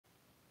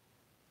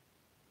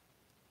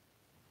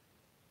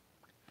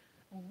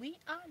We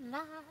are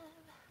live.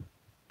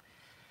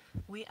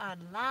 We are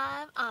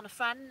live on a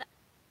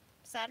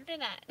Saturday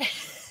night.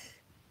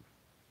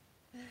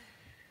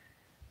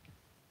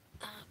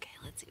 Okay,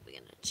 let's see if we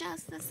can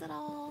adjust this at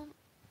all.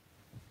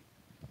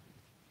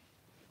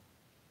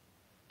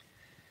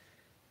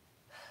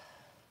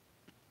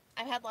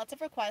 I've had lots of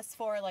requests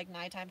for like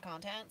nighttime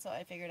content, so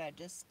I figured I'd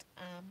just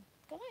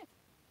go live.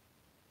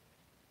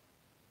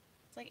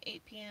 It's like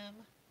 8 p.m.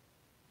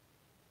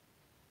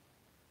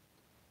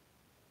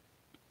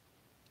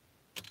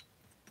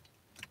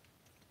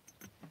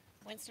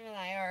 Winston and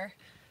I are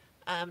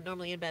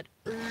normally in bed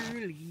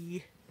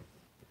early.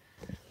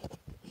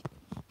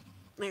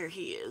 There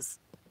he is.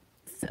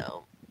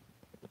 So,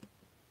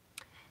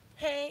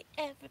 hey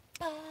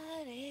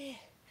everybody,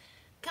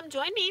 come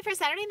join me for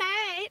Saturday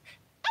night.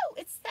 Oh,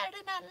 it's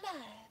Saturday Night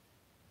Live.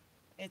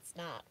 It's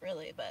not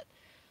really, but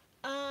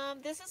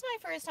this is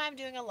my first time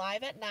doing a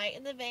live at night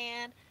in the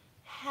van.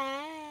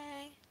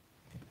 Hey.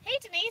 Hey,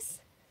 Denise.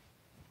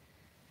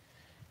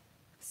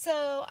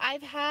 So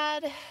I've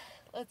had,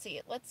 let's see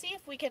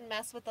if we can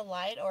mess with the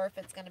light or if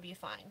it's going to be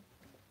fine.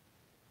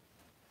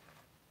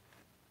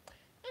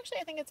 Actually,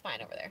 I think it's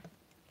fine over there.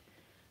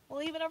 We'll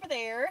leave it over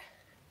there.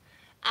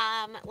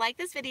 Like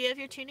this video if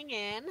you're tuning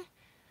in.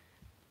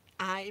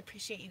 I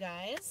appreciate you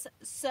guys.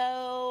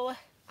 So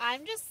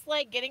I'm just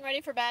like getting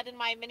ready for bed in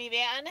my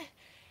minivan.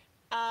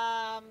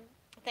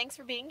 Thanks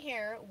for being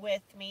here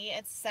with me.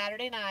 It's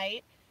Saturday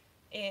night.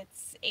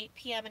 It's 8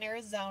 p.m. in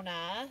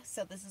Arizona,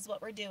 so this is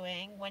what we're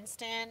doing.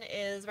 Winston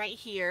is right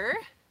here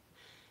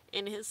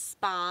in his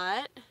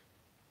spot.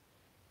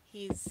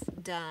 He's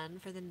done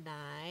for the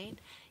night.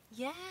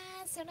 Yeah,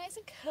 so nice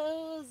and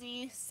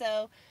cozy.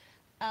 So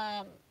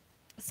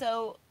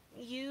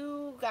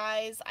you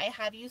guys, I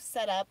have you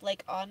set up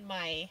like in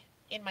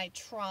my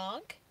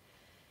trunk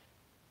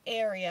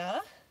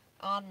area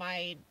on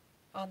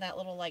that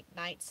little like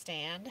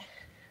nightstand.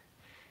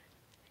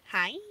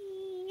 Hi.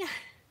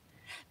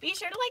 Be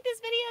sure to like this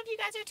video if you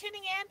guys are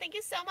tuning in. Thank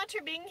you so much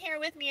for being here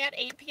with me at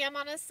 8 p.m.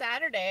 on a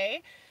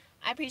Saturday.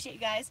 I appreciate you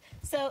guys.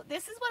 So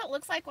this is what it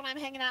looks like when I'm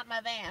hanging out in my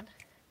van.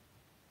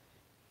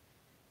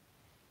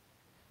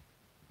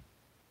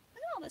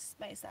 Look at all this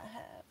space I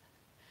have.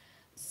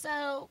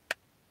 So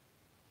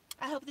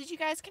I hope that you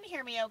guys can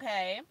hear me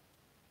okay.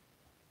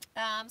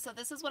 So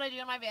this is what I do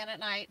in my van at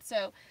night.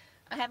 So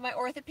I have my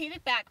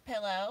orthopedic back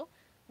pillow,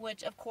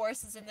 which of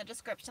course is in the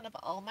description of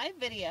all my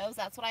videos.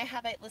 That's what I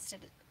have it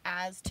listed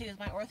as too, is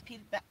my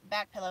orthopedic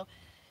back pillow.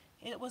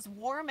 It was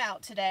warm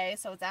out today,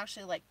 so it's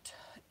actually like,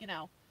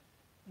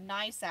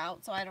 nice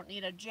out, so I don't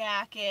need a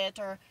jacket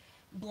or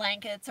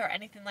blankets or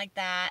anything like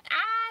that.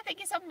 Thank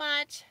you so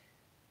much.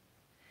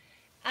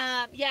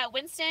 Yeah,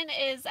 Winston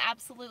is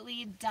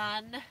absolutely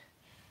done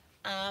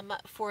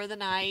for the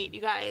night,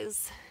 you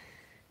guys.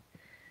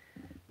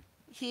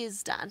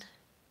 He's done.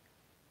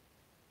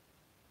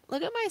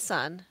 Look at my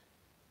son.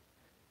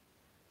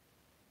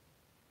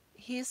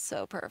 He's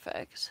so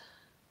perfect.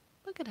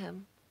 Look at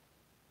him.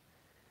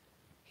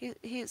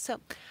 He's so.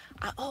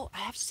 I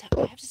have to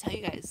tell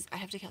you guys. I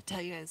have to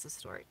tell you guys the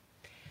story.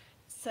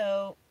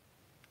 So,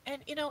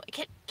 and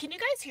can you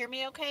guys hear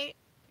me okay?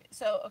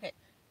 So okay,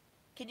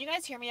 can you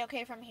guys hear me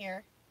okay from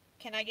here?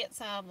 Can I get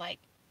some like,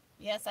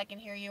 yes, I can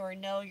hear you, or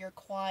no, you're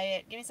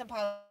quiet? Give me some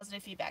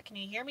positive feedback. Can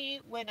you hear me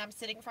when I'm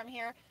sitting from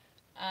here?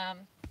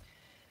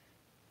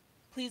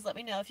 Please let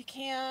me know if you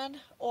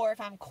can, or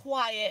if I'm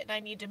quiet and I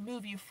need to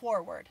move you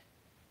forward.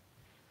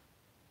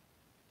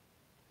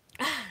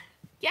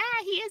 Yeah,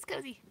 he is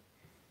cozy.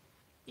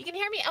 You can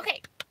hear me?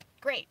 Okay,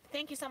 great.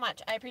 Thank you so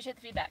much. I appreciate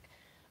the feedback.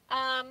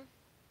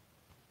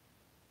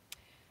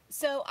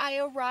 So I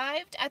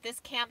arrived at this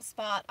camp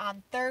spot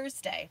on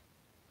Thursday.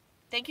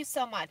 Thank you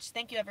so much.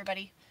 Thank you,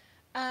 everybody.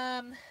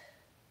 I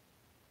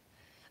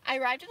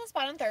arrived at the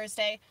spot on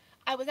Thursday.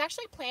 I was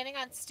actually planning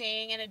on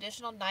staying an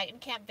additional night in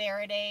Camp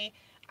Verde.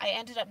 I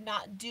ended up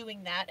not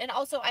doing that. And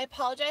also, I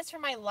apologize for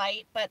my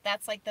light, but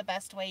that's like the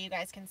best way you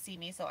guys can see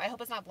me. So I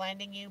hope it's not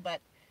blinding you,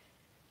 but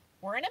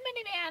we're in a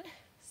minivan.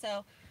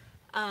 So,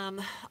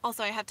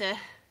 also I have to,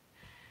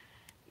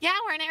 yeah,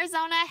 we're in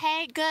Arizona.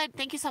 Hey, good.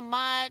 Thank you so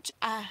much.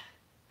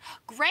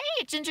 Great,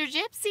 Ginger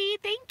Gypsy.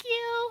 Thank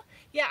you.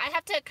 Yeah, I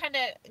have to kind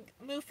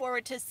of move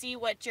forward to see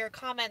what your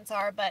comments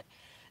are, but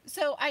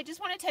so I just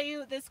want to tell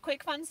you this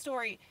quick fun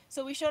story.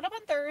 So we showed up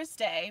on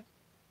Thursday,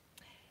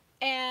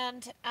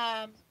 and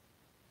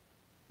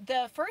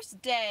the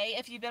first day,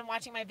 if you've been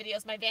watching my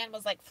videos, my van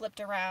was like flipped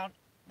around.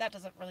 That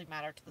doesn't really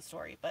matter to the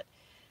story, but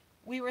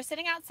we were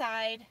sitting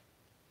outside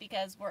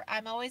because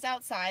I'm always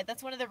outside.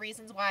 That's one of the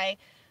reasons why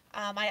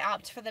I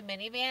opt for the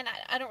minivan.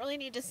 I don't really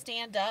need to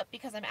stand up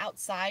because I'm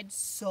outside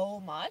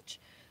so much.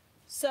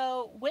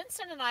 So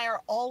Winston and I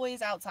are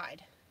always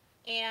outside.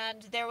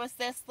 And there was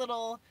this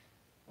little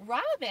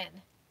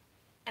robin.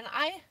 And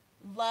I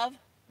love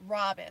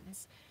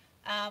robins.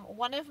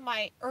 One of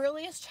my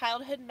earliest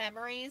childhood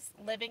memories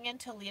living in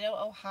Toledo,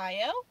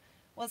 Ohio,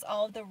 was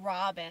all of the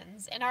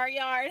robins in our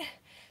yard.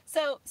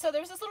 So there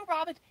was this little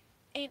robin,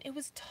 and it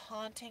was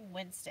taunting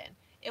Winston.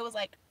 It was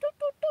like, doot,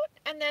 doot, doot,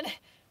 and then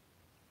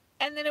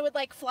and then it would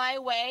like fly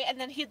away, and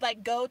then he'd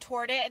like go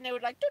toward it, and it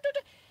would like doo, doo,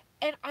 doo.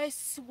 And I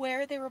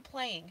swear they were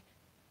playing.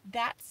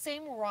 That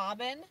same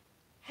robin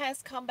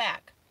has come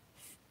back.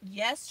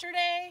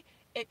 Yesterday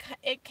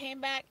it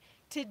came back.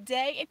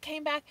 Today it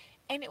came back,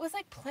 and it was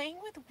like playing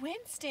with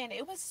Winston.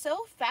 It was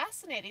so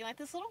fascinating, like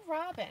this little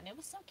robin. It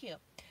was so cute.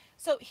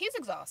 So he's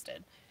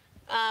exhausted.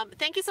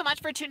 Thank you so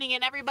much for tuning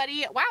in,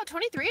 everybody. Wow,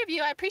 23 of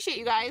you. I appreciate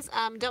you guys.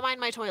 Don't mind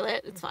my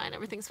toilet. It's fine.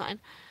 Everything's fine.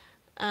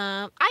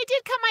 I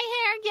did cut my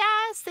hair.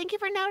 Yes. Thank you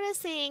for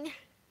noticing.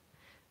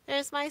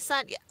 There's my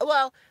son.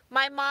 Well,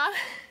 my mom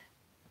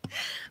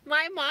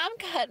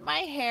cut my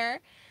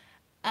hair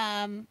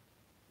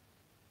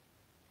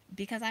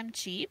because I'm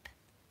cheap.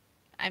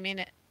 I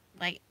mean,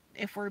 like,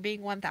 if we're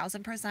being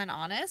 1000%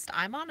 honest,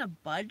 I'm on a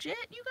budget,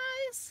 you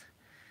guys.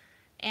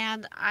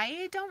 And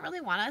I don't really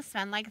want to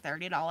spend like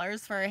 $30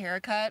 for a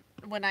haircut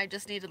when I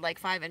just needed like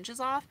 5 inches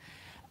off.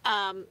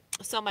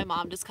 So my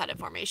mom just cut it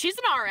for me. She's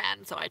an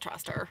RN, so I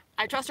trust her.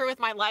 I trust her with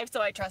my life,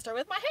 so I trust her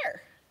with my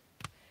hair.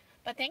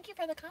 But thank you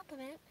for the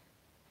compliment.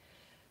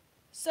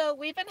 So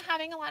we've been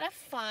having a lot of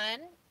fun.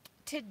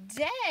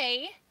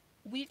 Today,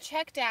 we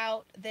checked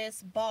out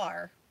this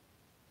bar.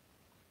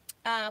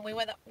 We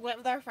went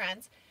with our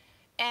friends,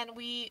 and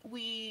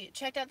we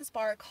checked out this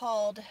bar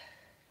called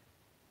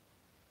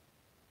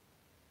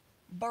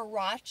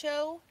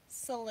Borracho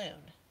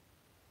Saloon.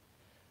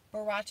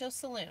 Borracho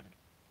Saloon.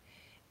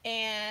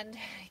 And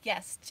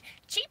yes,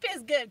 cheap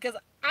is good because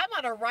I'm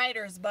on a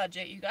writer's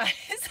budget, you guys.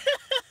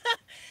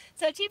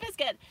 So cheap is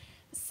good.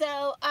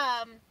 So,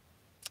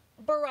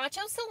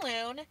 Borracho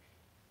Saloon,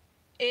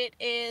 it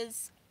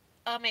is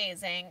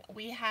amazing.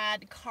 We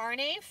had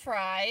carne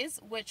fries,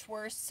 which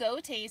were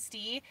so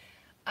tasty.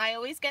 I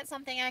always get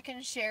something I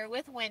can share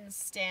with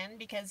Winston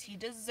because he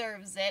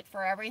deserves it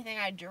for everything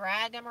I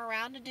drag him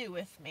around to do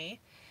with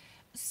me.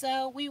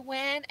 So we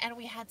went and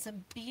we had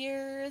some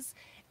beers,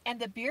 and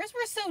the beers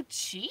were so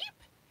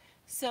cheap.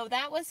 So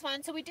that was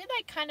fun. So we did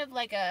like kind of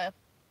like a,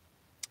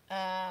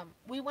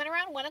 we went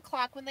around 1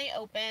 o'clock when they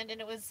opened,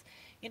 and it was,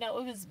 you know,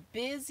 it was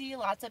busy,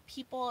 lots of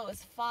people. It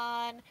was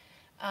fun.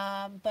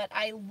 But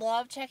I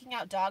love checking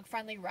out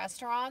dog-friendly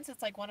restaurants.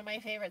 It's like one of my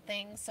favorite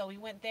things. So we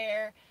went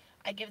there.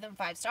 I give them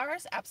 5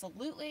 stars,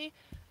 absolutely.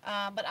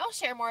 But I'll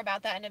share more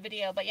about that in a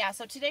video. But yeah,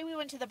 so today we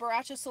went to the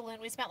Borracho Saloon.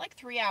 We spent like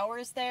 3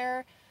 hours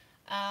there.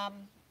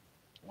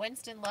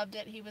 Winston loved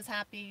it. He was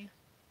happy.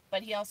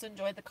 But he also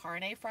enjoyed the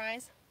carne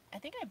fries. I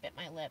think I bit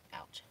my lip.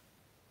 Ouch.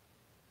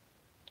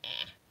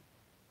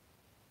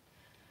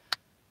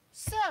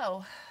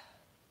 So,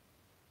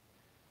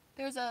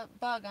 there's a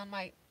bug on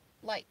my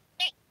light.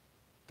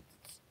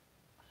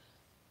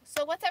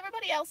 So what's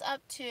everybody else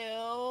up to?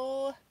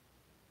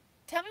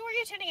 Tell me where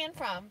you're tuning in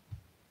from.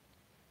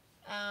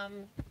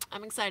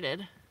 I'm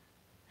excited.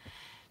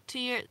 2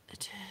 years.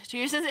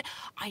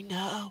 I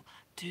know,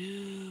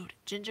 dude.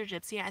 Ginger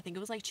Gypsy. I think it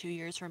was like 2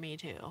 years for me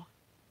too.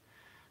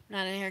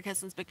 Not a haircut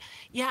since big.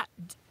 Yeah,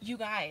 you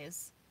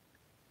guys.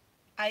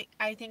 I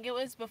think it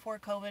was before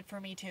COVID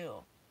for me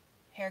too,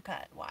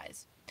 haircut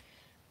wise.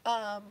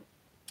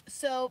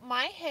 So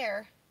my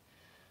hair.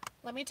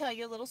 Let me tell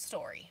you a little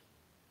story.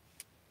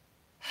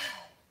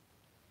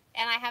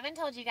 And I haven't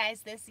told you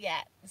guys this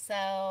yet,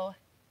 so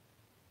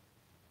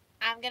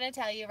I'm going to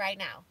tell you right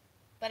now.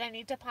 But I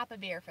need to pop a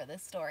beer for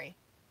this story.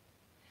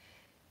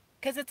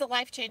 Because it's a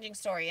life-changing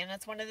story, and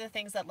it's one of the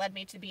things that led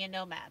me to be a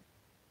nomad.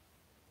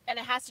 And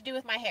it has to do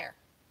with my hair.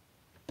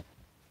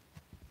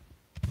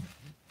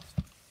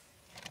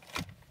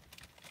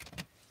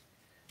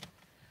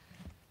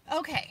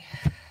 Okay.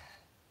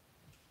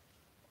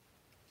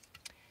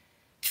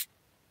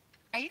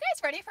 Are you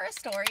guys ready for a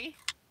story?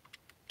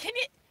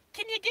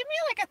 Can you give me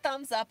like a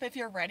thumbs up if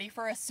you're ready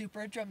for a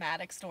super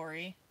dramatic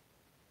story?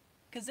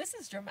 Because this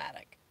is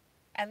dramatic.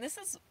 And this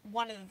is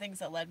one of the things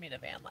that led me to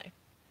van life.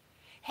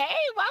 Hey,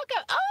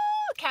 welcome.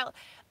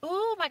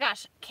 Oh my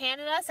gosh.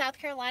 Canada, South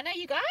Carolina.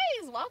 You guys,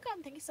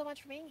 welcome. Thank you so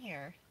much for being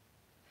here.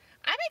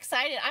 I'm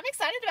excited. I'm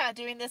excited about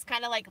doing this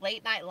kind of like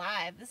late night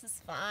live. This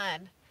is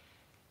fun.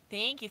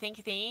 Thank you, thank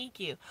you, thank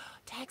you.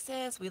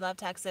 Texas. We love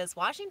Texas.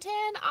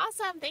 Washington.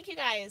 Awesome. Thank you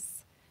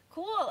guys.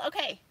 Cool.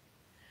 Okay.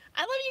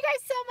 I love you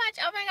guys so much.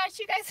 Oh my gosh,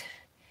 you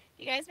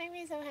guys make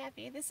me so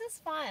happy. This is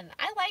fun.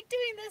 I like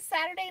doing this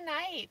Saturday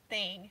night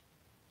thing.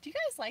 Do you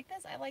guys like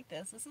this? I like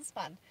this. This is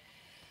fun.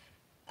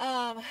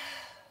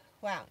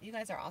 Wow, you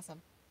guys are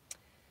awesome.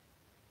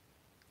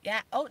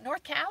 Yeah. Oh,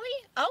 North Cali?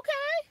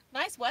 Okay.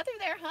 Nice weather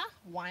there, huh?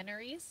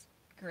 Wineries,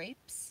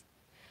 grapes.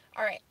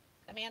 All right,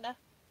 Amanda.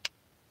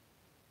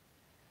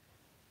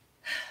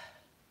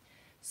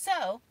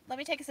 So, let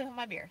me take a sip of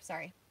my beer.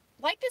 Sorry.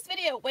 Like this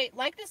video. Wait,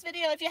 like this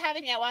video if you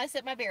haven't yet while I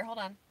sip my beer. Hold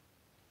on.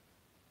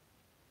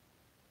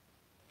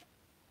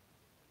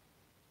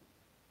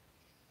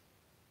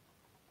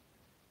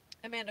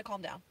 Amanda,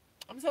 calm down.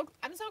 I'm so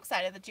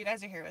excited that you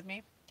guys are here with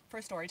me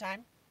for story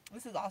time.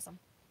 This is awesome.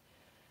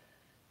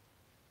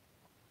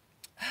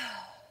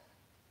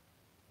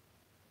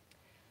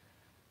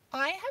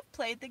 I have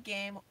played the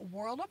game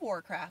World of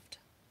Warcraft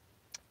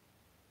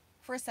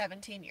for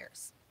 17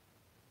 years.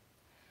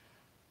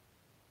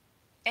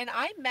 And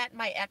I met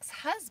my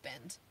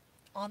ex-husband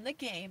on the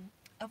game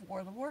of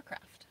World of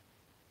Warcraft.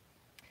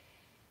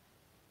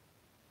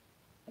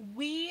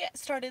 We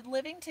started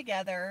living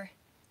together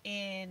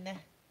in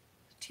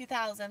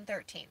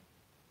 2013.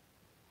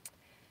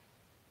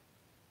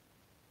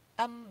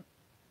 Um,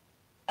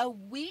 a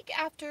week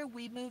after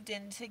we moved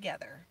in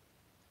together,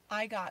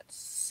 I got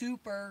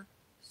super,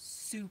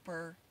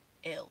 super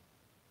ill.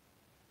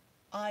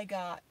 I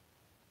got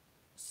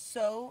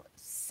so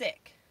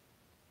sick.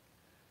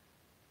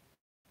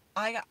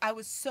 I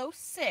was so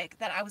sick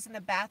that I was in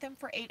the bathroom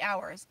for 8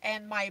 hours,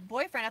 and my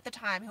boyfriend at the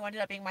time, who ended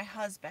up being my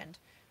husband,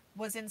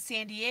 was in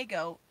San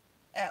Diego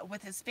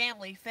with his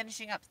family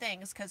finishing up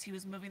things because he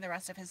was moving the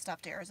rest of his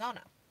stuff to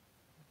Arizona.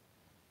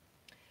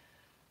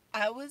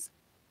 I was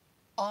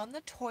on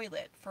the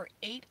toilet for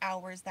 8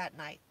 hours that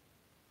night,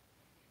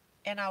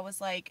 and I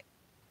was like,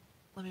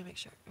 let me make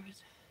sure.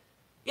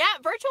 Yeah,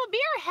 virtual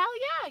beer. Hell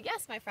yeah.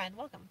 Yes, my friend.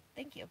 Welcome.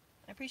 Thank you.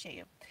 I appreciate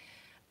you.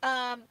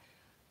 I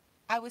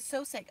was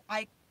so sick.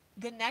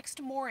 The next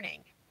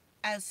morning,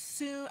 as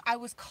soon I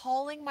was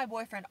calling my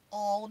boyfriend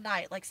all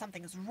night, like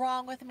something's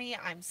wrong with me.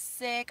 I'm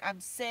sick.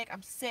 I'm sick.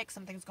 I'm sick.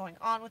 Something's going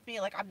on with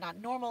me. Like I'm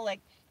not normal. Like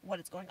what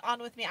is going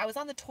on with me? I was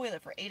on the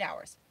toilet for 8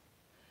 hours.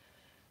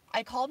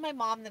 I called my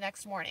mom the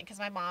next morning because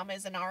my mom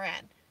is an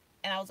RN,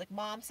 and I was like,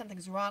 Mom,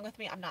 something's wrong with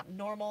me. I'm not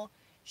normal.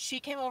 She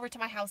came over to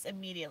my house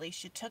immediately.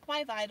 She took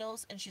my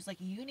vitals and she's like,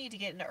 you need to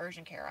get into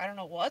urgent care. I don't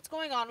know what's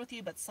going on with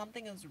you, but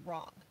something is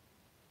wrong.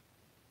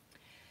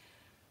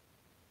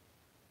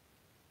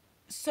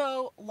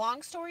 So,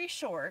 long story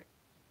short,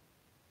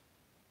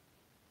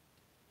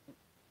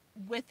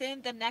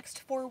 within the next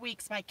 4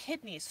 weeks, my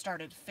kidneys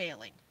started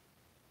failing.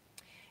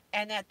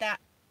 And at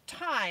that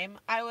time,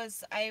 I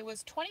was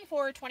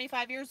 24,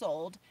 25 years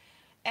old.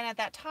 And at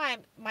that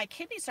time, my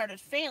kidneys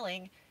started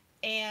failing,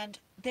 and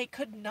they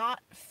could not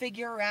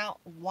figure out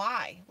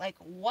why. Like,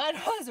 what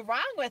was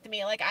wrong with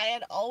me? Like, I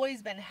had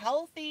always been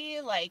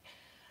healthy, like,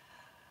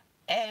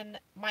 and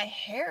my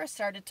hair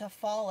started to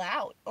fall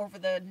out over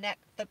the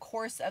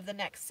course of the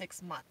next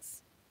 6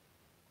 months.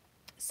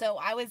 So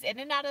I was in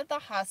and out of the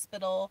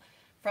hospital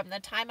from the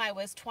time I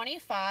was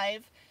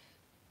 25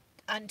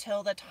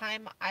 until the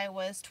time I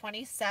was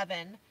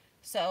 27.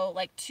 So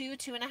like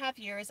 2.5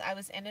 years, I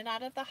was in and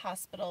out of the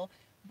hospital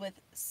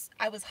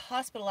I was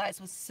hospitalized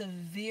with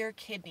severe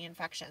kidney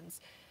infections,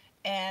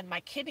 and my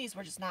kidneys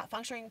were just not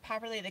functioning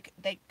properly.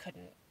 They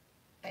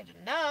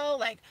didn't know,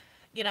 like,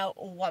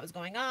 what was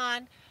going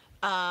on.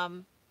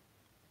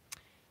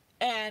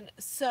 And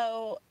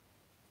so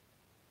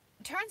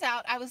turns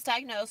out I was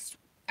diagnosed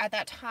at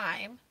that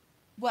time.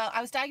 Well,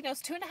 I was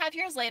diagnosed 2.5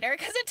 years later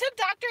because it took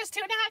doctors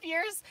 2.5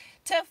 years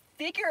to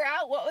figure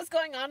out what was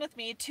going on with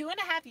me.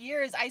 2.5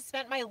 years, I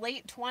spent my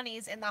late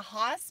 20s in the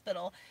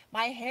hospital.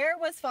 My hair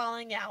was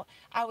falling out.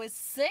 I was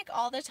sick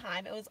all the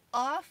time. It was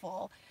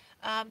awful.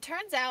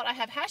 Turns out I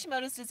have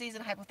Hashimoto's disease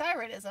and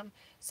hypothyroidism,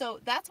 so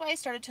that's why I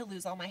started to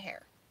lose all my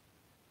hair.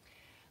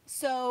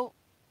 So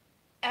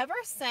ever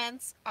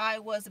since I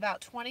was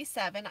about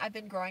 27, I've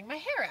been growing my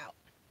hair out.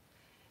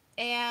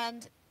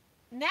 And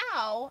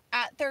now,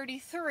 at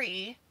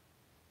 33,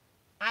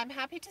 I'm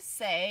happy to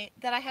say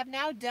that I have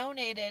now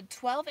donated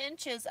 12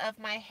 inches of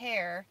my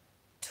hair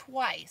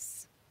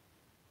twice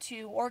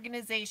to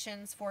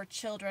organizations for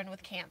children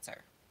with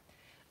cancer.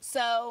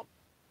 So,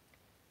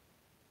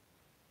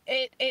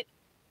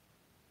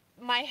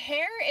 my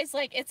hair is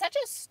like, it's such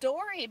a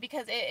story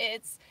because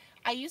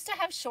I used to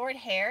have short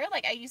hair.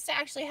 Like, I used to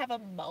actually have a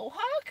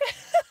mohawk.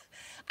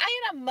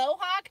 I had a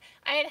mohawk.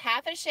 I had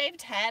half a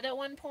shaved head at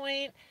one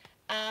point.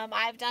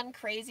 I've done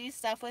crazy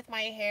stuff with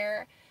my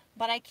hair,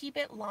 but I keep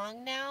it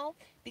long now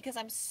because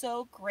I'm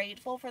so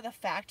grateful for the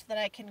fact that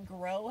I can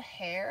grow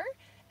hair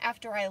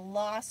after I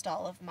lost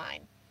all of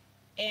mine.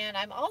 And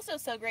I'm also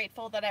so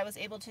grateful that I was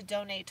able to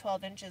donate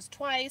 12 inches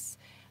twice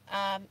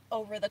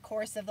over the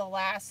course of the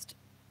last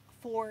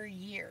 4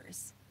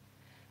 years.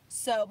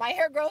 So my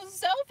hair grows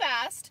so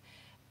fast.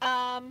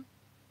 And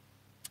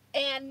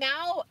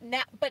now,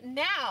 but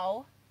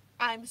now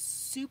I'm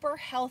super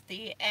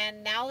healthy,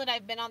 and now that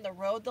I've been on the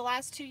road the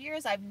last 2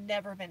 years, I've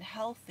never been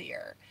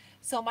healthier.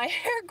 So my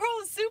hair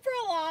grows super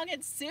long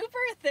and super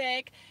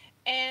thick,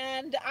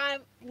 and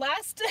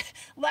last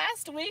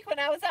week when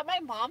I was at my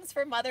mom's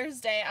for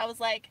Mother's Day, I was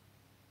like,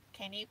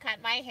 "Can you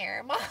cut my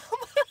hair, Mom?"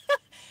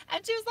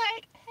 And she was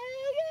like,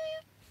 "Hell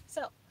yeah!"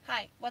 So,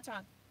 hi, what's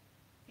wrong?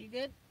 You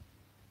good?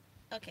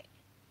 Okay.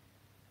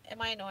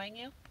 Am I annoying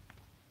you?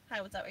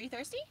 Hi, what's up? Are you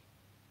thirsty?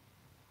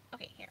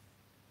 Okay, here.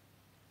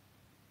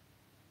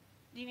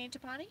 Do you need to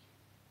potty?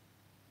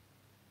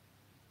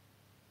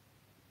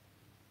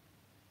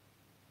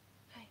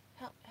 Hi,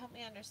 help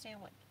me understand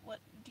what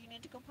do you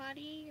need to go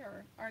potty,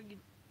 or are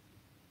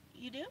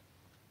you do?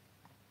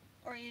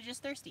 Or are you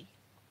just thirsty?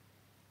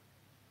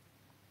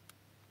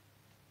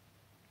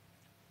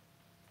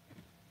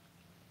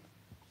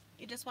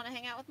 You just want to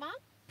hang out with Mom?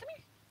 Come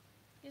here.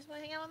 You just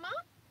want to hang out with Mom?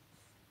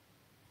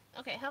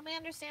 Okay, help me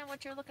understand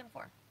what you're looking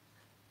for.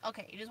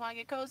 Okay, you just want to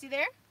get cozy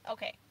there?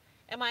 Okay.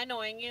 Am I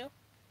annoying you?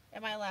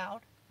 Am I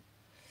loud?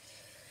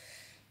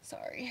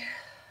 Sorry.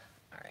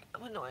 All right,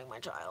 I'm annoying my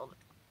child.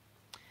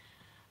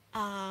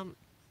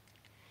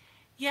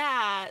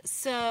 Yeah,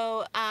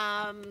 so,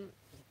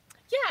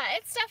 yeah,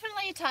 it's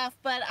definitely tough,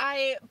 but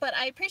I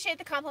appreciate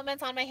the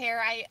compliments on my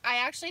hair. I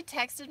actually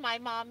texted my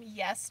mom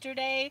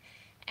yesterday,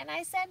 and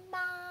I said,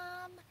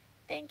 Mom,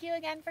 thank you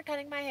again for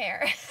cutting my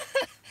hair.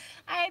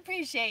 I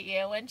appreciate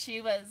you, when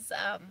she was,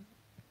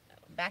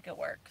 back at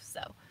work,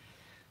 so.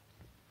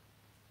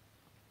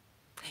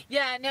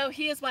 Yeah, no,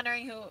 he is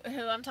wondering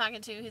who I'm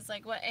talking to. He's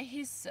like, what?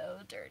 He's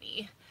so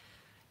dirty.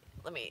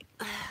 Let me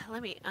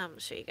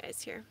show you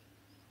guys here.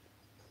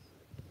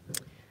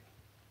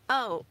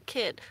 Oh,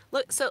 kid.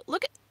 Look, so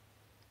look at,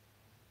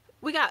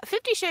 we got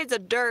 50 Shades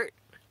of Dirt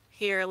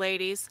here,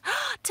 ladies.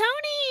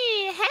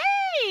 Tony!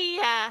 Hey!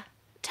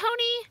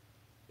 Tony,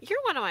 you're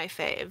one of my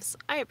faves.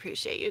 I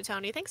appreciate you,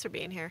 Tony. Thanks for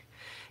being here.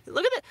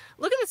 Look at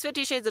this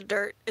 50 Shades of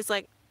Dirt. It's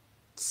like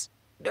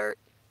dirt.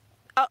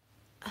 Oh.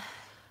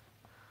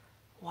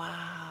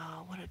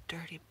 Wow, what a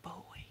dirty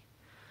boy.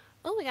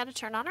 Oh, we got to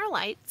turn on our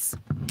lights.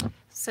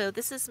 So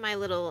this is my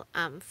little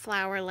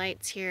flower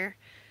lights here.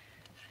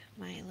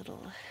 My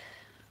little,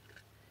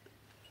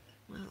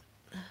 well,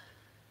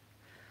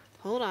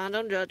 hold on,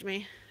 don't judge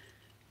me.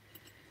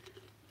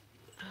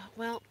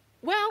 Well,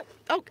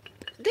 oh,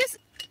 this,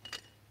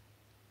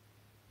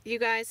 you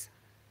guys.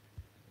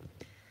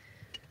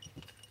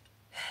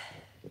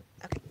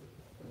 Okay.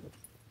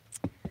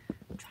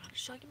 I'm trying to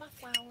show you my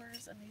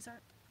flowers, and these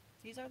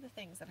are the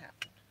things that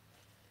happen.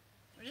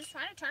 I'm just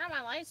trying to turn on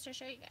my lights to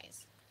show you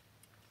guys.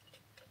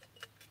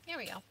 Here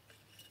we go.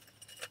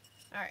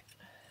 All right.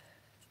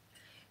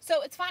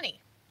 So it's funny.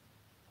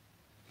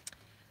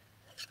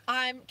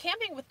 I'm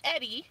camping with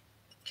Eddie.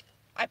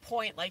 I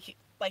point like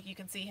you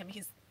can see him.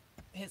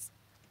 His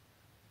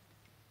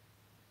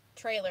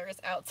trailer is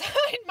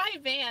outside my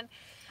van.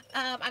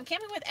 I'm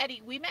camping with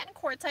Eddie. We met in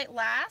Quartzsite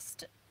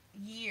last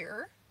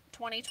year,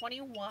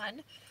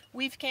 2021.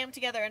 We've camped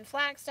together in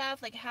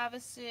Flagstaff, Lake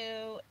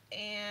Havasu,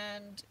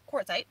 and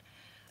Quartzsite.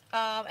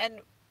 And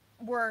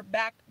we're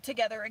back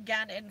together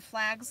again in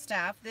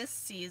Flagstaff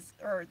this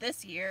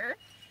year.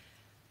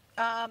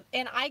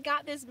 And I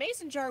got this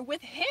mason jar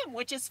with him,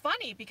 which is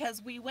funny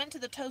because we went to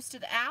the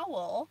Toasted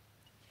Owl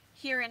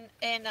here in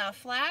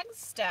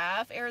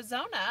Flagstaff,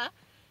 Arizona,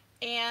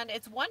 and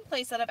it's one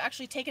place that I've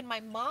actually taken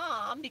my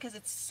mom because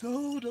it's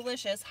so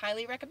delicious.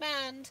 Highly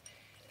recommend.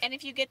 And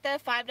if you get the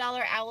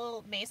 $5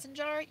 Owl mason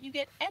jar, you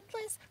get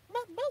endless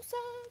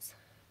mimosas.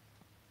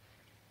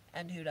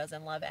 And who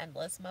doesn't love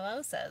endless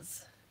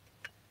mimosas?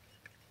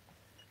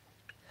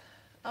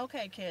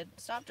 Okay, kid,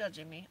 stop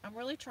judging me. I'm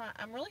really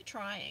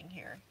trying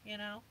here, you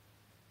know?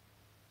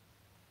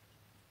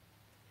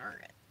 All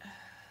right.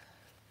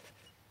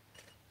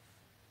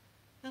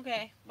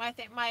 Okay,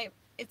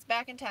 it's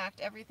back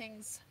intact.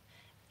 Everything's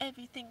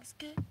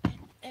good and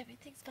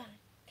everything's fine.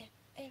 And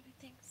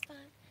everything's fine.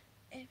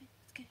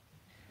 Everything's good.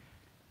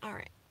 All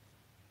right.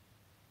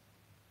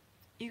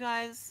 You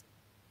guys,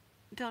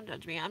 don't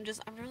judge me. I'm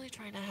really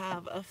trying to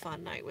have a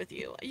fun night with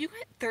you. You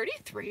got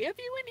 33 of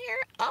you in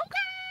here?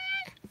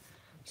 Okay.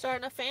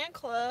 Starting a fan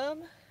club.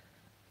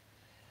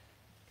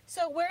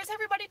 So where's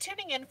everybody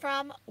tuning in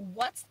from?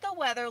 What's the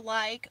weather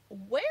like?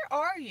 Where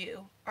are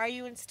you? Are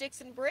you in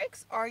Sticks and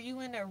Bricks? Are you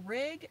in a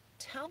rig?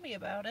 Tell me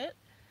about it.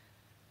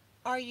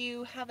 Are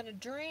you having a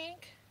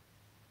drink?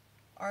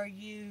 Are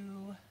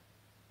you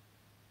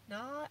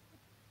not?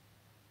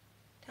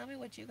 Tell me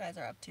what you guys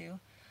are up to.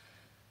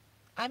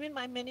 I'm in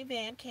my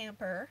minivan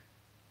camper.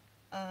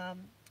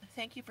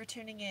 Thank you for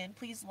tuning in.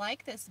 Please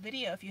like this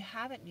video if you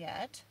haven't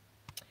yet.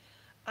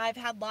 I've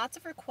had lots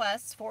of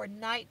requests for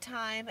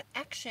nighttime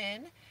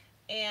action,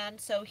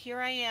 and so here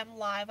I am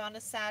live on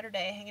a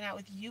Saturday hanging out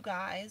with you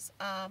guys.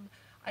 I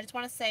just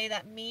want to say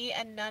that me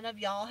and none of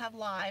y'all have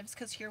lives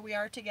because here we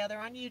are together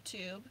on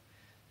YouTube.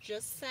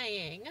 Just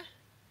saying.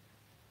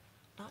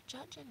 Not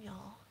judging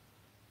y'all.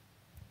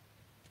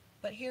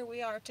 But here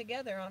we are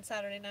together on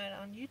Saturday night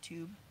on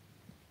YouTube.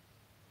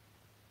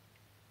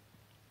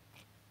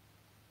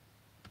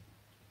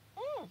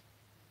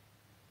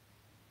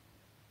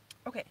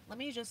 Okay, let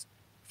me just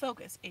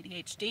focus,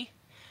 ADHD.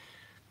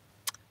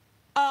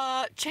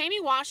 Cheney,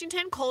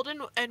 Washington, cold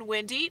and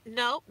windy.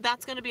 Nope,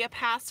 that's going to be a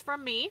pass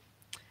from me.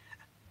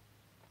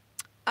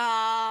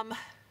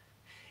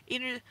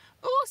 Eating,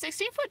 ooh,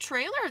 16-foot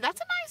trailer. That's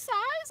a nice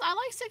size. I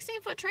like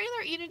 16-foot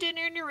trailer. Eating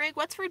dinner in your rig.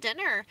 What's for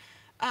dinner?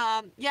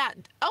 Yeah.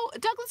 Oh,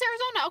 Douglas,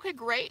 Arizona. Okay,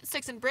 great.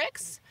 Sticks and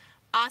Bricks.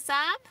 Awesome.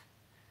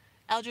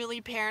 Elderly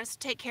parents to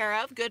take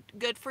care of.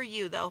 Good for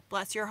you, though.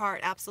 Bless your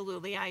heart.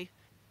 Absolutely. I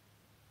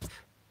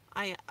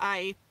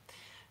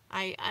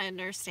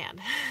understand.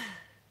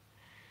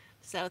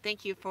 So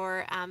thank you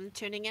for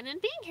tuning in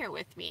and being here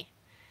with me.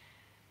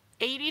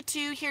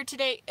 82 here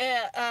today.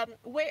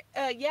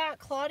 Yeah,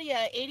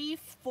 Claudia,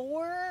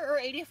 84 or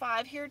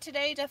 85 here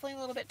today. Definitely a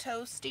little bit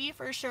toasty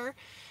for sure.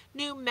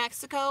 New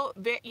Mexico,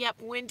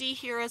 yep, windy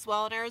here as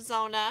well in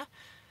Arizona.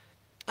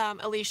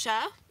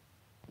 Alicia,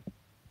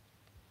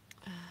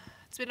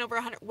 it's been over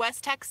 100.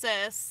 West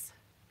Texas,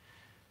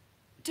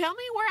 Tell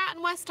me where at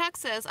in West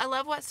Texas. I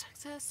love West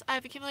Texas.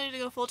 I've accumulated to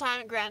go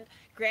full-time at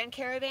Grand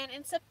Caravan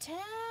in September.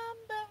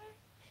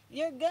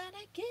 You're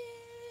gonna get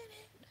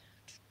it.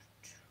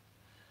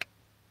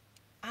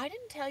 I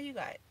didn't tell you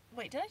guys.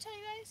 Wait, did I tell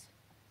you guys?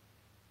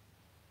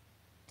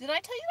 Did I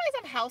tell you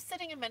guys I'm house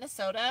sitting in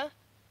Minnesota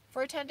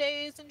for 10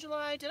 days in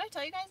July? Did I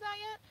tell you guys that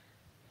yet?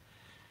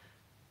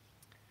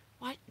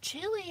 What?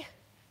 Chili?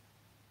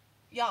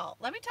 Y'all,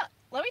 let me tell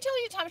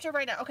you the temperature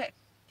right now. Okay.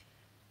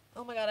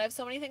 Oh my god, I have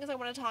so many things I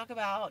want to talk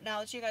about now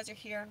that you guys are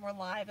here and we're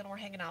live and we're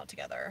hanging out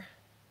together.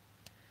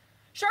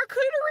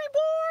 Charcuterie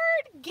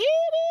board! Get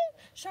it?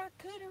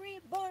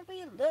 Charcuterie board.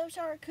 We love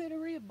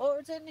charcuterie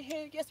boards in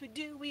here. Yes, we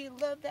do. We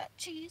love that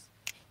cheese.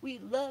 We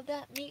love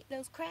that meat,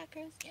 those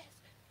crackers. Yes.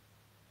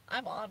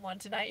 I'm on one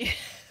tonight.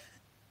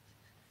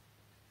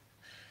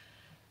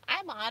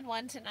 I'm on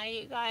one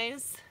tonight, you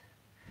guys.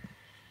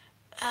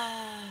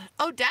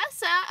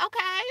 Odessa,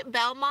 okay.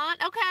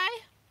 Belmont,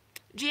 okay.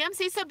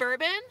 GMC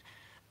Suburban,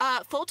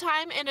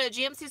 full-time in a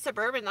GMC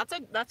Suburban. That's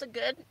a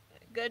good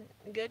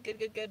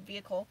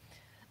vehicle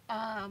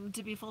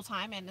to be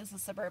full-time in is a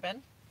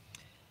Suburban.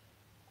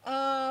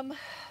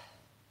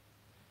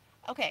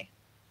 Okay.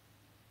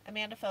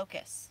 Amanda,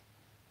 focus.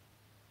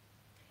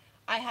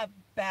 I have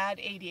bad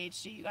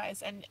ADHD, you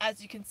guys, and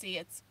as you can see,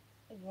 it's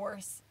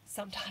worse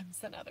sometimes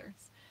than others.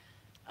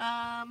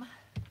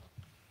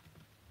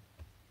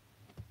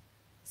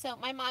 So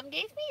my mom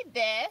gave me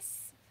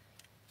this.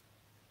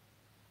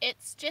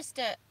 It's just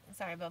a,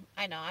 sorry, Bob.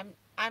 I know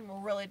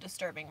I'm really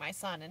disturbing my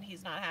son, and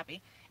he's not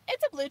happy.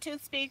 It's a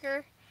Bluetooth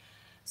speaker.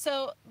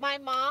 So my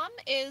mom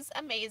is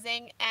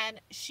amazing, and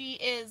she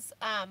is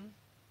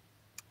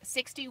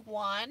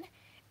 61,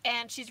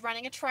 and she's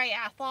running a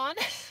triathlon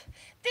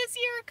this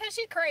year because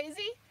she's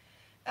crazy.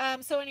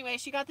 So anyway,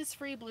 she got this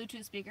free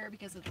Bluetooth speaker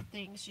because of the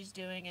things she's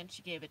doing, and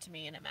she gave it to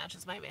me, and it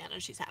matches my van,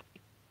 and she's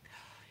happy.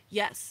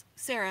 Yes,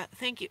 Sarah,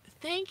 thank you.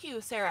 Thank you,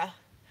 Sarah.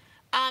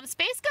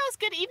 Space Ghost,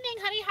 good evening,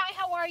 honey. Hi,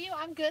 how are you?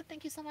 I'm good.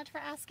 Thank you so much for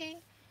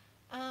asking.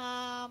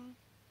 The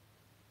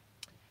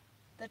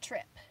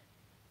trip.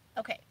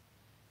 Okay.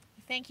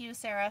 Thank you,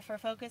 Sarah, for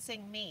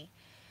focusing me.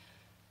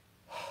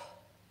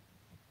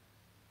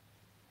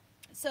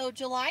 So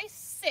July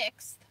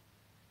 6th,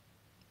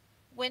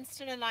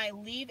 Winston and I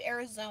leave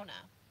Arizona.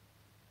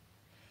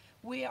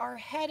 We are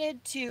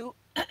headed to,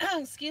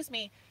 excuse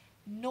me,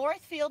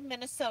 Northfield,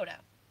 Minnesota.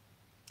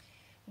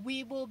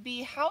 We will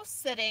be house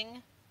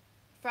sitting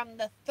from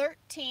the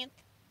 13th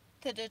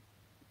to the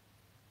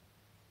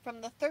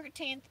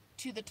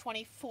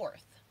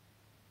 24th.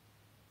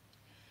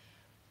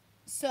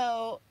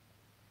 So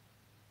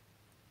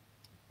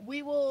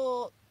we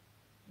will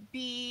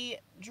be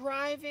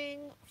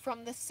driving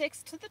from the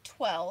 6th to the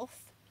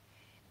 12th.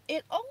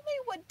 It only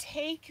would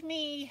take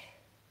me,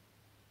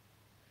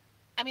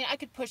 I mean, I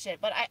could push it,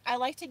 but I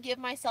like to give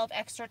myself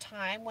extra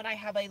time when I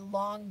have a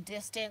long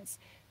distance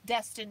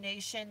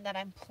destination that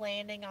I'm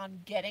planning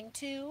on getting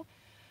to.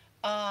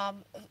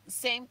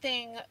 Same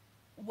thing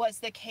was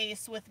the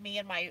case with me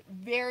in my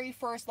very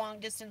first long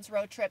distance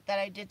road trip that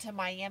I did to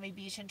Miami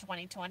Beach in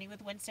 2020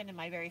 with Winston in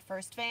my very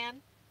first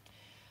van.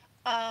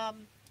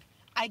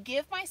 I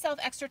give myself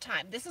extra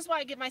time. This is why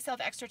I give myself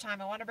extra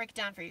time. I want to break it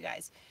down for you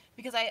guys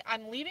because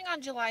I'm leaving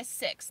on July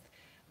 6th,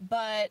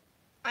 but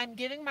I'm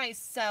giving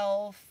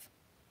myself,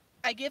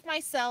 I give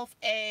myself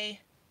a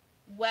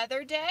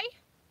weather day,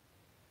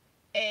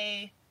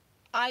 a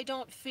I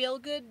don't feel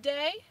good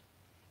day,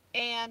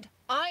 and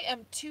I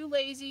am too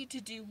lazy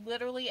to do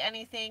literally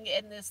anything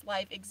in this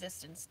life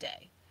existence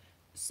day.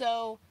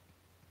 So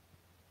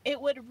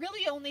it would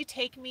really only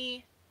take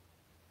me,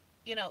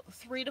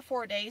 3 to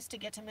 4 days to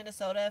get to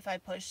Minnesota if I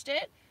pushed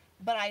it,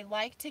 but I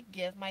like to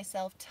give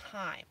myself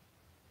time.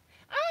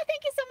 Oh,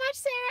 thank you so much,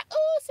 Sarah.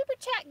 Oh, super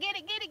chat. Get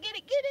it, get it, get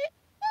it, get it.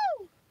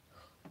 Woo!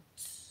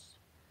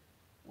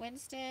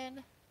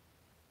 Winston,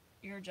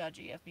 you're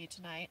judgy of me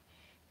tonight.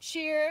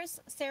 Cheers,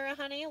 Sarah,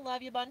 honey.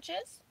 Love you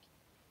bunches.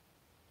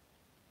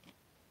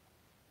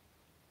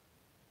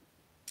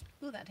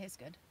 Ooh, that tastes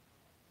good.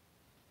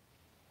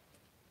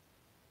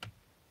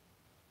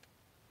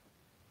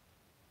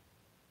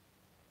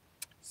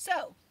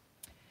 So,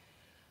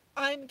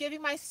 I'm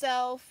giving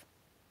myself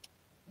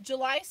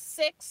July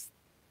 6th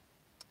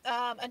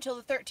until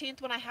the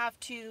 13th when I have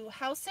to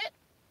house it.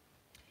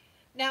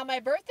 Now, my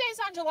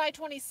birthday's on July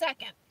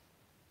 22nd.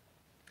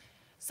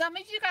 Some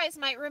of you guys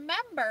might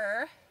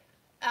remember,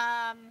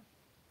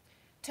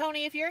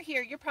 Tony, if you're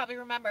here, you probably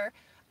remember,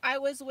 I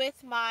was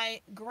with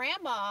my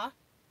grandma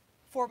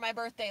for my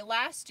birthday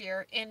last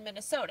year in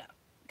Minnesota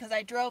because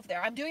I drove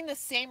there. I'm doing the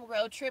same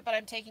road trip, but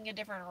I'm taking a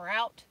different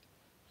route.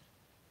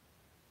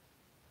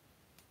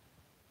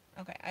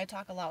 Okay, I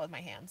talk a lot with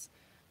my hands.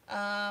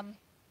 I'm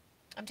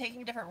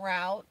taking a different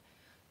route.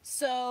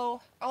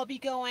 So I'll be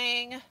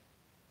going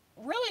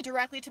really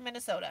directly to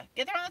Minnesota.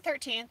 Get there on the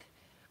 13th.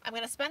 I'm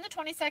going to spend the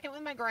 22nd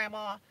with my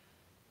grandma.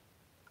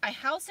 I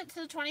house it to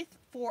the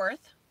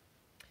 24th.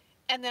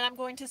 And then I'm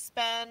going to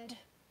spend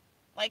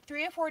like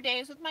 3 or 4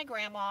 days with my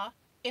grandma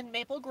in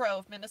Maple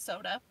Grove,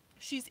 Minnesota.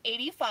 She's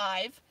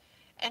 85.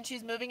 and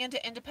she's moving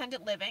into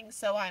independent living,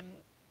 so I'm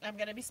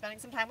going to be spending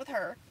some time with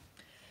her.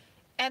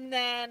 And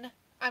then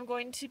I'm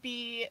going to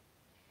be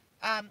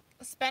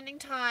spending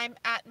time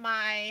at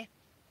my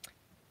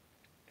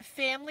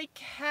family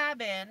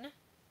cabin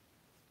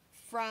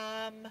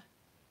from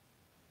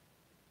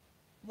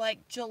like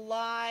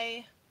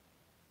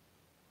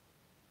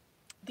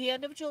the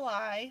end of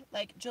July,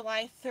 like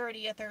July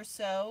 30th or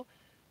so,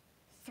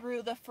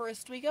 through the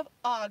first week of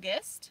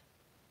August.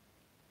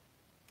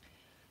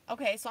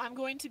 Okay, so I'm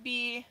going to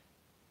be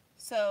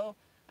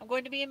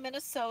in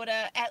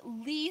Minnesota at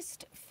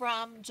least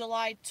from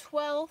July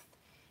 12th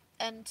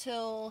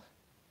until,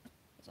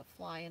 there's a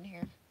fly in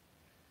here,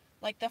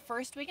 like the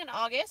first week in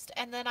August,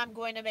 and then I'm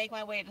going to make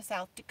my way to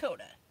South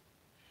Dakota.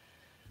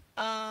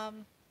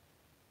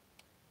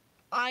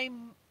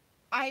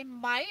 I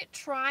might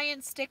try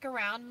and stick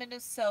around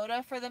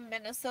Minnesota for the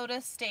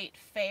Minnesota State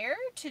Fair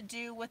to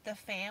do with the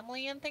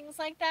family and things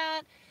like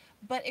that,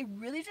 but it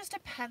really just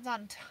depends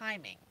on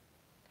timing.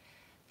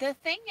 The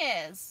thing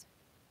is,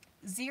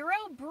 Zero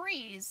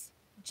Breeze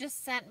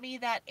just sent me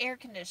that air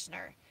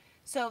conditioner.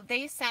 So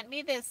they sent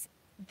me this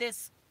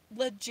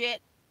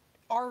legit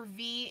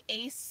RV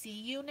AC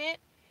unit.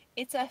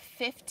 It's a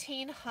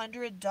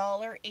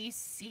 $1,500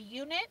 AC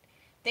unit.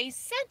 They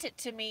sent it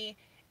to me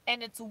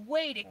and it's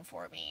waiting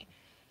for me.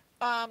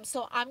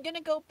 So I'm going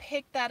to go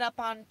pick that up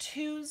on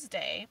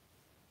Tuesday.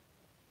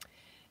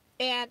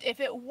 And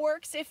if it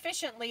works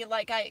efficiently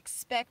like I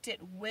expect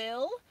it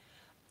will,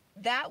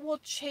 that will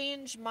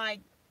change my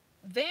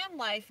van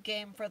life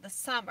game for the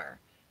summer,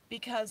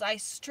 because I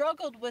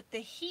struggled with the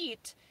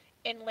heat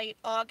in late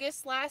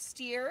August last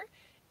year,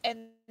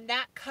 and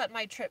that cut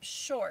my trip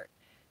short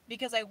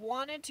because I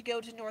wanted to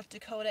go to North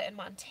Dakota and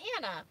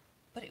Montana,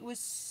 but it was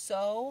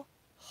so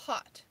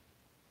hot.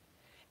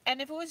 And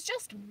if it was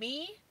just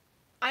me,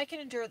 I can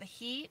endure the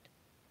heat,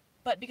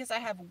 but because I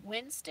have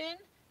Winston,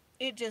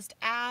 it just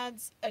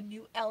adds a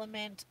new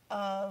element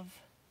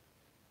of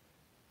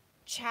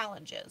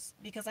challenges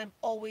because I'm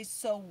always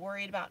so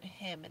worried about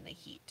him in the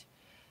heat.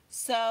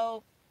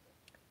 So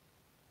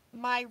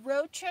my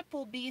road trip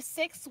will be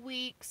 6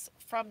 weeks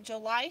from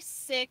July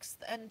 6th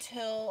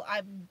until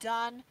I'm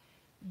done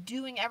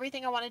doing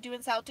everything I want to do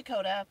in South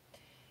Dakota.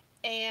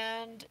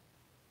 And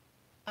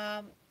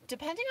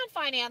depending on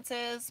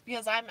finances,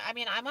 because I'm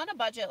on a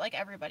budget like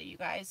everybody, you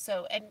guys.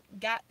 So, and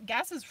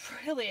gas is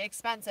really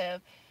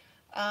expensive.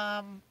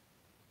 And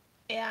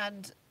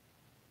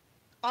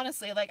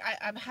honestly, like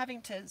I'm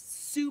having to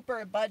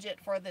super budget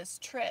for this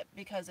trip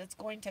because it's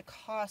going to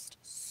cost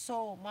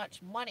so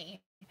much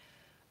money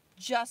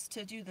just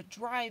to do the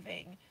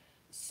driving.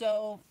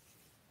 So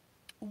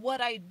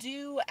what I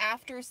do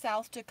after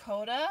South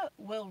Dakota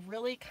will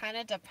really kind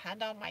of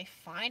depend on my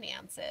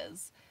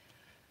finances.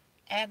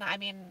 And I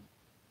mean,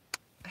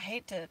 I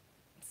hate to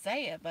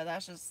say it, but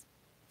that's just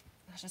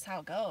how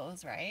it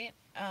goes, right?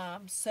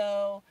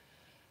 So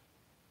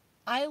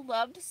I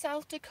loved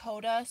South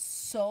Dakota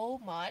so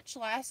much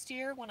last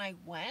year when I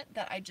went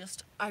that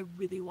I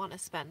really want to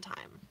spend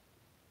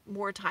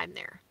more time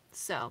there.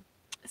 So,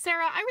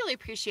 Sarah, I really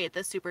appreciate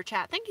this super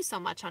chat. Thank you so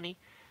much, honey.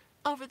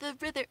 Over the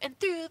river and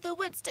through the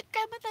woods to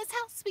grandmother's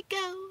house we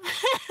go.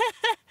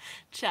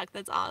 Chuck,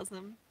 that's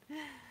awesome.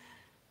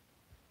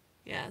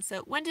 Yeah,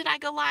 so when did I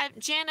go live?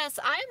 Janice,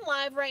 I'm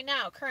live right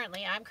now,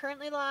 currently. I'm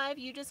currently live.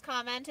 You just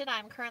commented.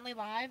 I'm currently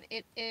live.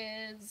 It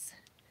is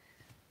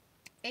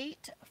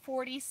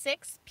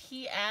 8:46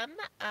 p.m.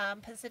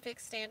 Pacific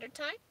Standard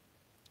Time.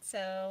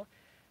 So,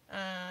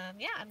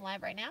 yeah, I'm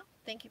live right now.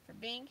 Thank you for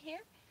being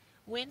here.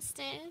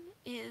 Winston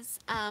is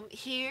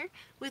here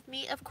with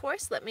me, of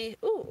course.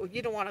 Ooh,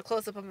 you don't want a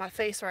close-up of my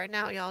face right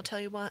now, y'all. Tell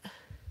you what.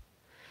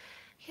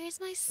 Here's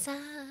my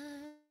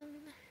son.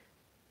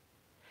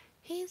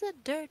 He's a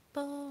dirt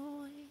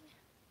boy.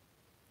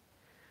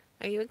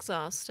 Are you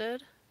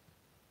exhausted?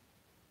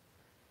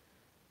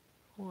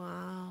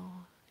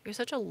 Wow. You're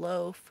such a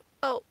loaf.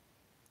 Oh,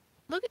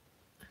 look at...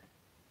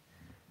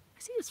 I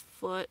see his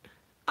foot.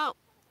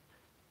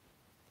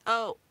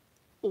 Oh,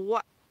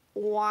 what?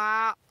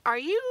 Wow. Are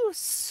you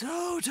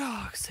so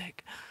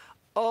toxic?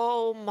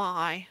 Oh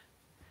my.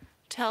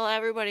 Tell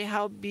everybody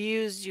how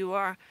abused you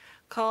are.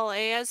 Call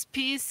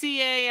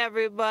ASPCA,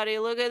 everybody.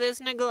 Look at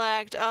this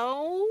neglect.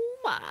 Oh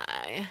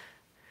my.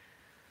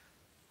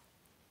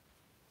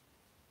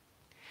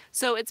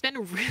 So it's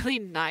been really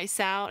nice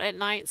out at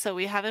night, so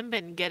we haven't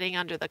been getting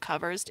under the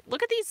covers.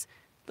 Look at these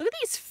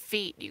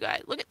feet, you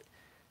guys. Look at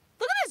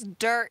this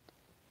dirt.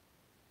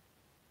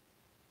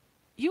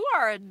 You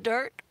are a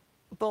dirt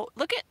boy.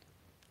 Look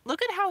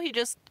at how he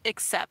just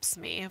accepts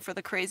me for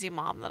the crazy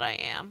mom that I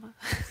am.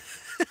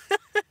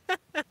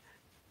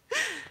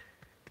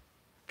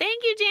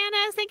 Thank you,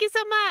 Janice. Thank you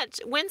so much.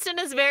 Winston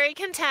is very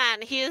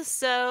content. He is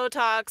so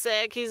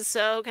toxic. He's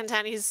so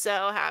content. He's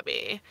so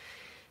happy.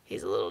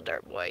 He's a little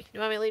dirt boy.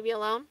 You want me to leave you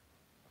alone?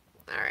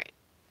 All right.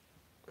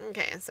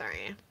 Okay,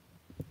 sorry.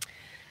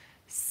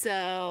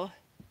 So,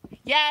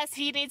 yes,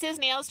 he needs his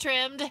nails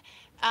trimmed.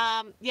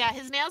 Yeah,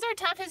 his nails are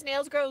tough. His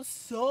nails grow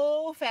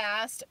so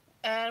fast.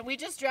 And we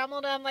just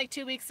dremeled him like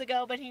 2 weeks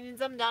ago, but he needs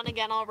them done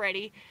again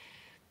already.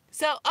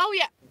 So, oh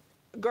yeah,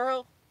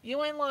 girl,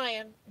 you ain't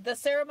lying. The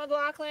Sarah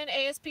McLachlan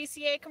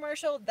ASPCA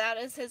commercial, that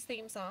is his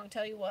theme song,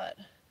 tell you what.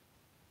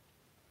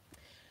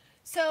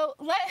 So,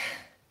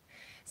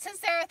 since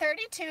there are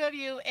 32 of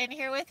you in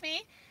here with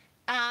me,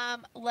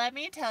 let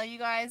me tell you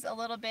guys a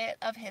little bit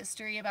of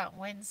history about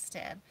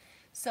Winston.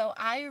 So,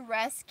 I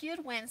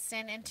rescued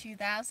Winston in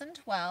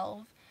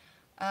 2012.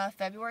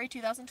 February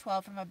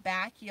 2012 from a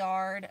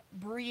backyard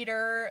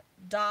breeder,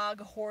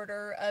 dog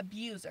hoarder,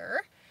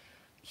 abuser.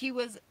 He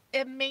was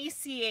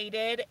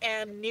emaciated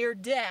and near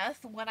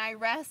death when I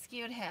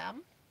rescued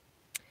him.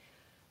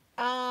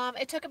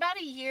 It took about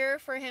a year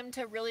for him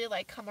to really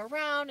like come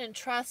around and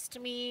trust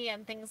me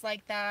and things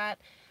like that.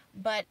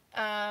 But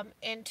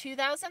in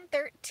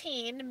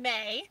 2013,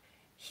 May,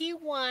 he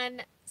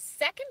won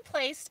second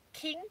place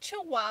King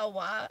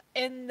Chihuahua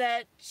in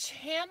the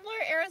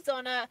Chandler,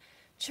 Arizona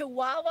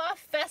Chihuahua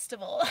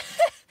Festival.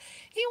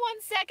 He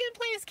won second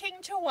place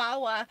King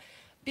Chihuahua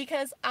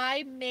because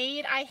I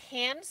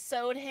hand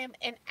sewed him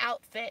an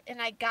outfit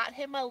and I got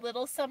him a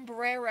little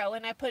sombrero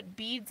and I put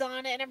beads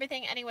on it and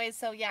everything. Anyway,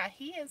 so yeah,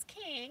 he is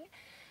king.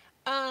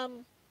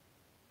 And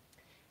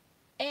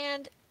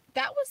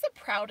that was the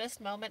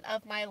proudest moment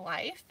of my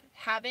life,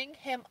 having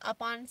him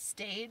up on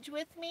stage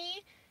with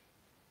me.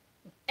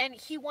 And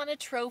he won a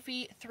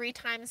trophy 3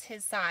 times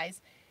his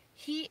size.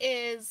 He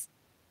is,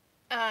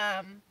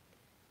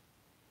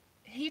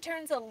 he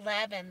turns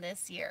 11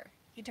 this year.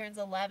 He turns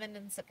 11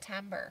 in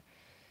September.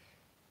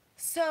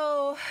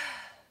 So,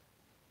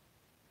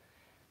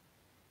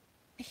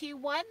 he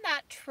won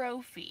that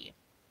trophy.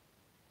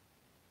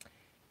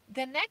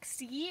 The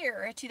next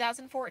year,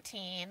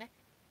 2014,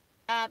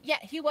 yeah,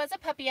 he was a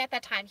puppy at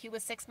that time. He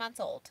was 6 months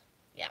old.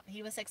 Yeah,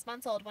 he was 6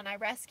 months old when I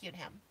rescued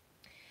him.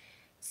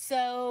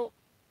 So,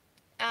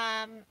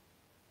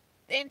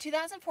 in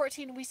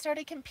 2014, we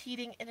started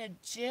competing in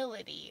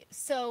agility.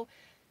 So,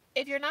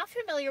 if you're not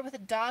familiar with a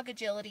dog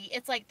agility,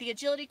 it's like the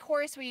agility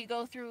course where you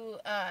go through,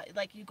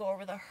 like you go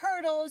over the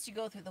hurdles, you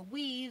go through the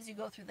weaves, he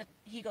goes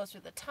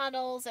through the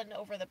tunnels and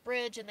over the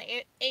bridge and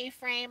the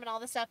A-frame and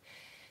all this stuff.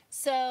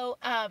 So,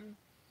 no,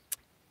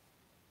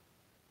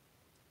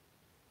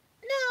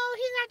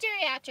 he's not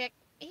geriatric.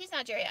 He's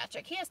not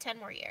geriatric. He has 10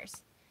 more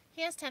years.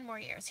 He has 10 more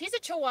years. He's a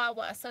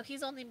Chihuahua, so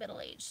he's only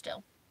middle-aged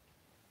still.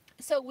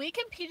 So we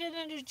competed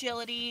in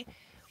agility.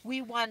 We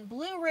won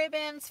blue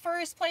ribbons,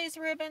 first place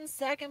ribbons,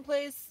 second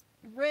place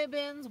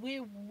ribbons.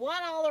 We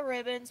won all the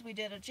ribbons. We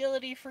did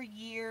agility for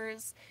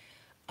years.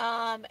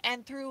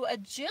 And through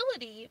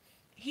agility,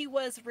 he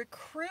was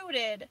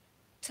recruited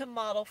to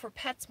model for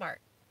PetSmart.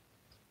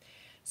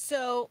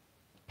 So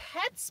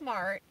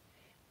PetSmart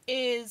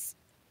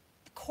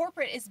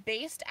corporate is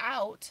based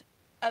out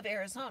of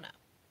Arizona.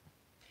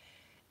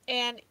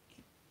 And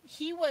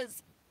he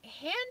was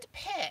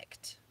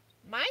handpicked.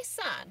 My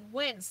son,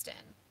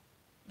 Winston,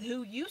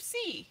 who you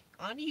see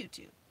on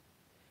YouTube,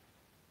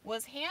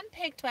 was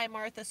handpicked by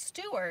Martha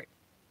Stewart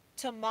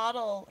to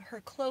model her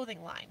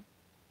clothing line.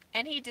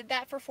 And he did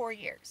that for 4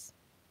 years.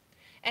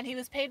 And he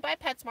was paid by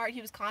PetSmart.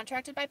 He was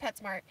contracted by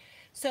PetSmart.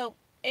 So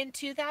in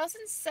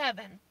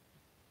 2007,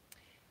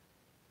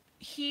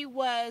 he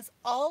was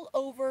all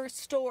over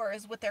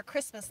stores with their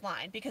Christmas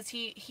line because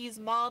he's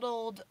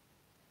modeled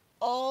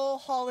all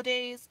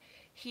holidays.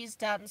 He's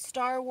done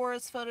Star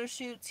Wars photo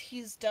shoots.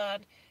 He's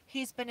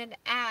been in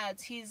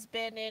ads. He's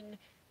been in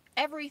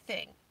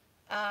everything.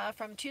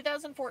 From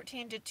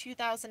 2014 to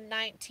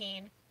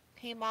 2019,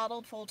 he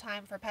modeled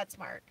full-time for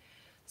PetSmart.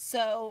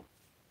 So,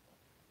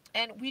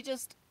 and we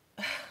just,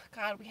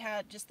 God, we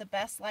had just the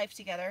best life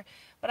together.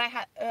 But I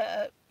had,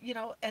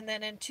 and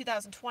then in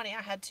 2020,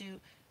 I had to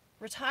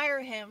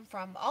retire him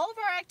from all of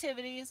our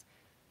activities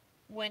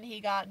when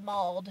he got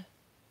mauled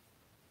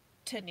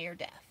to near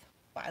death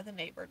by the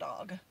neighbor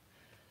dog.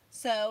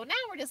 So now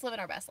we're just living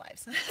our best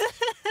lives.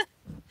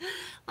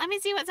 Let me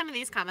see what some of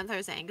these comments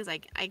are saying, because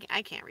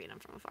I can't read them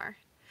from afar.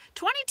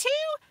 22?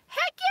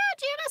 Heck yeah,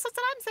 Janice, that's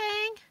what I'm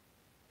saying.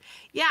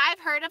 Yeah, I've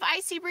heard of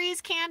Icy Breeze,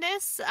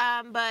 Candace,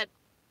 but,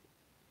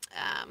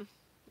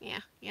 yeah,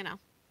 you know.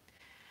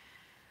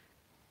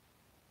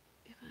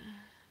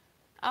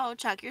 Oh,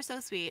 Chuck, you're so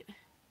sweet.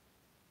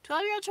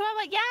 12-year-old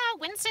Chihuahua, yeah,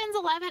 Winston's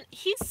 11.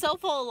 He's so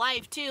full of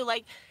life, too.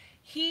 Like,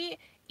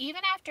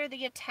 even after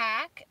the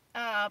attack,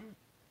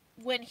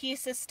 when he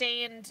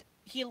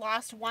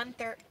lost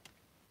 1/3.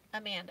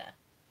 Amanda,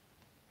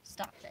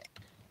 stop it.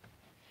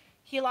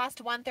 He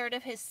lost 1/3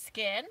 of his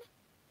skin.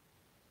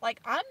 Like,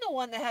 I'm the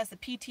one that has the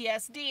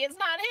PTSD. It's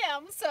not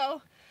him,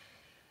 so.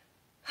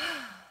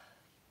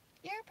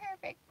 You're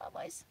perfect,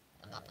 Bubbles.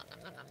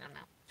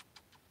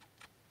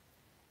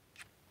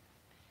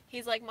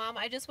 He's like, Mom,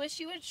 I just wish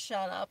you would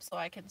shut up so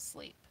I can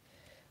sleep.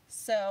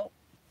 So,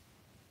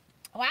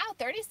 wow,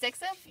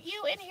 36 of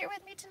you in here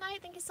with me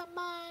tonight. Thank you so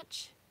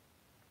much.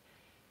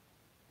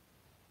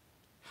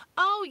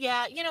 Oh,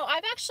 yeah, you know,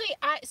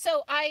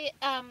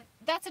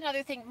 that's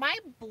another thing. My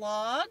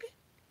blog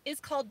is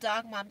called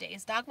Dog Mom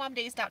Days,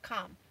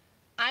 dogmomdays.com.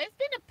 I've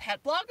been a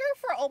pet blogger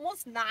for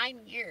almost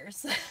 9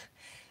 years.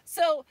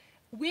 So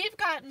we've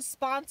gotten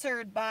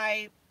sponsored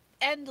by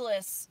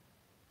endless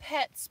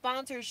pet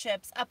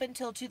sponsorships up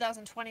until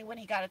 2020 when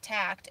he got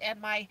attacked, and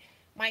my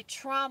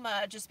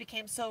trauma just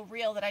became so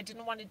real that I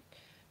didn't want to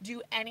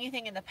do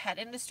anything in the pet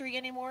industry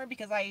anymore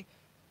because I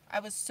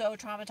was so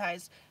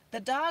traumatized. The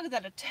dog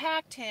that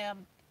attacked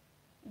him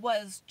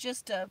was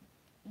just a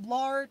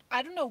large,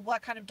 I don't know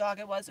what kind of dog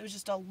it was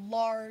just a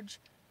large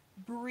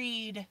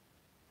breed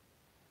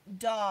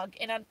dog,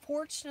 and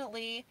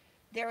unfortunately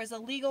there is a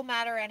legal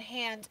matter at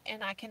hand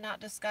and I cannot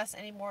discuss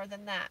any more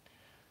than that.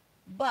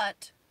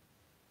 But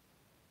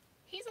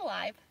he's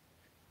alive.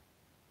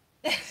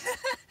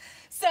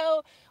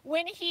 So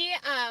when he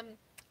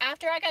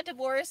after I got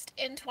divorced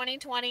in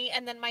 2020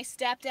 and then my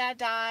stepdad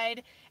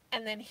died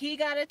and then he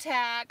got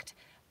attacked,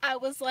 I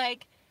was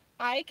like,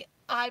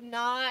 I'm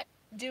not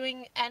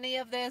doing any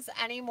of this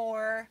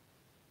anymore.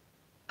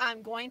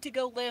 I'm going to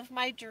go live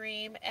my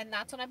dream, and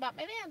that's when I bought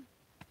my van.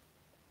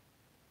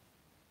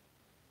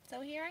 So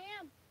here I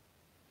am,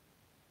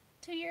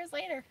 2 years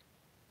later.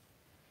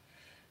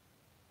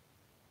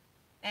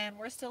 And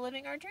we're still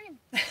living our dream.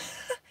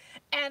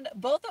 And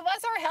both of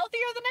us are healthier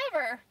than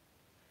ever.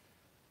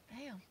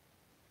 Damn.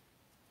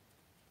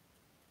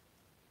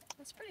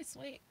 That's pretty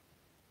sweet.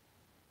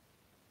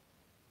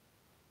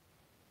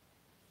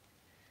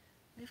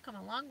 We've come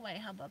a long way,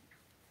 huh, bub?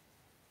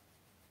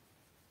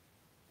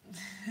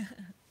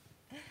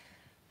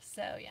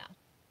 So, yeah.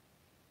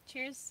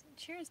 Cheers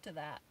to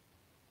that.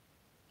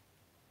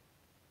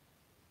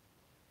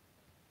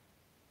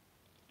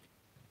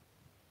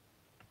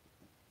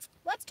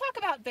 Let's talk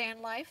about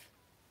van life.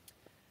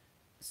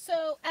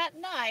 So at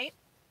night,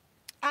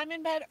 I'm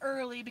in bed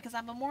early because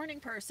I'm a morning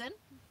person.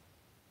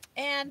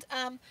 And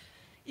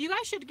you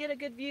guys should get a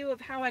good view of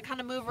how I kind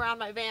of move around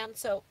my van.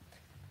 So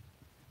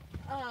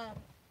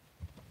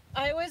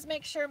I always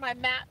make sure my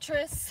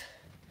mattress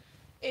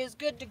is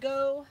good to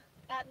go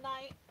at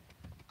night.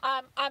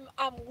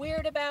 I'm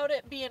weird about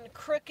it being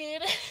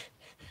crooked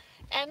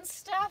and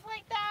stuff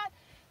like that.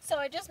 So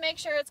I just make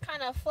sure it's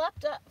kind of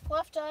fluffed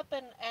up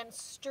and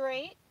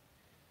straight.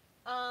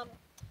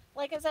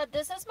 Like I said,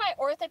 this is my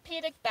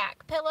orthopedic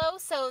back pillow,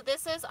 so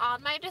this is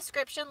on my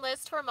description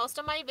list for most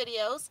of my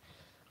videos.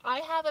 I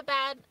have a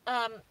bad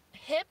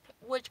hip,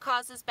 which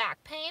causes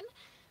back pain,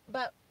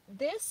 but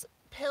this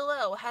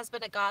pillow has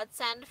been a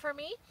godsend for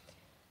me.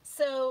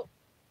 So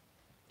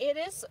it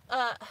is,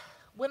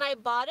 when I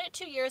bought it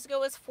 2 years ago,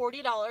 it was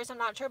 $40. I'm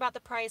not sure about the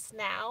price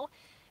now,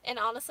 and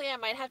honestly, I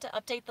might have to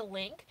update the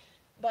link,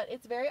 but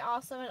it's very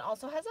awesome. It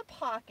also has a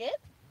pocket.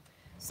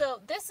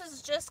 So this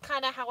is just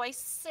kind of how I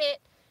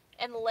sit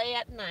and lay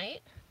at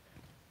night.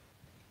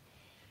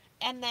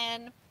 And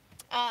then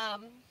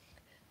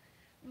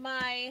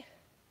my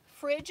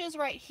fridge is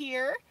right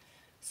here,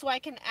 so I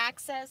can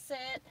access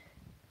it,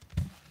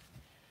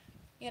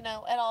 you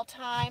know, at all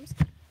times.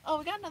 Oh,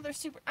 we got another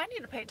super, I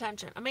need to pay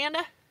attention.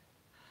 Amanda,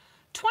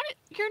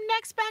 your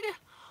next bag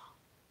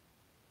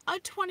of a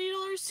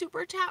 $20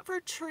 super tap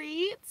for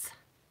treats.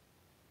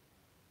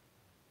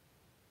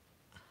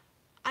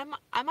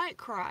 I might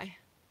cry.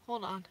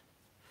 Hold on.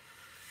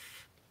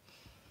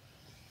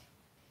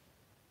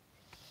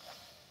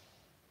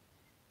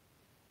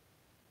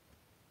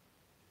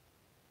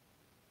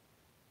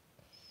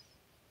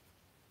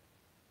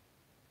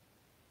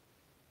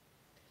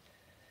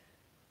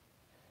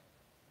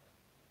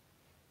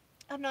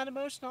 I'm not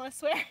emotional, I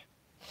swear.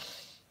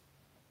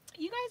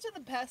 You guys are the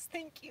best.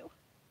 Thank you.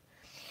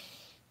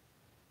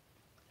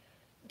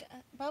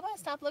 Bubba,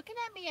 stop looking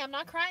at me. I'm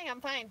not crying. I'm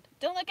fine.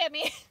 Don't look at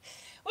me.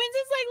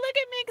 Winston's like, look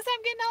at me because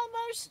I'm getting all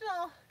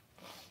emotional.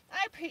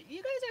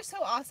 You guys are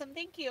so awesome.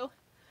 Thank you.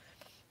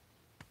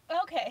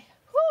 Okay.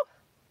 Whew.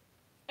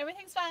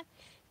 Everything's fine.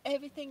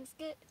 Everything's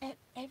good.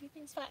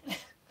 Everything's fine.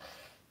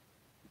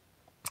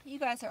 You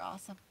guys are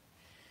awesome.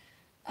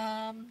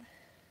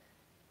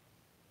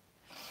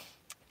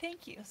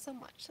 Thank you so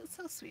much. That's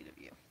so sweet of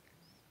you.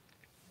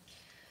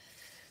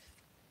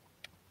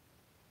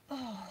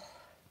 Oh.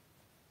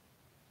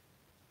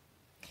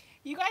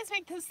 You guys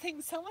make this thing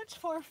so much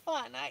more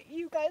fun.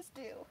 You guys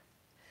do.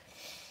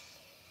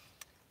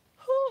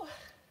 Whew.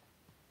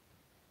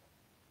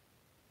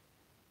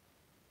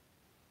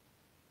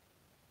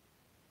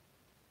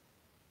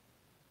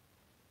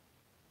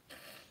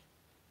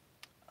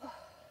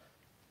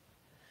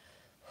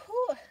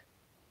 Whew.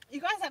 You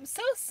guys, I'm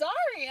so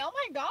sorry. Oh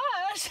my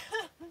gosh.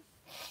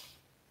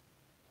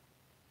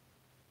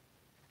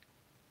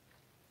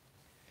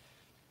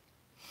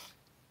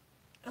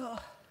 Oh.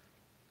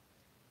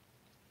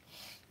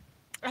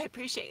 I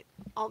appreciate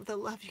all the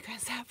love you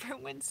guys have for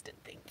Winston.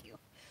 Thank you.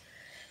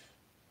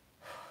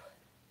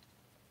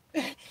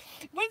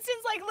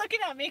 Winston's like looking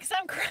at me because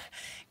I'm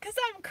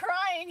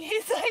crying.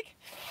 He's like,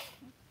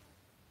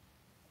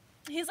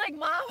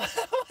 Mom,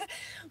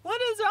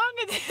 what is wrong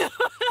with you?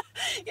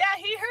 Yeah,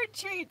 he heard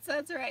treats.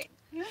 That's right.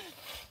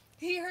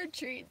 He heard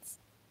treats.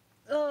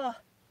 Oh,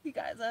 you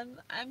guys,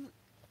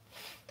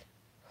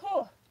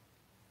 oh.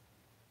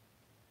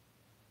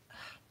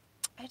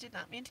 I did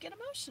not mean to get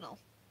emotional.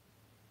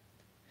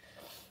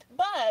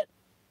 But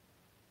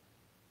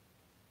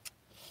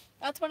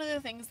That's one of the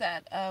things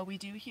that we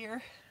do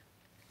here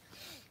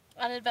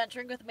on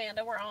Adventuring with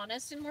Amanda. We're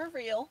honest and we're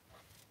real.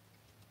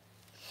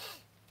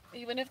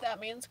 Even if that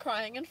means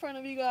crying in front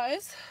of you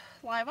guys.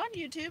 Live on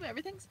YouTube.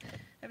 Everything's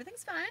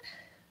fine.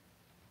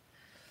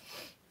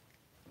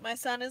 My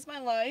son is my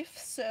life,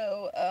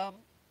 so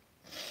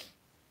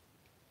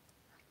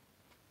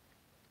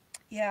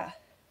yeah,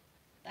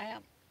 I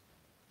am.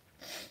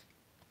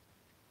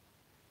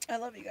 I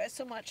love you guys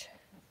so much.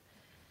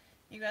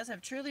 You guys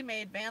have truly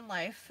made van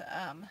life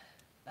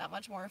that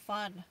much more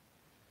fun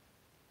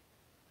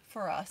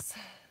for us.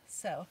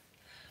 So,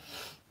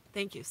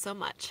 thank you so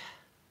much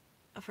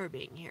for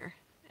being here,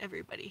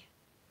 everybody.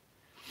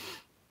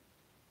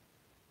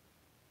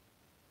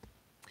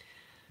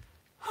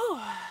 Whew.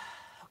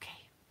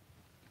 Okay.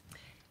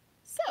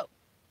 So,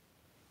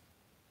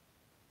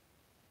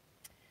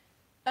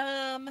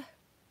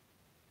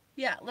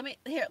 yeah,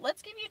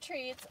 let's give you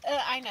treats.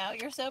 I know,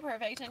 you're so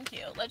perfect and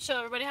cute. Let's show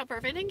everybody how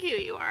perfect and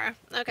cute you are.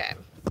 Okay.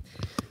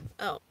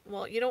 Oh,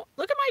 well, you don't,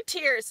 look at my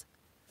tears.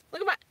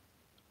 Look at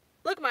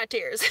my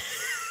tears.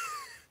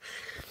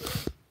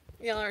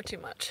 Y'all are too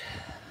much.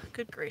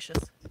 Good gracious.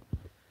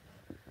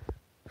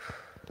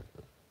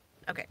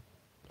 Okay.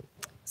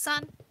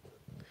 Son,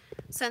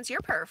 since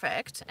you're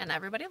perfect and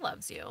everybody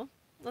loves you,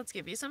 let's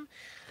give you some.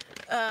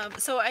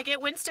 So I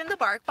get Winston the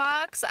Bark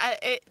Box.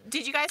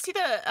 Did you guys see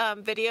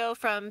the video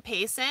from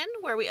Payson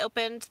where we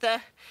opened the...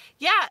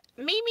 Yeah,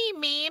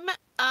 meme.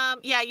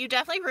 Yeah, you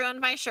definitely ruined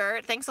my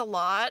shirt. Thanks a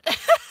lot.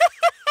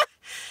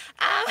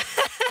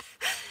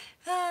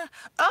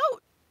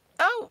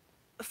 Oh,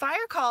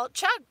 fire call.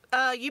 Chug,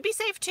 you be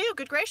safe too.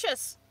 Good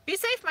gracious. Be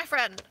safe, my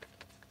friend.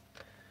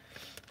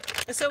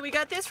 So we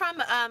got this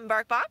from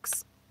Bark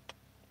Box.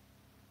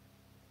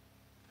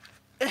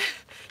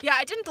 Yeah,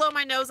 I didn't blow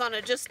my nose on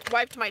it, just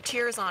wiped my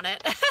tears on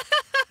it.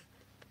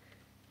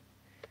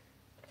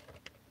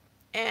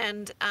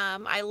 And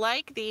I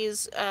like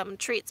these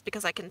treats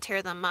because I can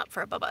tear them up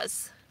for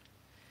Bubba's.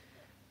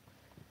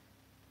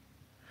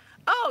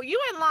 Oh, you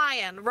ain't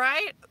lying,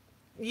 right?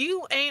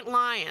 You ain't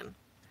lying.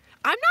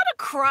 I'm not a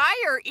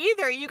crier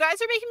either. You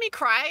guys are making me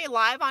cry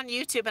live on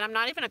YouTube, and I'm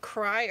not even a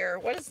crier.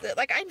 What is this?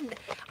 Like,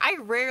 I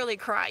rarely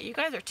cry. You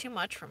guys are too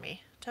much for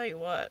me. Tell you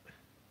what.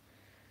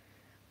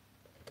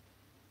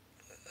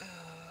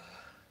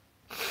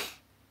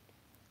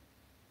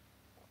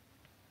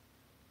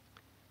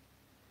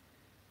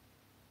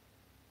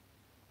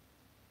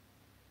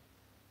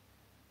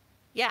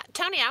 Yeah,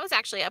 Tony, I was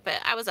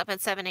up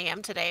at 7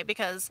 a.m. today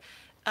because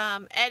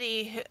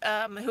Eddie,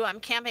 who I'm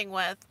camping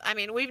with, I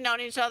mean, we've known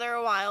each other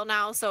a while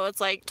now, so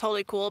it's like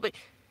totally cool, but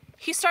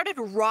he started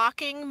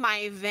rocking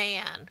my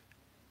van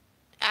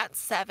at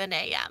 7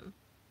 a.m.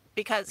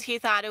 because he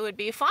thought it would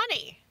be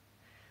funny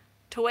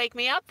to wake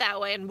me up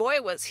that way, and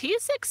boy, was he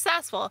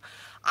successful.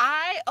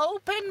 I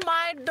opened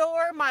my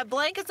door, my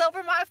blanket's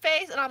over my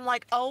face, and I'm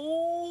like,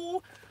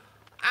 oh.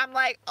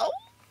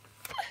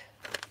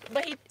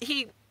 But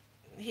he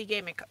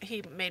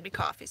made me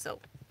coffee, so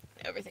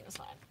everything was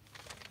fine.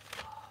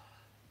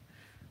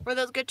 Were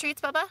those good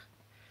treats, Bubba?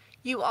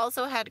 You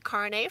also had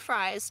carne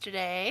fries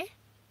today.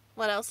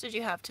 What else did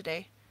you have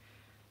today?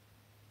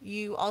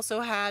 You also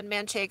had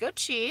manchego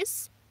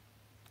cheese.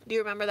 Do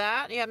you remember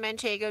that? You had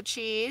manchego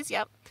cheese.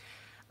 Yep.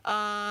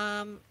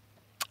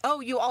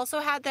 Oh, you also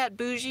had that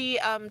bougie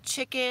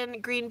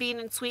chicken, green bean,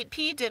 and sweet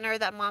pea dinner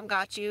that Mom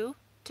got you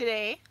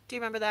today. Do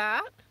you remember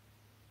that?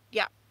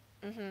 Yeah.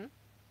 Mm-hmm.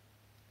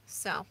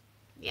 So,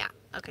 yeah.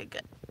 Okay,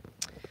 good.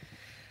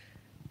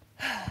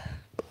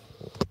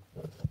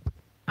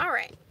 All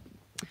right.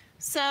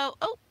 So,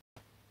 oh,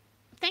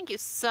 thank you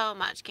so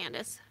much,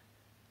 Candace.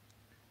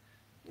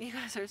 You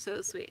guys are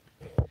so sweet.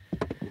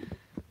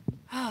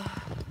 Oh,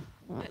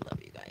 I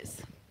love you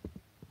guys.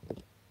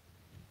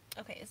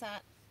 Okay, is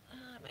that...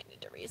 I might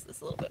need to raise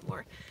this a little bit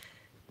more.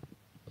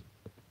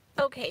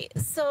 Okay,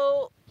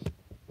 so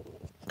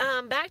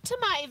back to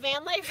my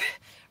van life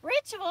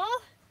ritual.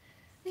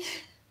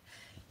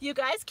 You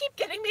guys keep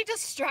getting me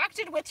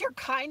distracted with your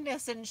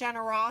kindness and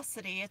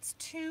generosity. It's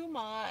too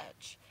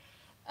much.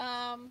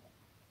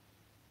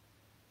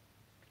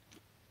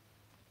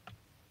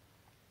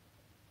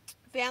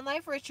 Van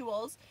life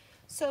rituals.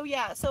 So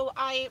yeah, so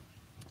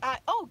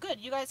oh good,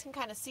 you guys can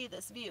kind of see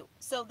this view.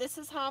 So this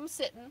is how I'm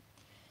sitting.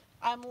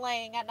 I'm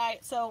laying at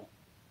night. So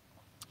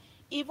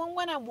even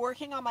when I'm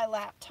working on my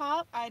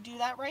laptop, I do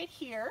that right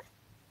here.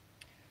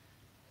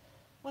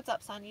 What's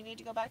up, son? You need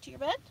to go back to your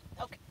bed?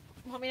 Okay.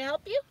 Want me to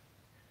help you?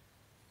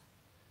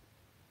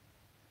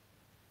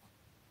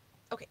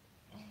 Okay.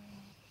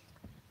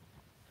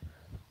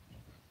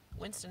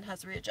 Winston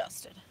has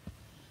readjusted.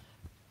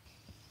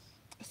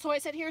 So I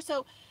said here,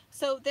 so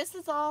this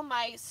is all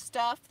my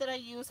stuff that I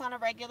use on a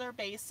regular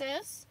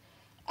basis.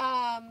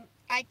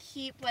 I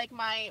keep like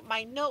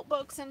my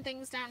notebooks and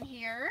things down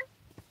here.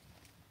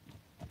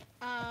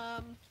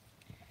 And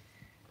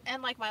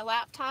like my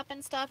laptop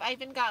and stuff. I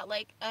even got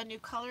like a new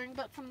coloring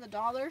book from the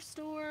dollar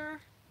store.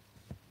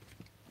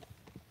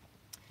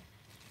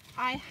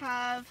 I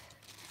have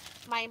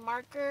my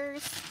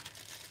markers.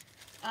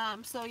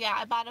 So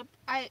yeah,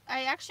 I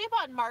actually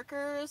bought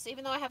markers,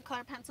 even though I have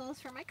color pencils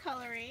for my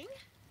coloring.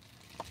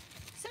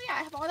 So yeah,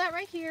 I have all that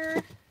right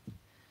here.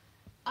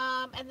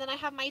 And then I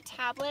have my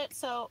tablet.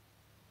 So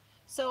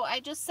I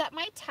just set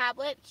my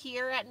tablet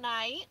here at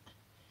night,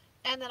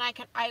 and then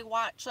I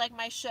watch like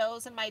my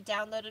shows and my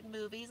downloaded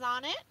movies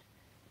on it.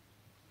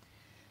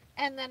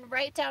 And then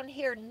right down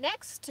here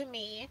next to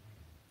me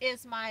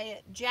is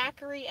my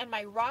Jackery and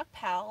my Rock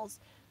Pals.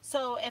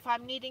 So if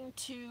I'm needing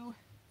to,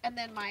 and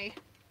then my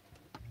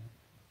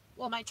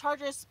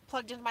charger's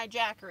plugged into my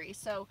Jackery,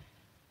 so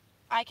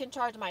I can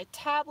charge my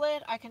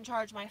tablet, I can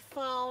charge my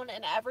phone,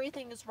 and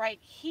everything is right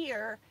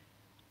here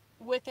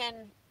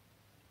within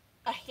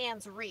a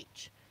hand's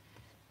reach.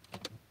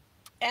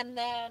 And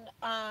then,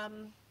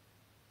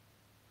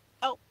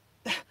 oh,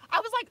 I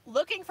was like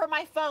looking for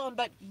my phone,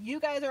 but you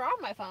guys are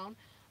on my phone.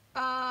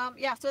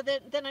 Yeah, so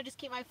then I just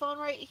keep my phone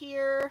right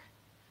here.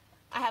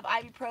 I have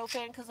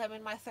ibuprofen because I'm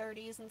in my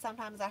 30s and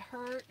sometimes I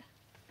hurt.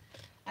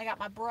 I got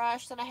my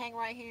brush that I hang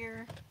right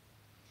here.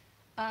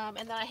 And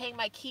then I hang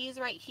my keys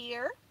right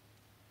here.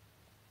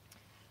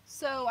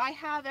 So I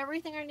have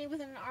everything I need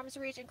within an arm's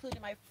reach,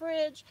 including my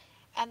fridge.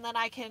 And then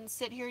I can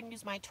sit here and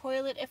use my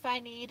toilet if I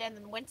need. And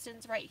then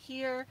Winston's right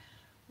here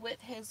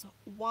with his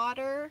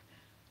water.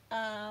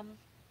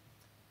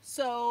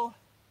 So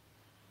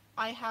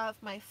I have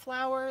my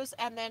flowers,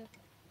 and then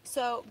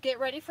so get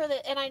ready for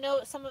the, and I know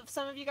some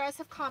of you guys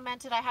have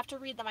commented. I have to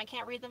read them. I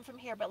can't read them from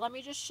here, but let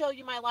me just show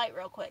you my light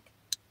real quick.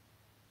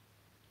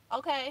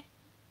 Okay.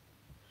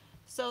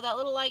 So that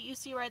little light you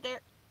see right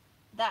there,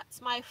 that's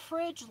my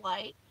fridge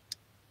light.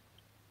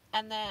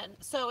 And then,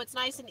 so it's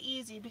nice and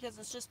easy because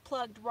it's just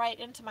plugged right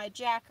into my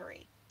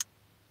Jackery.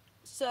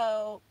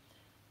 So,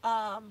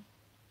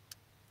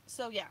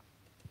 so yeah.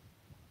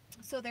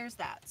 So there's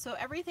that. So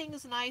everything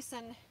is nice,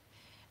 and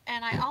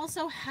I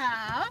also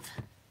have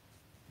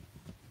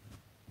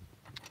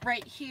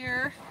right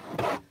here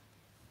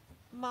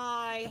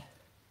my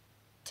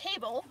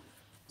table.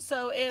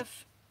 So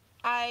if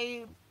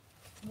I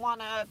want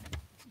to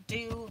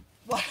do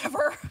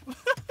whatever,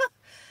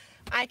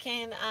 I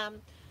can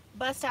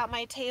bust out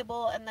my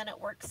table, and then it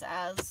works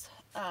as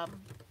a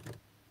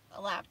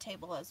lap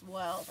table as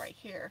well right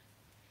here.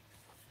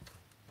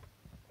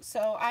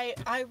 So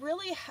I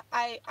really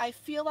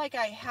feel like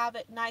I have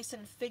it nice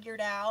and figured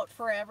out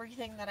for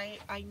everything that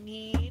I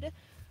need.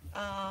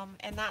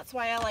 And that's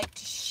why I like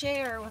to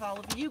share with all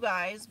of you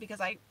guys,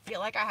 because I feel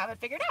like I have it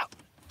figured out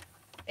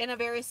in a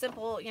very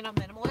simple,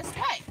 minimalist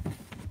way.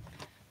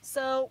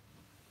 So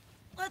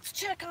let's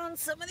check on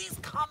some of these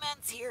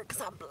comments here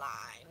because I'm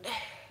blind.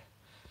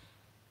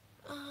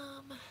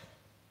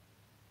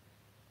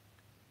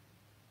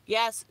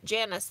 Yes,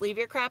 Janice, leave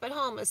your crap at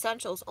home.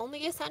 Essentials,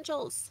 only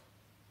essentials.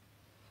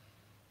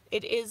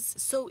 It is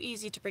so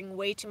easy to bring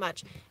way too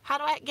much. How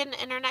do I get an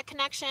internet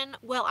connection?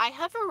 Well, I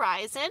have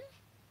Verizon.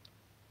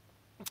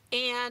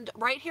 And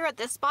right here at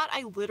this spot,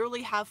 I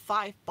literally have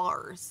 5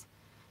 bars.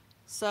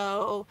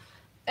 So,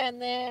 and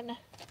then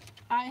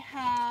I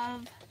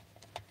have,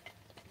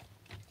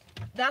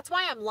 that's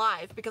why I'm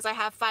live, because I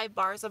have 5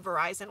 bars of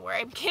Verizon where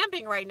I'm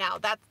camping right now.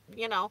 That,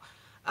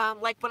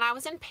 like when I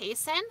was in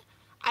Payson,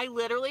 I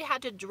literally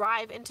had to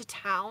drive into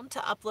town to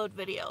upload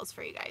videos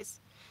for you guys.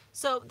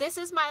 So this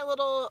is my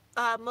little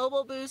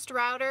mobile boost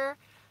router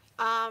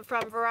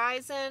from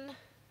Verizon.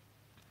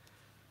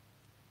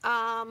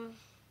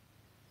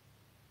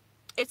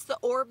 It's the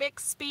Orbic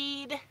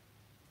speed.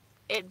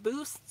 It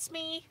boosts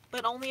me,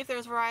 but only if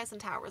there's Verizon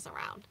towers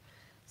around.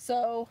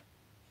 So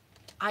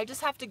I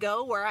just have to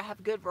go where I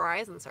have good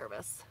Verizon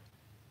service.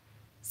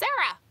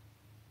 Sarah!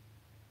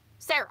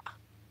 Sarah!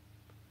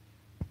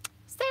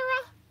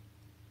 Sarah!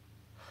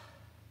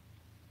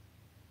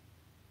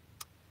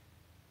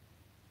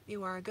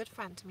 You are a good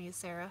friend to me,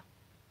 Sarah.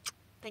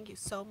 Thank you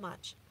so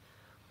much.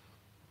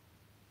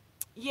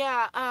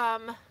 Yeah,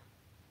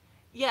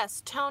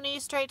 yes, Tony,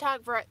 Straight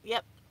Talk,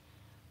 yep.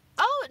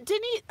 Oh,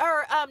 Denise,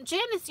 or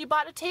Janice, you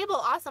bought a table.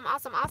 Awesome,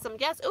 awesome, awesome.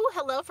 Yes. Oh,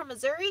 hello from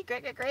Missouri.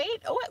 Great, great,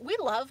 great. Oh, we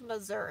love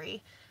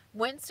Missouri.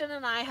 Winston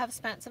and I have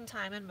spent some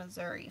time in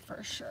Missouri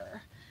for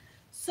sure.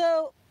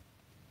 So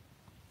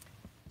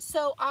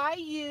I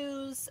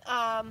use,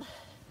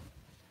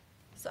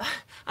 so,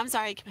 I'm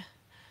sorry.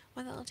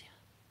 What the hell do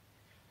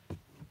you?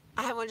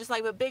 I have one just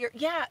like a bigger,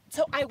 yeah,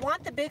 so I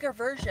want the bigger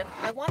version.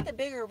 I want the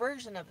bigger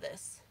version of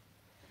this.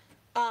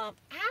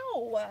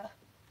 Ow!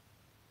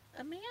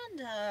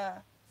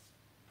 Amanda!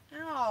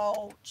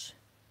 Ouch!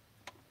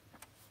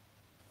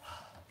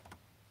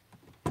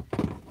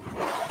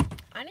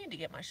 I need to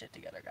get my shit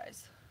together,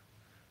 guys.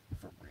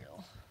 For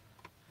real.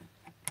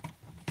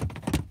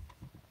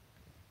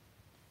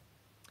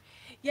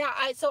 Yeah,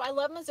 so I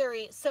love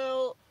Missouri.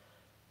 So,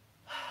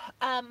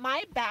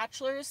 my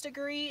bachelor's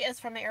degree is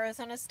from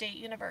Arizona State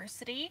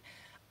University.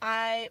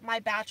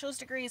 My bachelor's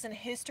degree is in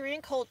history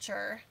and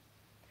culture.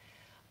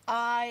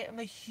 I am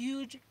a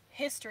huge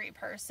history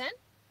person,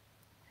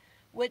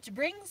 which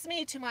brings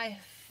me to my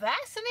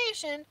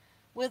fascination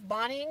with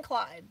Bonnie and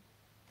Clyde.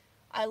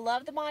 I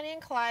love the Bonnie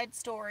and Clyde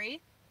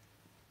story.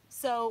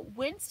 So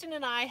Winston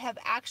and I have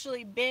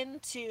actually been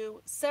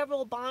to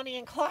several Bonnie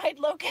and Clyde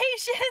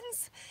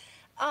locations,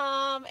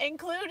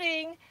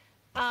 including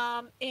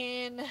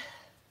in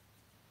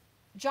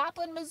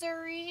Joplin,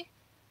 Missouri.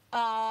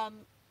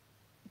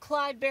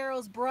 Clyde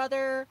Barrow's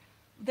brother.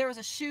 There was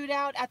a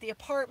shootout at the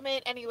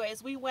apartment.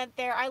 Anyways, we went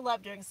there. I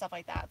love doing stuff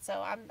like that,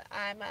 so I'm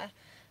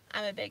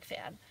a big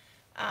fan.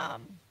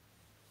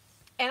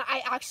 And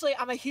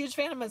I'm a huge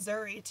fan of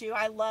Missouri too.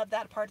 I love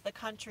that part of the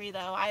country though.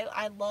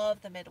 I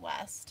love the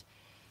Midwest.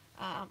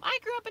 I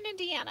grew up in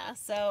Indiana,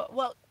 so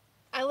well,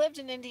 I lived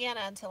in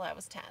Indiana until I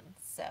was 10.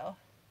 So,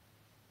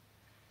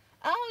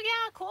 oh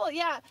yeah, cool,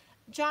 yeah.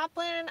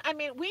 Joplin. I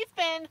mean,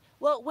 Winston and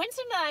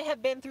I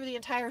have been through the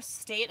entire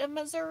state of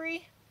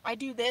Missouri. I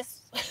do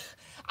this,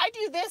 I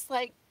do this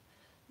like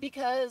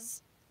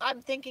because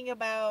I'm thinking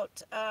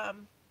about.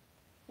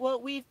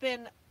 We've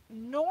been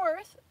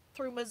north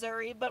through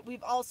Missouri, but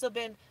we've also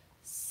been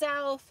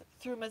south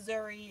through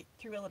Missouri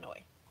through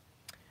Illinois.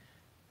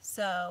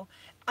 So,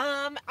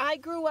 I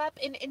grew up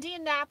in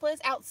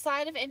Indianapolis,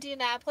 outside of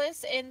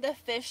Indianapolis, in the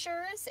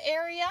Fishers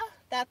area.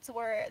 That's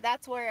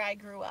where I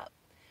grew up.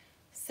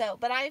 So,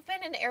 but I've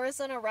been an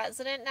Arizona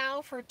resident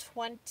now for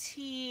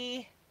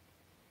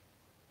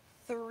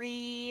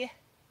 23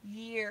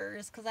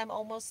 years because I'm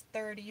almost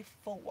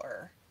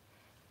 34.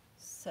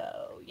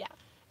 So, yeah.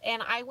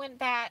 And I went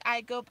back,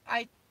 I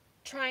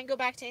try and go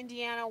back to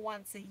Indiana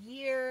once a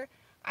year.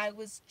 I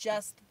was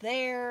just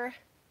there.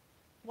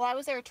 Well, I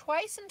was there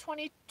twice in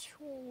 22.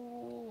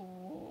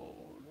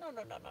 No.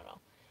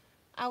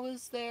 I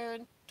was there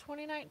in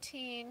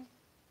 2019,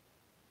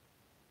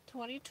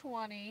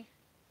 2020.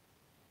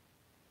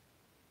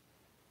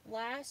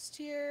 Last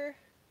year,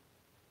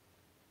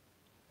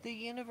 the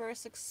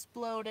universe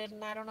exploded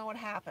and I don't know what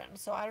happened.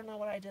 So I don't know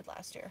what I did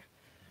last year.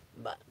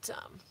 But,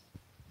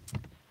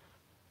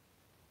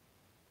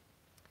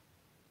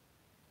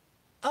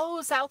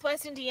 oh,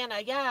 Southwest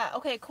Indiana. Yeah.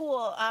 Okay,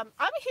 cool. I'm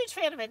a huge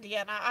fan of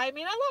Indiana. I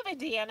mean, I love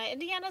Indiana.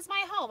 Indiana's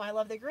my home. I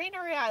love the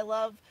greenery. I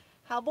love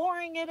how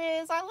boring it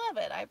is. I love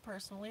it. I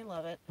personally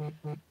love it.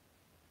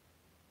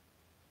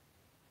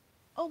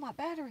 Oh, my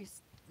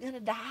battery's gonna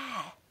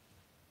die.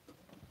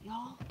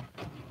 Y'all.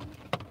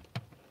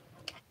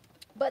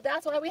 But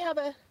that's why we have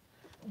a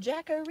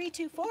Jackery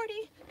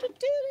 240.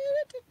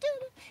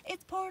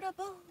 It's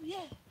portable,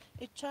 yeah.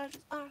 It charges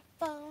our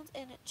phones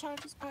and it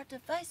charges our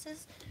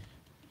devices.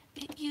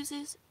 It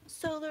uses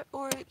solar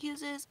or it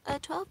uses a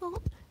 12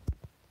 volt.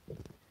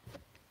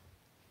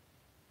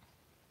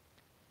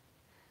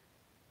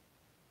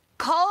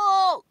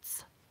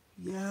 Colts!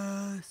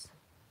 Yes.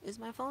 Is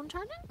my phone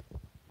turning?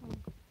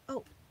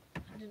 Oh, I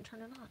didn't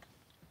turn it on.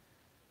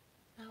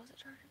 How is it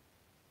charging?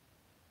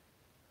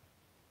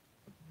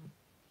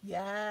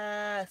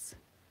 Yes.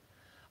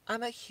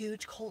 I'm a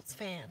huge Colts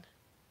fan.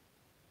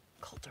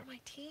 Colts are my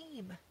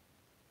team.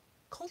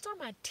 Colts are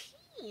my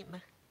team.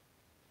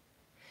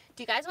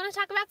 Do you guys want to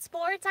talk about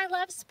sports? I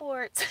love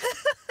sports.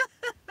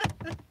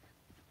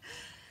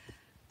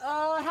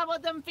 Oh, how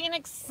about them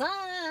Phoenix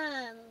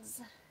Suns?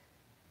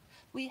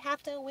 We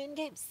have to win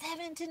game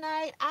 7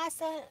 tonight. I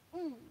said,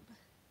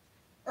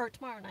 or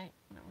tomorrow night,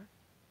 whatever.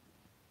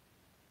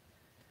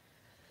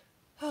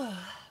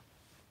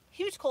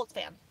 Huge Colts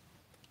fan.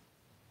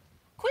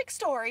 Quick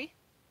story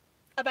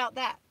about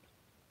that.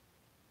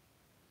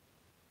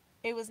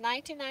 It was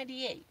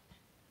 1998.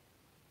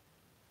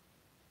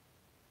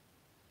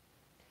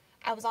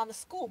 I was on the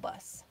school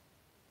bus.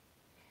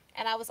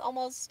 And I was in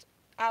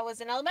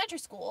elementary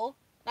school,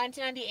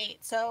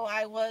 1998, so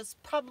I was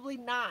probably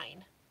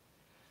 9.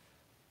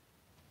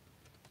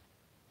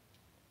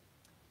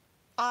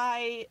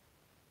 I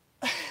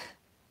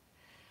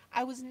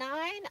was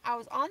 9, I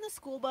was on the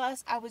school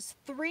bus, I was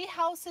 3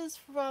 houses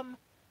from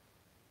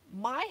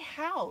my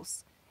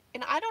house,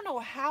 and I don't know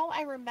how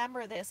I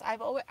remember this. I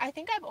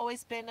think I've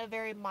always been a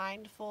very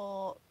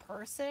mindful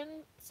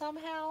person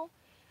somehow.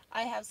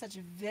 I have such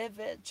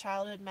vivid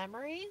childhood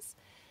memories,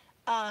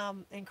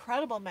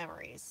 incredible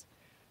memories.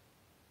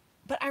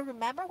 But I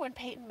remember when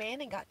Peyton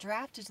Manning got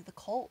drafted to the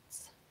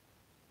Colts.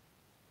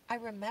 I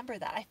remember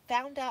that. I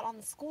found out on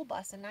the school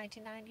bus in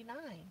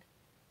 1999.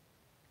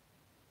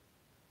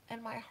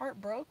 And my heart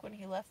broke when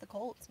he left the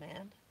Colts,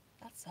 man.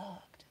 That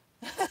sucked.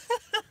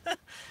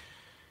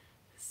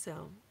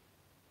 So,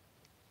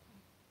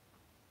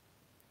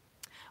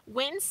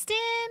 Winston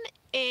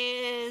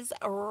is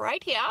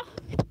right here.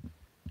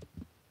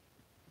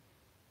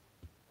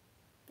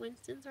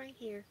 Winston's right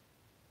here.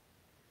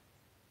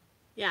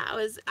 Yeah,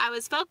 I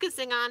was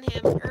focusing on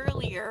him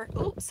earlier.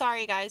 Oops,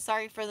 sorry guys.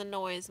 Sorry for the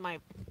noise. My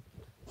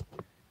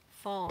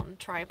phone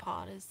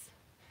tripod is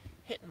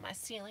hitting my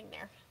ceiling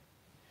there.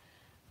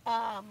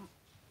 I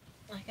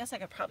guess I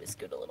could probably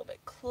scoot a little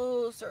bit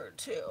closer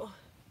too.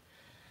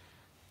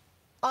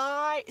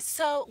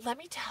 So let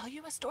me tell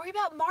you a story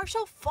about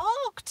Marshall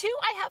Faulk too.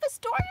 I have a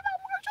story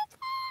about Marshall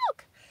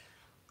Faulk.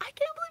 I can't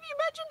believe you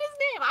mentioned his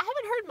name. I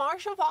haven't heard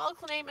Marshall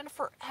Faulk's name in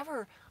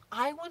forever.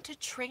 I went to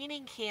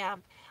training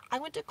camp. I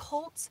went to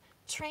Colts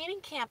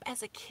training camp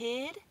as a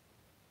kid.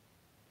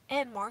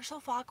 And Marshall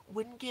Falk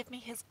wouldn't give me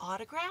his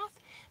autograph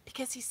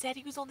because he said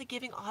he was only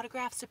giving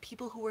autographs to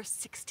people who were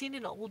 16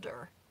 and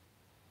older.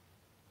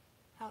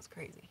 That was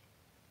crazy.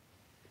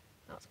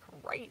 That was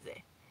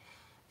crazy.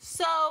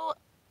 So,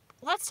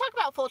 let's talk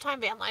about full-time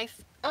van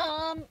life.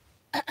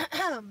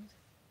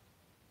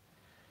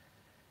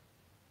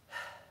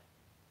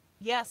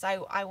 Yes,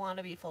 I want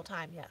to be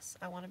full-time. Yes,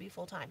 I want to be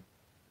full-time.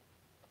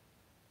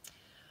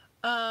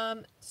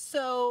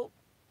 So,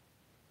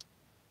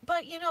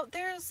 but you know,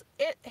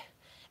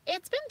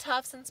 it's been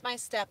tough since my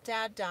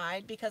stepdad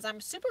died because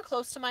I'm super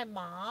close to my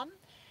mom.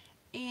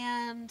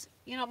 And,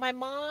 you know, my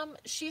mom,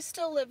 she's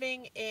still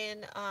living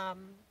in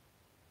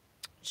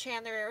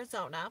Chandler,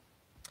 Arizona.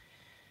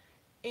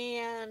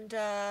 And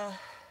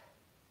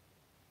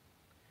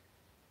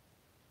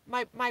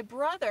my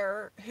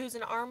brother, who's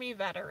an Army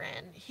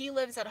veteran, he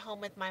lives at home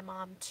with my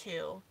mom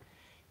too.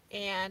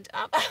 And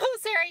oh,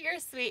 Sarah, you're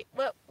sweet.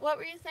 What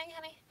were you saying,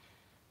 honey?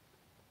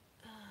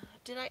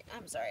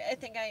 I'm sorry. I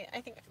think I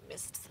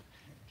missed.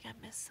 I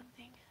missed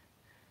something.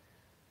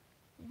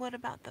 What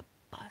about the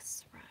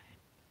bus ride?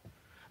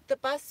 The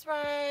bus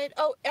ride.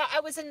 Oh,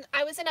 I was in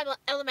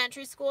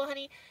elementary school,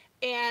 honey,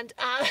 and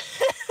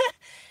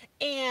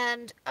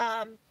and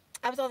I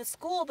was on the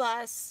school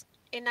bus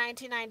in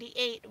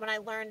 1998 when I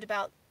learned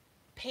about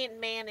Peyton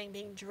Manning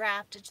being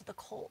drafted to the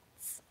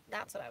Colts.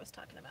 That's what I was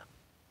talking about.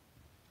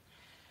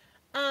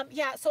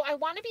 Yeah, so I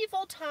want to be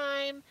full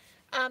time.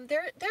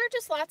 There are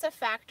just lots of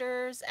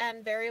factors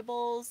and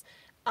variables.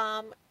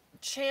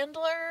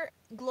 Chandler,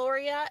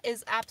 Gloria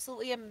is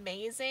absolutely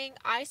amazing.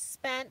 I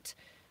spent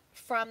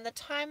from the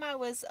time I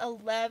was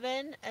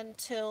 11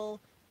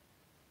 until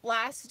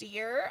last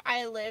year,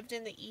 I lived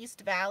in the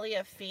East Valley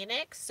of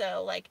Phoenix.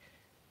 So, like,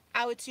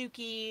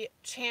 Ahwatukee,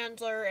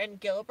 Chandler,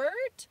 and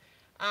Gilbert.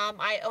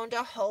 I owned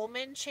a home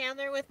in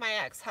Chandler with my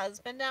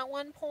ex-husband at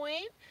one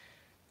point.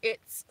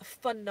 It's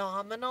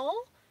phenomenal.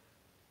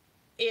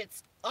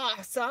 It's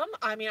awesome.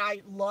 I mean,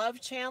 I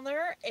love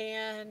Chandler,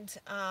 and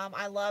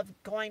I love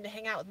going to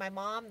hang out with my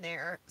mom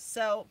there.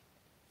 So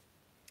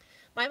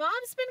my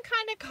mom's been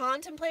kind of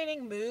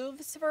contemplating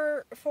moves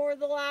for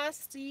the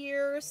last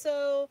year or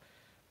so,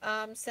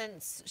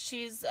 since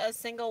she's a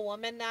single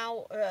woman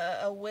now,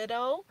 a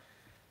widow,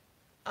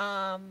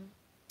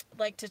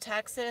 like to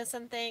Texas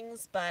and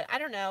things. But I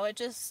don't know.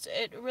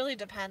 It really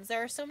depends.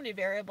 There are so many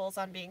variables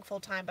on being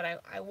full-time,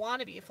 but I want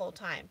to be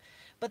full-time.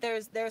 But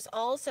there's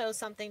also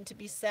something to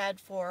be said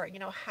for, you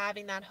know,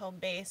 having that home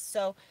base.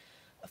 So,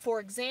 for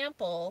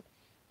example,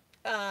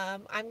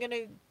 I'm going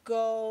to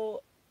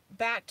go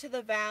back to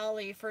the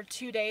valley for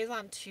 2 days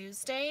on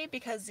Tuesday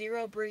because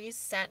Zero Breeze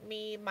sent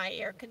me my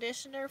air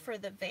conditioner for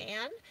the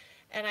van.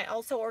 And I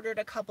also ordered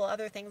a couple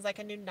other things like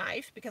a new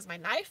knife because my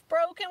knife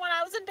broke when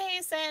I was in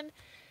Payson.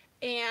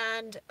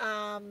 And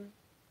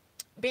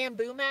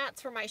bamboo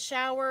mats for my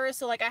shower.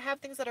 So, like, I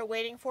have things that are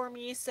waiting for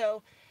me.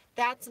 So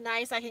that's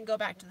nice. I can go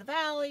back to the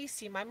valley,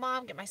 see my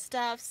mom, get my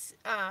stuffs,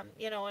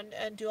 you know,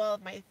 and do all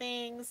of my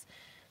things.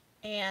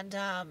 And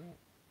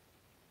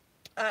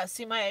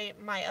see my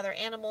other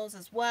animals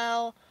as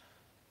well.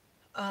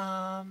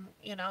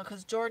 You know,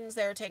 because Jordan's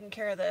there taking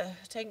care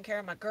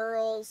of my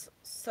girls.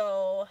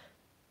 So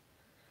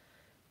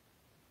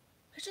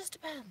it just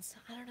depends.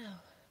 I don't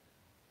know.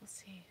 We'll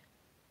see.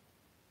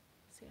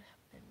 See what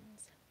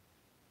happens.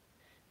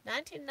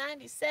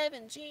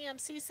 1997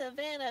 GMC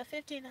Savannah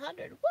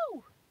 1500.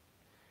 Woo!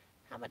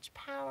 How much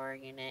power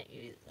unit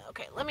you?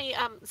 Okay, let me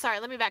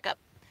back up.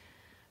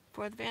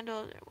 For the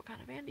Vandal, what kind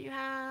of van do you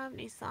have?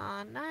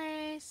 Nissan,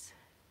 nice.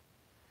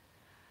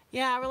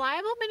 Yeah,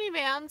 reliable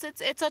minivans.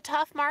 It's a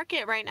tough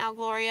market right now,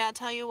 Gloria. I'll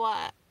tell you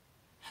what.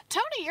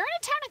 Tony, you're in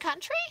a town and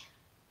country?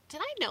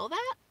 Did I know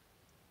that?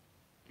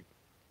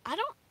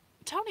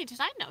 Tony, did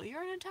I know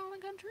you're in a town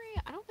and country?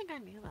 I don't think I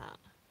knew that.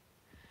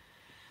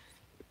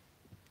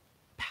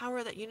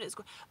 Power that unit is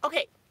going.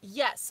 Okay,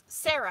 yes,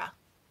 Sarah.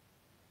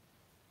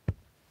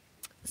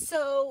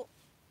 So,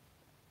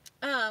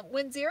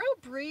 when Zero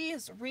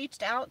Breeze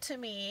reached out to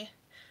me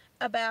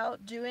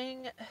about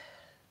doing,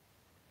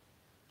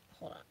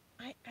 hold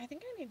on, I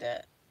think I need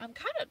to, I'm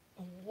kind of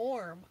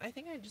warm. I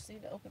think I just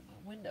need to open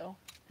my window,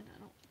 and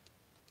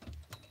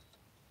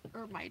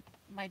or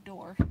my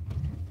door.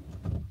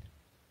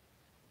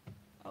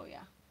 Oh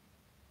yeah.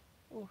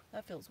 Ooh,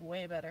 that feels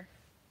way better.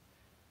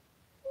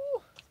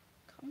 Ooh,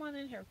 come on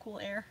in here, cool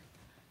air.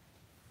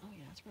 Oh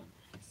yeah, it's real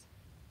nice.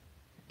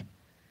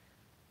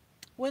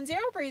 When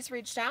Zero Breeze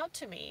reached out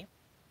to me,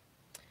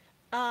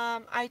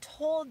 I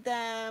told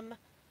them,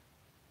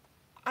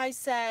 I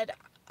said,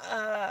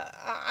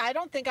 I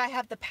don't think I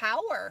have the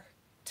power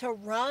to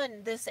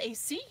run this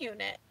AC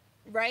unit,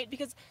 right?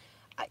 Because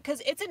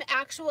it's an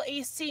actual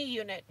AC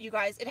unit, you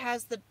guys. It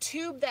has the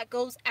tube that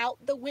goes out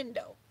the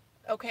window,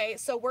 okay?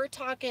 So we're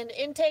talking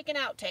intake and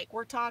outtake.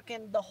 We're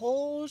talking the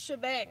whole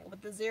shebang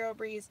with the Zero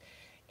Breeze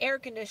air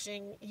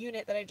conditioning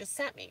unit that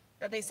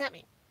they sent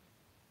me.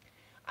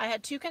 I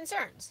had two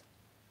concerns.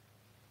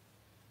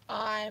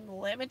 I'm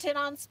limited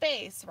on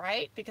space,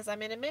 right? Because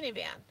I'm in a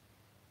minivan.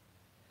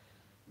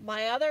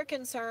 My other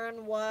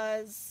concern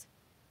was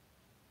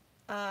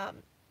Um,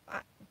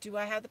 do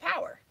I have the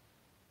power?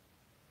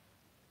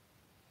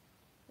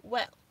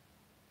 Well,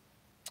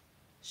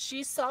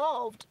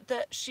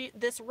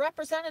 this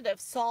representative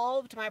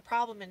solved my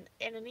problem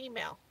in an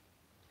email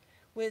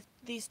with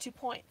these 2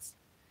 points.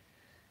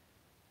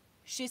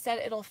 She said,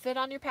 it'll fit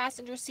on your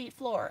passenger seat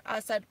floor. I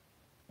said,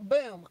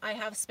 boom, I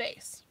have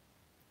space.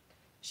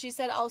 She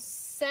said, I'll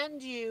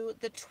send you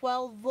the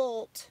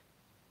 12-volt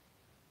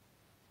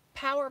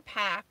power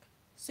pack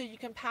so you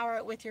can power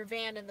it with your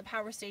van and the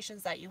power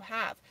stations that you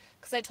have.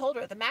 Because I told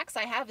her the max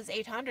I have is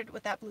 800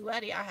 with that Blue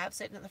Eddy I have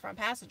sitting in the front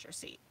passenger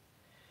seat.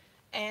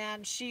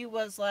 And she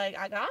was like,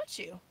 I got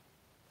you.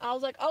 I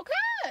was like,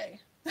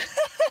 okay.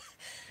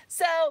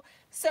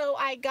 So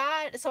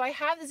I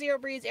have the Zero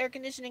Breeze air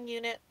conditioning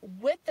unit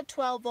with the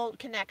 12-volt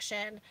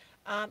connection.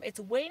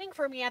 It's waiting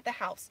for me at the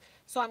house.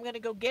 So I'm going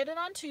to go get it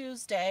on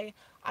Tuesday.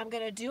 I'm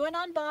going to do an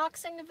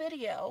unboxing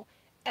video,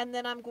 and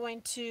then I'm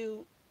going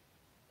to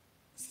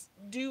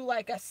do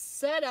like a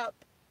setup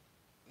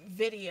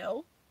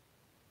video,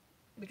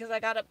 because I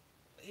got to,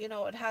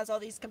 it has all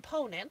these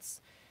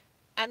components,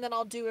 and then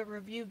I'll do a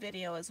review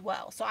video as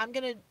well. So I'm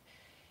going to,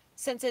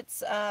 since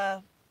it's,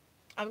 I'm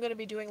going to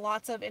be doing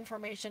lots of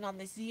information on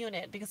this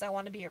unit because I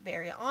want to be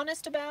very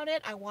honest about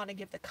it. I want to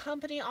give the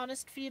company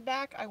honest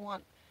feedback. I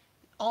want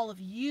all of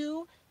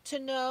you to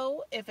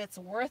know if it's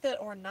worth it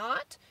or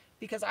not,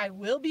 because I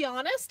will be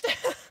honest.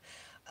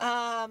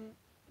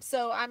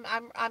 So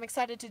I'm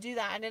excited to do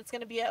that, and it's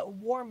going to be a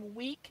warm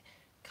week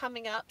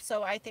coming up,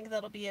 so I think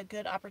that'll be a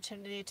good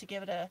opportunity to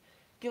give it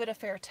a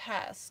fair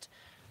test.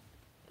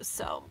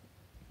 So,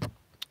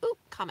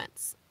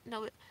 comments.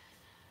 No.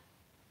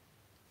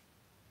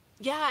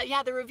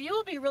 Yeah, the review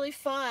will be really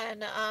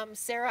fun.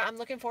 Sarah, I'm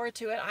looking forward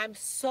to it. I'm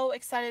so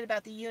excited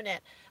about the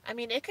unit. I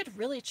mean, it could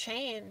really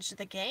change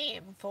the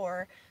game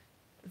for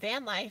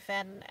van life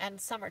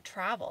and summer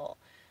travel.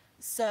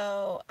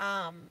 So,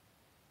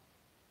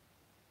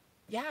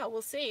 yeah,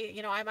 we'll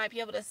see. I might be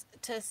able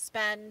to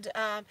spend,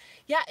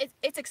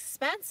 it's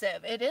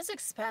expensive. It is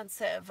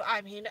expensive.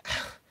 I mean,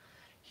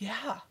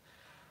 yeah.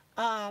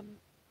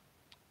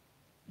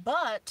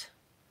 But,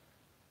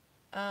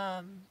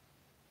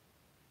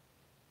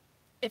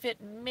 if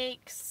it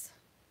makes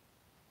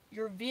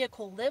your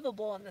vehicle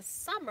livable in the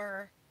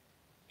summer,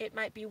 it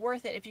might be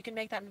worth it if you can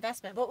make that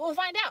investment. But we'll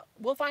find out.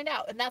 We'll find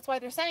out. And that's why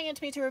they're sending it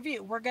to me to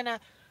review. We're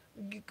gonna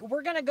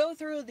go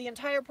through the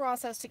entire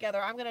process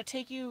together. I'm gonna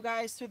take you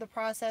guys through the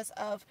process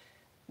of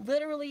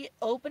literally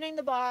opening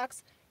the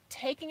box,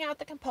 taking out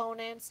the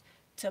components,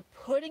 to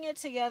putting it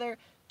together,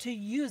 to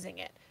using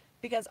it.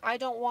 Because I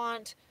don't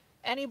want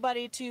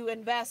anybody to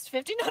invest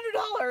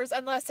 $1,500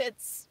 unless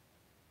it's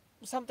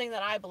something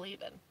that I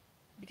believe in.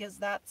 Because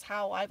that's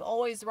how I've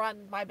always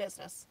run my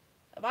business.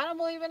 If I don't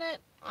believe in it,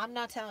 I'm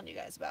not telling you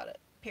guys about it.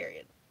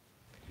 Period.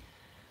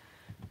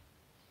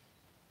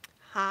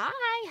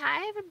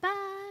 Hi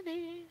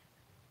everybody.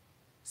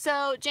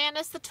 So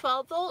Janice, the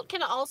 12-volt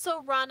can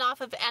also run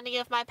off of any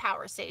of my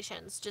power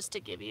stations, just to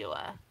give you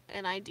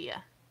an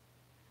idea.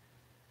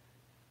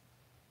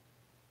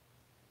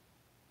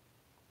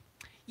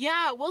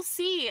 Yeah, we'll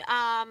see.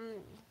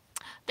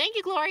 Thank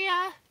you,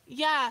 Gloria.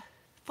 Yeah,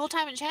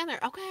 full-time in Chandler.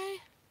 Okay.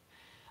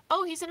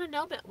 Oh, he's in a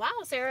no bid.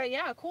 Wow, Sarah.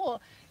 Yeah,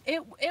 cool.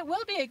 It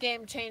will be a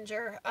game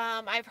changer.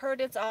 I've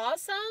heard it's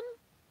awesome.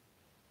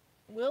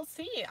 We'll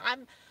see.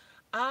 I'm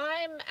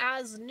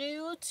as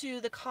new to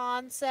the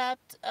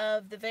concept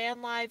of the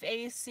van life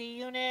AC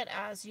unit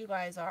as you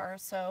guys are.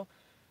 So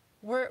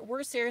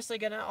we're seriously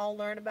gonna all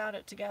learn about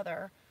it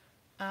together.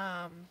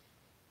 And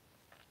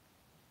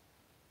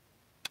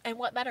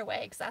what better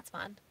way? Because that's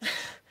fun.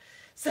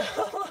 So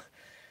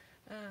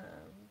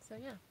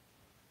yeah.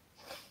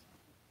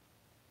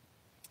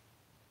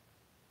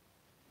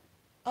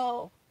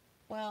 Oh,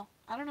 well,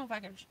 I don't know if I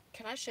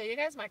can I show you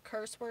guys my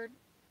curse word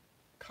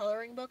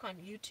coloring book on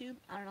YouTube?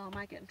 I don't know, I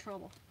might get in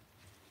trouble.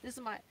 This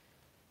is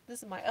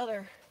my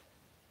other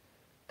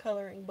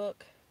coloring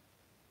book.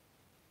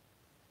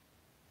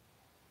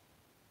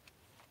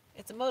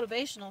 It's a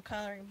motivational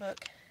coloring book.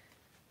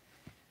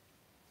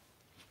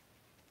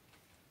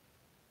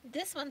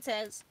 This one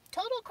says,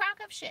 total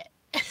crock of shit.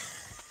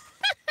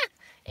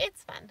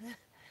 It's fun.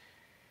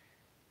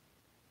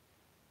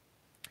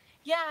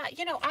 Yeah,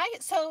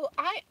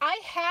 I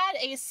had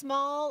a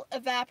small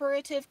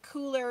evaporative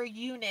cooler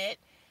unit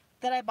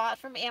that I bought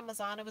from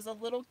Amazon. It was a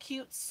little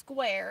cute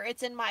square.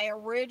 It's in my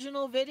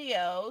original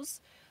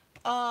videos.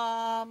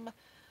 And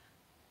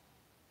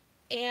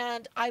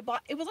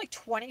it was like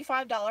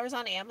 $25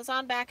 on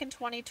Amazon back in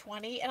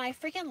 2020, and I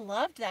freaking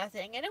loved that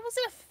thing, and it was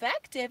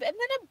effective, and then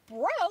it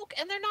broke,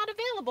 and they're not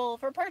available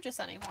for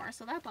purchase anymore,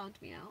 so that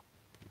bummed me out.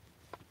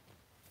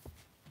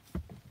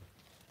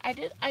 I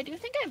do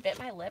think I bit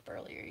my lip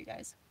earlier, you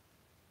guys.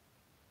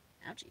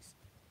 Ouchies.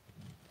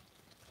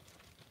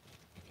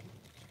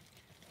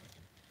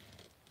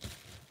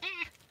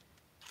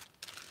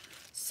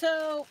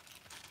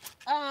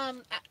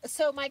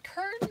 So my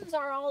curtains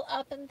are all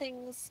up and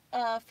things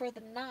for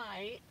the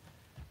night.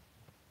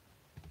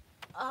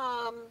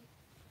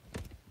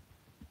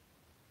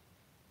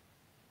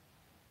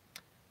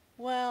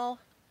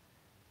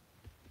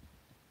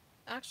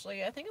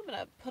 actually, I think I'm going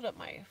to put up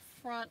my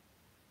front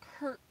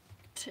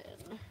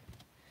curtain.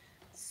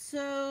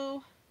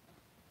 So,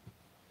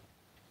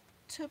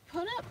 to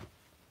put up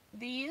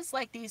these,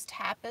 like these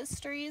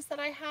tapestries that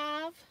I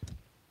have,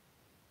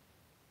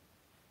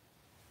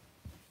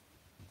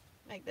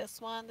 like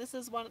this one, this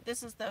is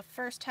the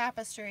first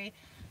tapestry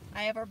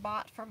I ever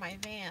bought for my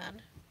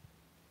van.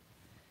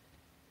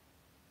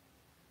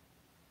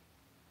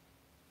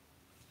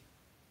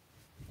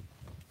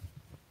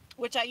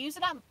 Which I use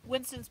it on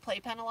Winston's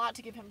playpen a lot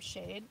to give him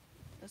shade.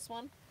 This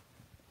one.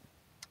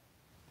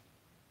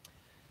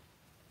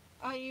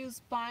 I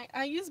use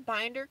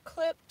binder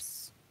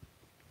clips,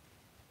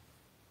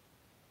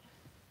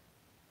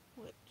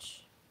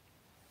 which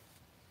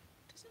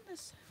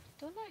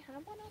don't I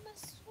have one on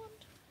this one?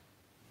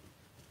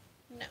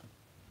 No.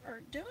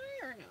 Or do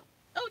I or no?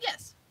 Oh,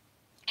 yes.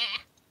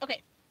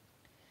 Okay.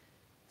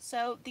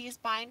 So these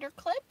binder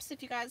clips,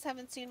 if you guys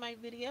haven't seen my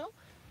video,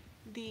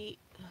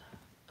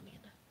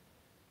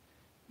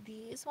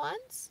 these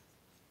ones.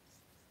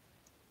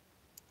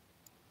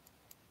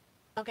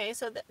 Okay,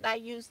 so I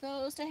use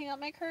those to hang out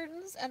my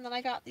curtains, and then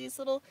I got these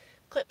little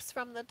clips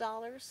from the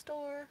dollar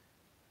store.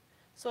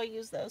 So I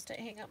use those to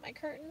hang out my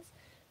curtains.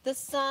 The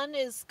sun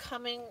is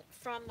coming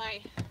from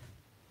my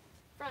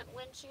front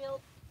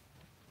windshield.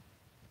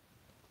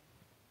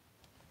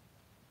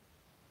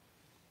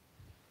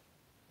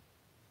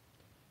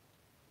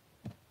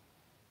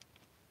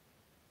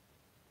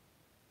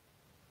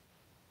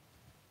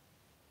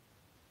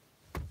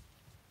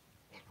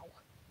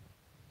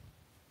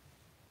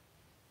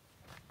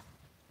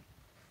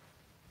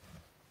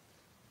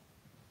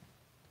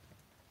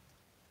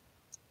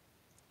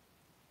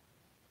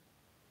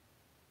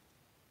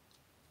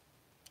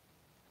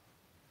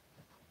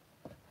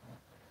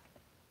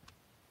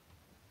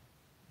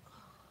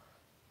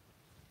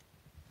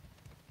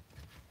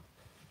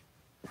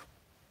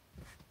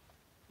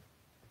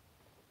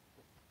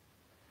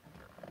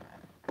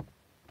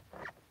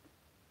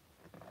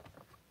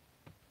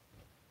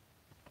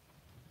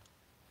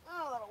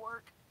 Oh, that'll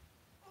work.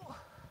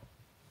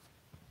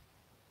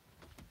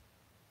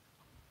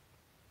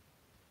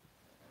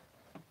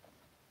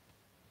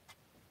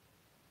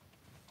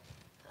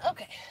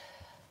 Okay.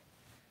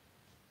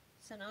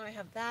 So now I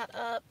have that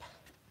up.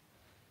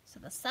 So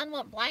the sun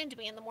won't blind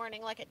me in the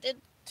morning like it did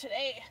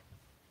today.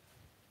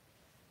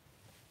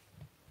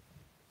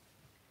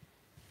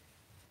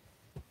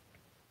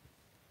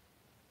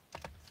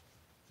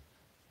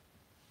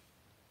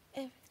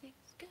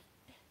 Everything's good.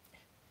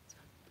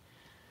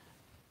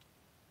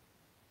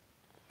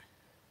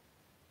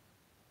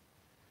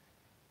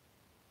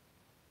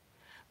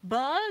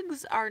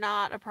 Bugs are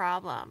not a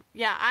problem.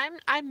 Yeah,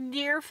 I'm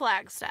near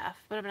Flagstaff,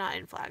 but I'm not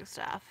in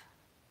Flagstaff.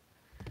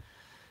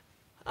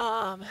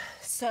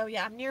 So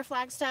yeah, I'm near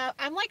Flagstaff.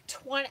 I'm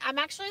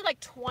actually like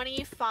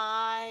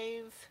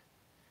 25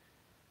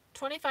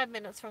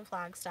 minutes from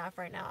Flagstaff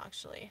right now,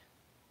 actually.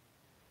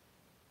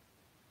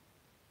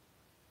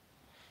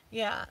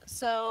 Yeah,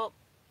 so,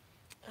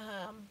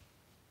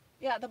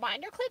 yeah, the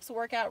binder clips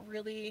work out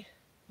really,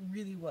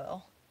 really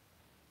well.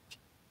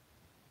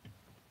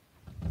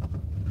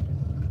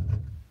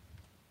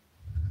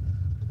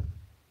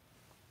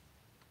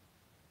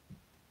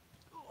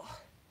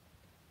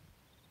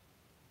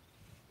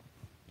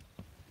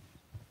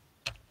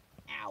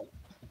 Ow.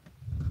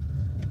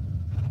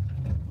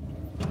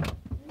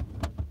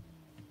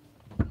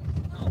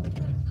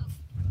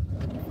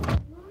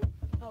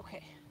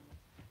 Okay.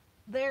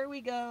 There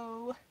we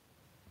go.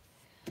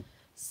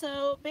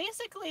 So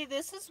basically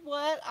this is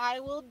what I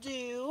will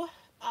do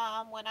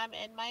when I'm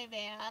in my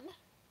van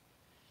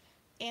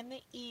in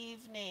the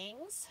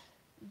evenings.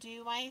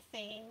 Do my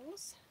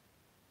things.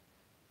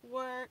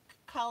 Work,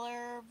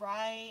 color,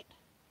 write,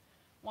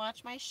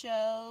 watch my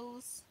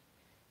shows,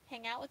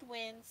 hang out with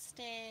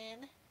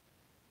Winston,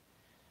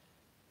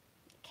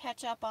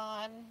 catch up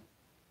on,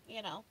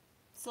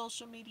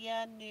 social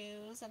media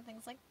news and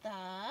things like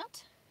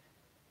that.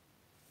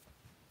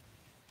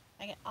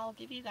 I'll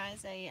give you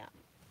guys a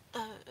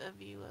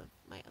view of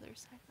my other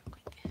side real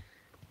quick.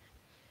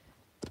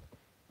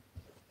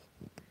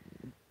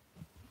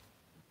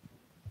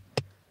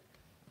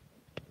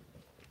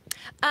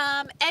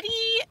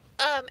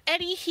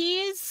 Eddie,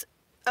 he's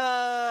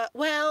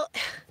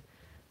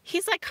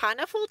he's like kind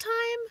of full time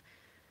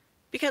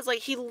because like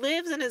he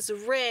lives in his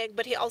rig,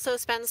 but he also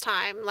spends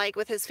time like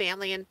with his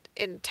family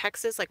in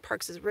Texas, like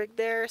parks his rig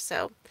there.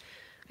 So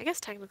I guess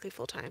technically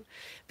full time.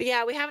 But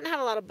yeah, we haven't had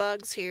a lot of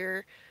bugs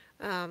here,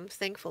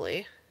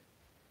 thankfully.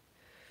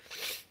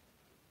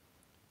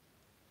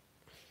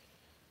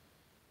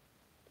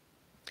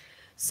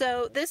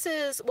 So this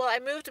is, well, I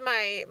moved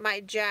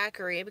my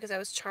Jackery because I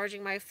was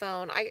charging my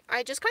phone.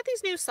 I just got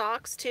these new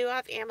socks too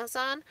off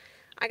Amazon.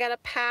 I got a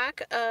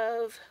pack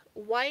of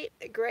white,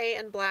 gray,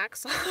 and black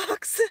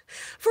socks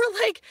for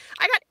like,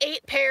 I got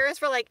 8 pairs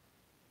for like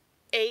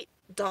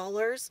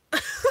 $8.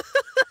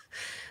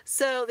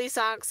 So these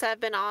socks have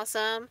been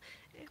awesome,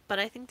 but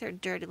I think they're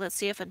dirty. Let's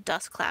see if a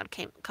dust cloud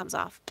comes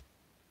off.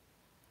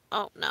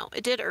 Oh no,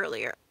 it did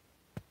earlier.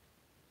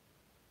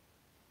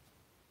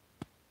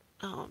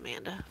 Oh,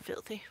 Amanda,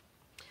 filthy.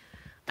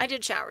 I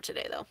did shower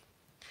today though.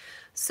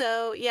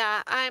 So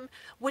yeah,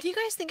 what do you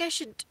guys think I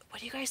should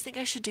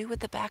do with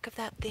the back of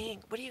that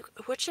thing?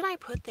 What should I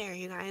put there,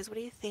 you guys? What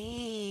do you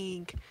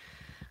think?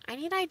 I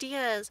need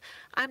ideas.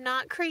 I'm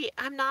not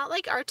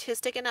like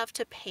artistic enough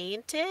to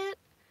paint it,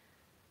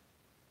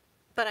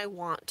 but I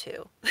want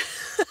to.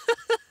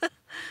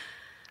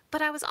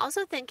 But I was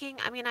also thinking,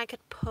 I mean, I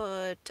could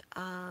put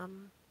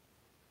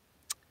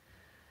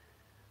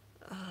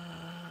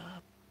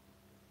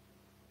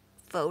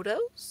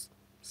photos,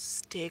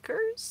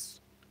 stickers.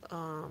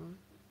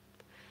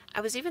 I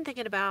was even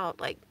thinking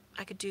about, like,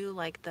 I could do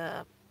like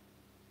the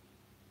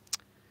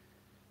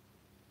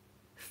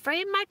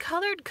frame my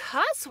colored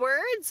cuss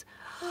words.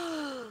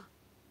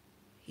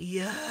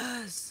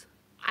 Yes.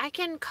 I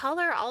can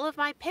color all of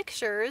my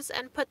pictures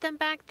and put them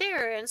back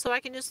there, and so I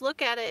can just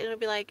look at it and it'll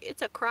be like,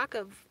 it's a crock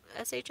of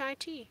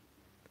SHIT.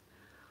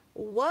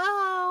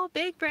 Whoa,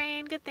 big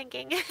brain, good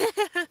thinking.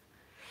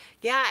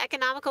 Yeah,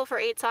 economical for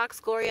 8 socks,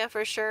 Gloria,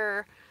 for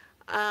sure.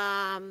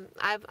 I'm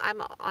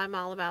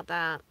all about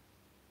that.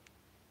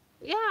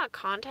 Yeah,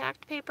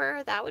 contact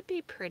paper, that would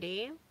be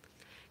pretty.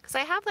 Because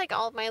I have like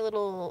all of my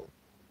little,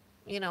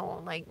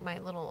 like my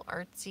little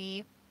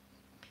artsy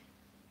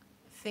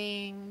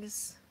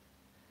things.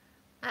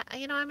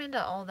 I'm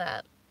into all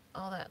that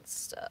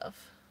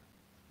stuff.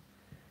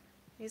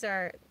 These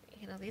are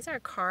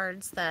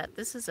cards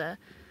this is a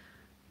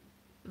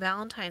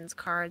Valentine's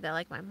card that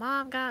like my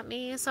mom got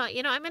me. So,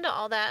 I'm into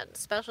all that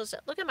special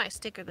stuff. Look at my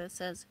sticker that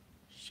says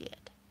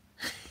shit.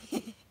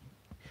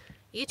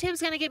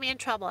 YouTube's gonna get me in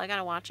trouble. I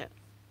gotta watch it.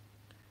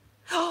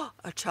 Oh,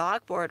 a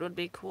chalkboard would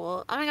be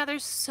cool. Oh my god,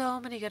 there's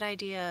so many good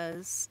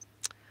ideas.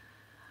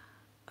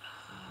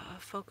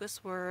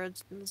 Focus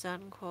words and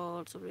Zen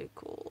quotes would be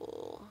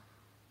cool.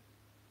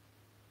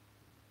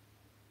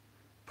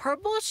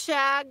 Purple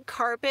shag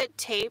carpet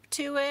taped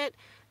to it.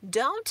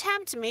 Don't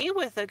tempt me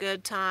with a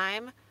good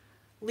time.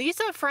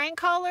 Lisa Frank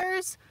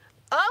colors.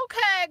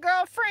 Okay,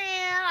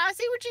 girlfriend, I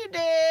see what you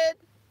did.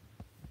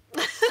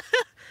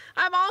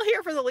 I'm all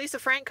here for the Lisa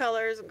Frank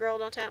colors. Girl,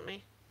 don't tempt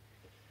me.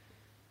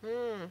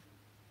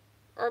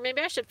 Or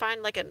maybe I should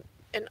find like an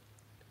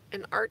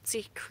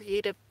artsy,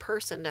 creative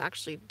person to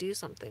actually do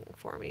something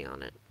for me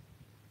on it.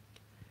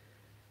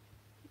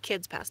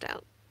 Kids passed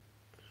out.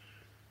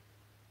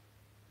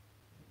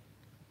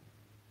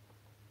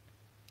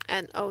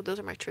 And, oh, those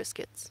are my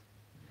Triscuits.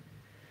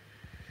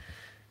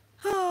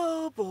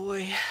 Oh,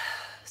 boy.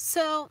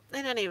 So,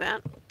 in any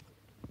event,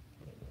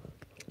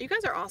 you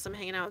guys are awesome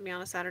hanging out with me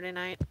on a Saturday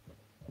night.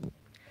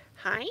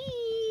 Hi.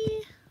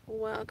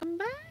 Welcome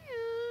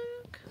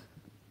back.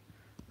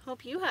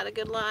 Hope you had a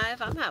good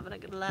live. I'm having a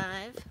good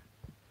live.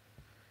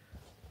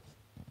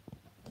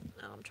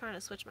 Oh, I'm trying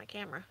to switch my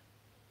camera.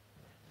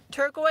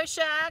 Turquoise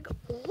shag.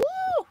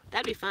 Woo!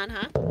 That'd be fun,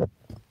 huh?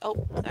 Oh,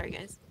 sorry,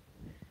 guys.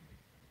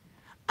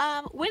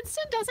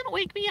 Winston doesn't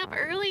wake me up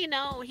early.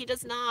 No, he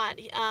does not.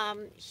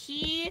 I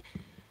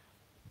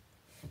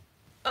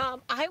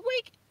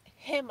wake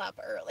him up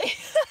early.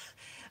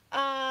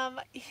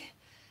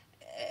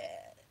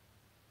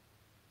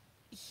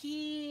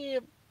 He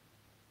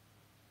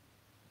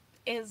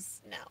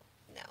is, no.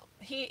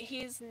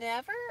 He's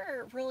never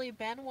really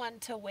been one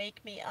to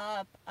wake me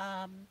up,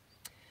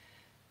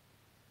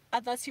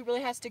 unless he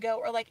really has to go,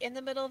 or like in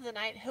the middle of the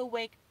night he'll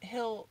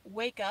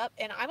wake up,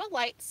 and I'm a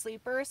light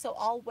sleeper, so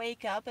I'll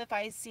wake up if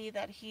I see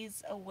that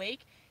he's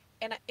awake,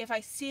 and if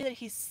I see that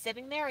he's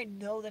sitting there, I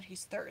know that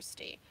he's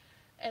thirsty,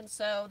 and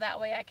so that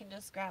way I can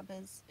just grab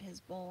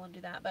his bowl and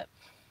do that, but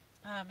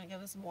and give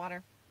him some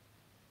water.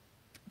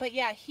 But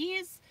yeah,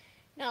 he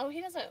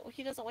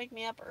doesn't wake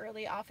me up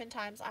early.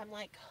 Oftentimes I'm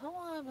like, come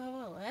on,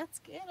 Bubba, let's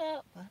get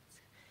up,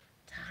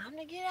 time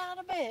to get out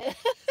of bed.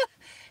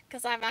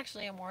 Because I'm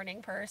actually a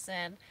morning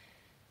person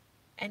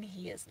and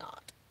he is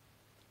not.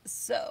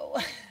 So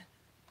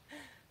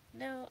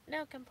no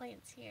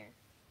complaints here.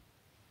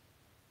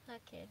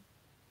 Okay.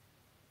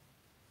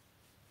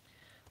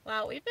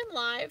 Wow, we've been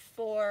live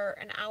for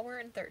an hour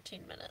and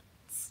 13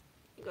 minutes.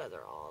 You guys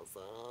are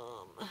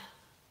awesome.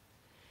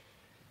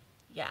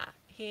 Yeah,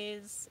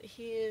 he's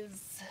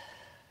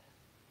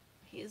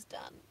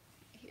done.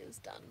 He is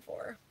done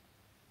for.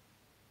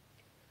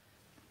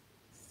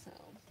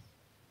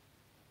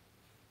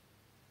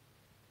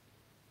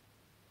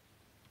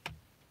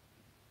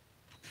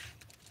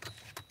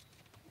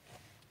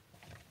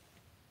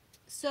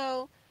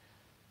 So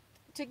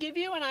to give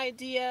you an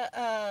idea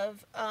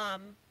of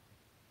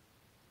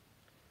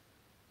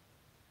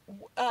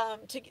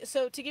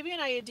to give you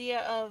an idea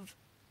of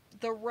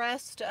the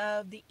rest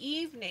of the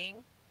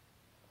evening,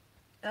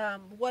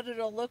 what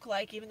it'll look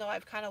like, even though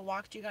I've kind of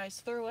walked you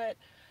guys through it.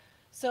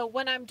 So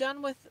when I'm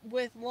done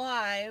with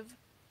live,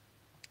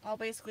 I'll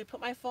basically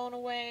put my phone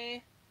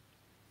away,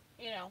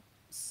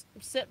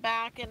 sit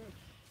back and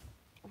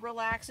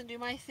relax and do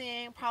my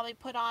thing. Probably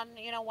put on,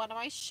 one of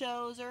my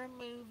shows or a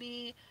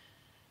movie.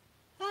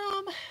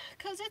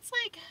 Cause it's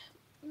like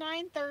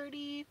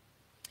 9:30.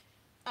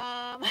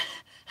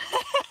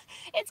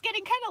 It's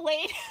getting kind of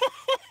late.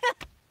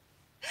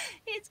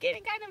 It's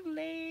getting kind of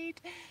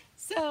late.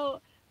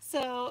 So,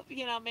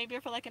 you know, maybe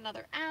for like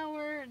another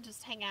hour and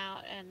just hang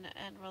out and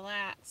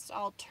relax.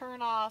 I'll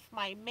turn off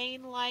my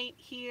main light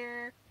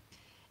here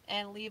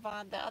and leave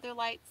on the other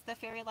lights, the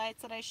fairy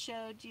lights that I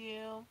showed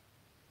you.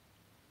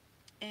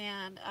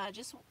 And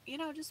just, you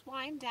know, just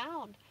wind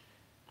down.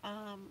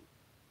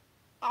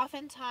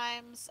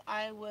 Oftentimes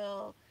I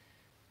will,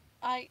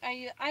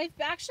 I've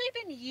actually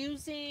been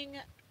using,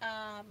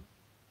 let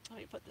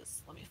me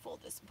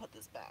fold this and put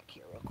this back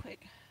here real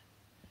quick.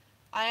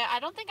 I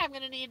don't think I'm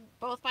going to need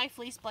both my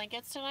fleece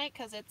blankets tonight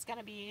because it's going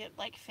to be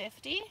like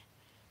 50.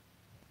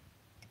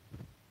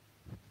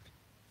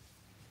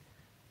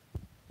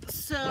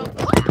 So,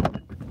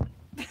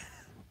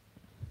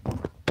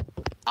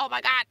 oh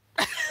my God.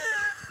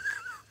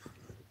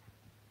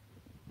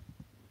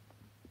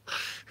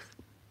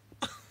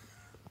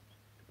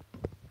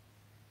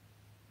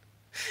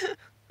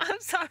 I'm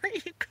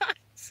sorry, you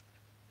guys.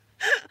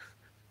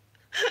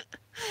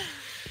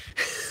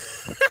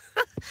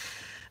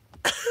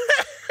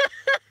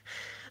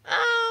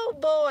 Oh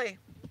boy.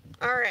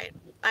 All right.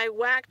 I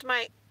whacked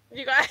my,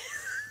 you guys.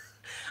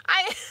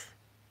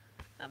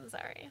 I'm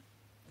sorry.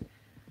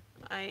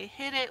 I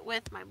hit it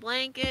with my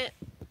blanket.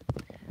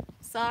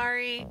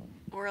 Sorry.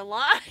 We're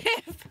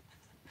alive.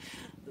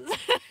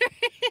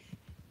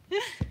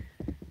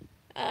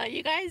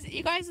 You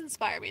guys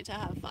inspire me to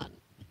have fun.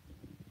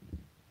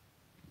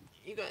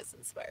 You guys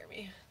inspire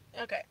me.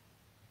 Okay.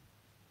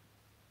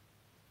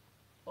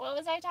 What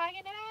was I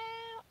talking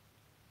about?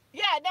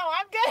 Yeah, no,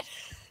 I'm good.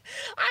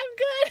 I'm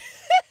good.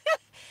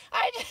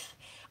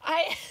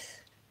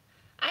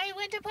 I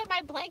went to put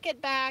my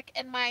blanket back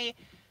and my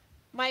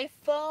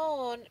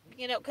phone,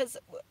 you know, because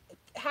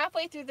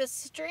halfway through the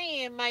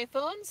stream, my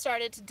phone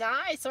started to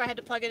die, so I had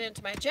to plug it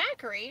into my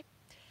Jackery.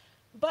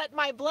 But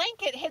my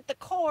blanket hit the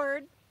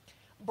cord,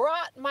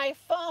 brought my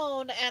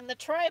phone and the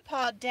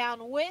tripod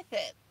down with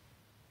it.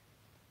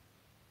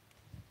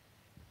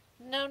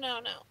 No.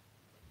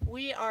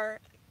 We are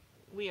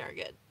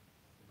good.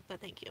 But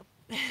thank you.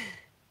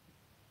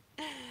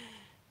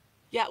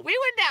 Yeah, we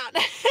went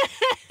down.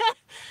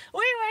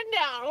 We went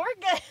down. We're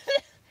good.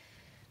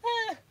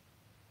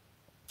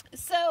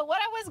 So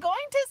what I was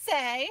going to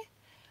say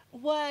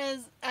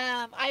was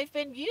I've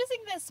been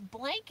using this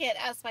blanket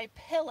as my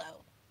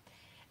pillow.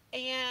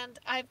 And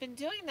I've been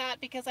doing that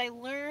because I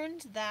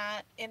learned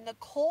that in the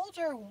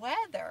colder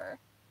weather,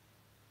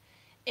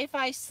 if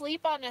I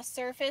sleep on a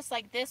surface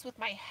like this with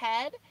my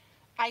head,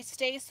 I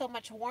stay so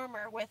much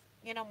warmer with,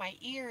 you know, my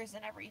ears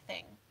and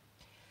everything.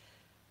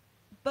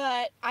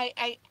 But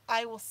I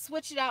will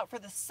switch it out for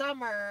the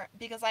summer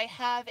because I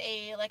have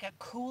a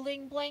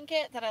cooling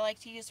blanket that I like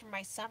to use for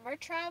my summer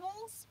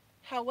travels.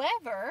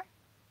 However,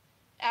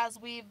 as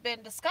we've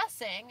been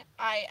discussing,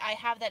 I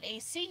have that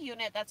AC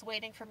unit that's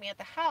waiting for me at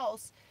the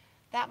house.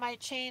 That might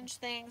change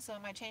things.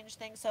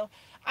 So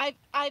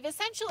I've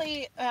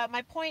essentially,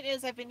 my point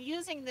is I've been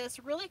using this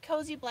really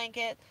cozy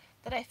blanket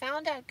that I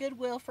found at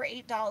Goodwill for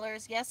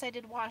 $8. Yes, I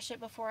did wash it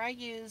before I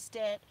used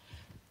it.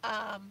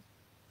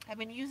 I've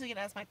been using it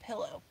as my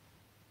pillow.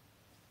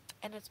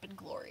 And it's been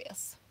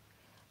glorious.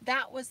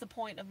 That was the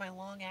point of my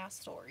long ass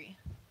story.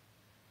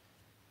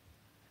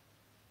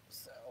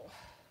 So,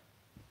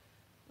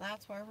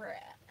 that's where we're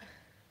at.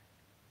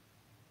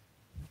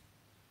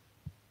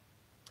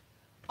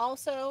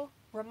 Also,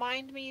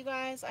 remind me, you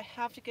guys, I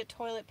have to get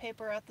toilet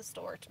paper at the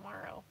store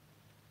tomorrow.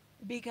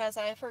 Because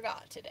I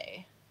forgot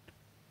today.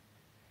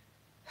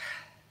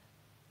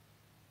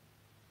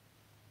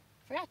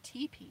 Forgot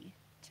TP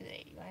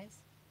today, you guys.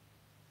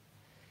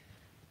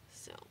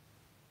 So.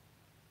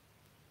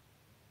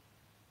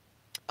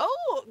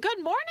 Oh,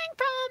 good morning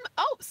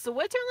from,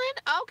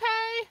 Switzerland?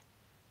 Okay.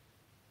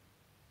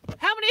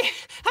 How many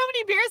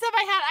beers have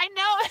I had? I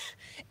know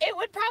it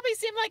would probably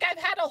seem like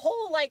I've had a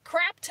whole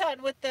crap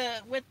ton with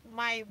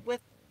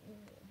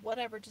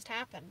whatever just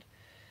happened.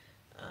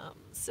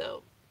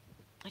 So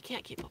I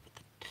can't keep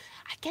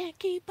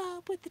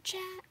up with the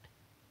chat.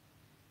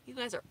 You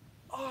guys are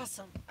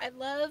awesome. I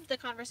love the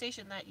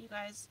conversation that you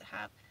guys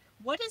have.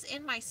 What is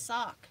in my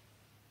sock?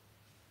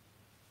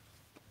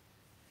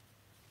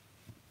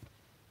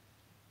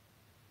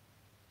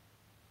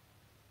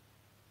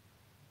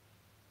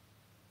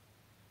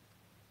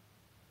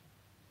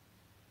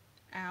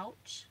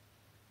 Ouch.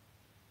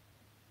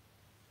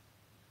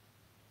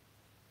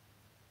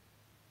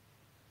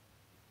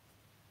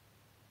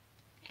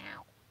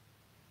 Ow.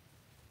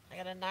 I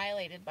got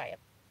annihilated by a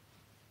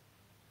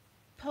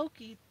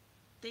pokey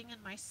thing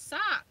in my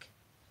sock.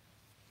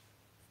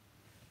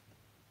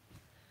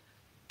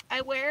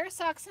 I wear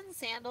socks and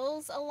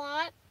sandals a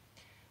lot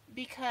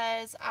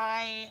because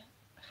I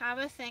have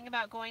a thing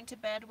about going to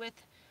bed with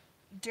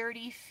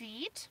dirty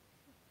feet.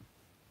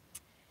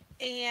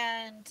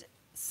 And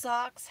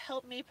socks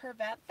help me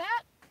prevent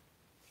that.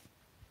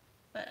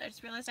 But I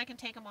just realized I can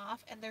take them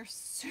off and they're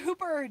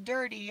super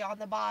dirty on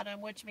the bottom,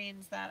 which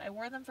means that I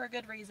wore them for a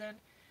good reason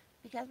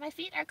because my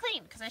feet are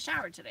clean because I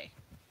showered today.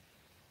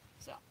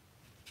 So,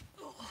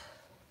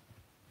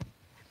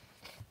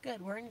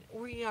 good.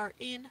 We are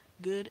in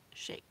good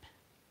shape.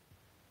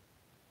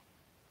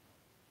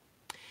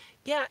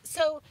 Yeah,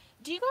 so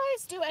do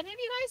any of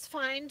you guys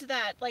find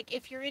that, like,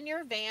 if you're in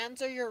your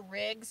vans or your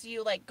rigs,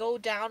 you, like, go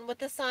down with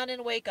the sun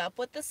and wake up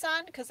with the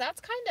sun? Because that's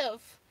kind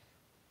of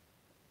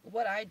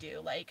what I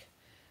do. Like,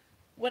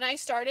 when I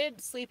started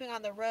sleeping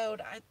on the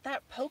road,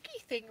 that pokey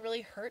thing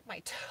really hurt my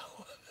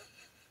toe.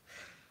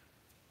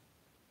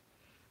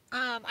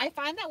 I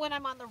find that when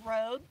I'm on the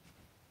road,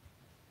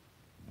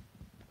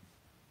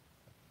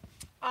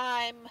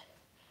 I'm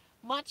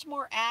much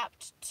more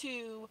apt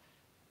to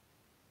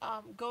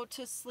go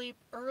to sleep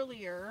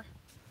earlier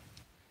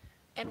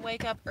and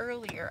wake up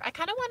earlier. I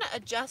kind of want to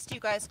adjust you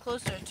guys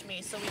closer to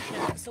me so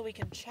we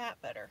can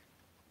chat better.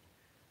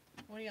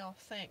 What do y'all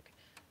think?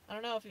 I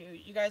don't know if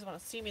you guys want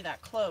to see me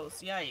that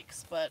close.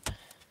 Yikes, but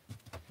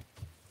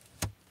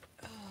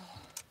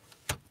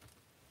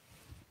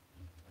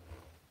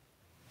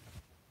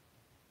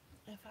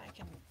if I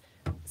can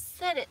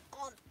set it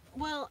on,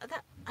 well,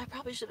 that I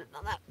probably should have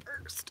done that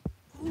first.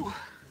 Ooh.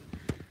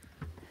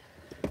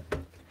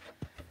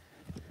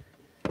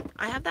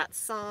 I have that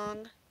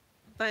song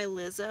by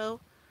Lizzo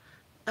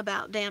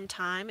about damn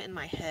time in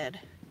my head.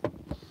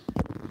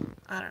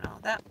 I don't know.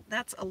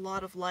 That's a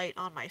lot of light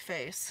on my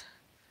face.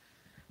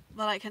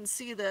 But I can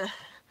see the...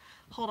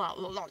 Hold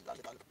on.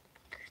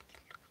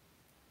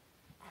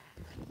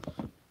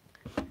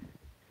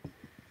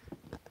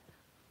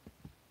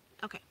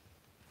 Okay.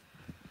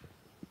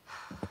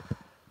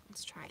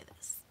 Let's try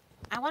this.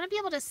 I want to be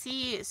able to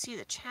see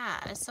the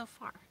chat. It's so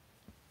far.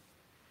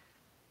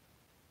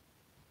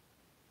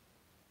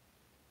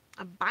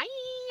 Bye.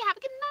 Have a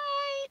good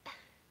night.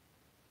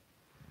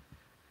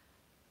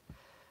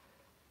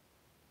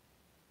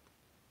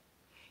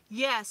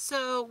 Yeah,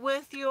 so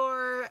with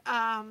your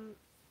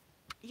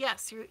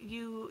yes,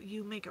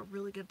 you make a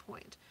really good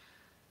point.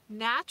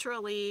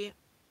 Naturally,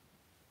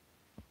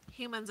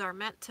 humans are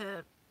meant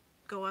to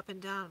go up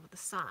and down with the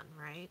sun,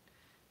 right?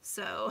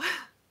 So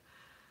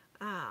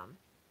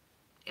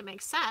it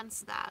makes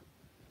sense that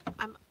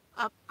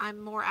I'm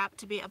more apt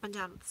to be up and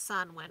down with the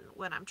sun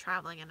when I'm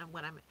traveling and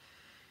when I'm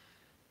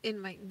in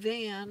my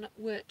van,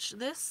 which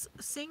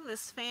seeing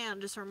this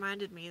fan just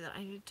reminded me that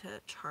I need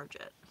to charge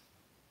it.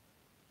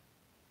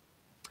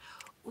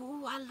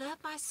 Ooh, I love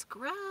my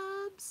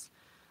scrubs.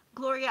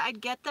 Gloria, I'd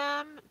get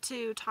them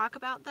to talk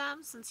about them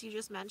since you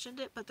just mentioned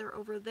it, but they're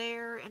over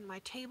there and my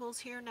table's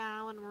here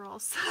now and we're all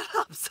set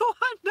up, so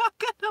I'm not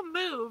gonna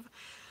move.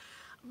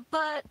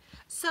 But,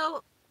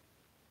 so,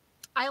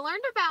 I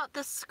learned about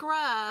the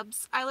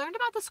scrubs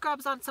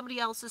on somebody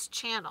else's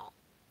channel.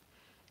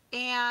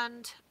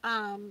 And,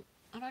 I'm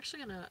actually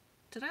gonna,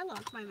 did I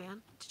lock my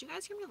van? Did you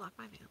guys hear me lock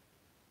my van?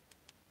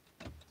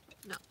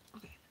 No,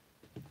 okay.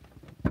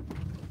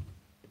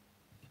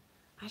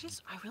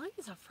 I really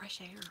need some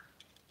fresh air.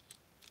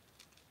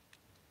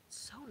 It's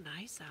so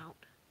nice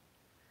out.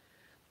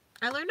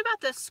 I learned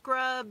about the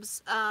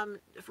scrubs,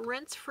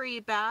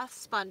 rinse-free bath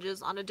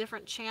sponges on a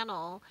different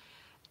channel,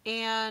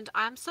 and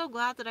I'm so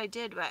glad that I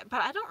did, but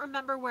I don't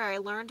remember where I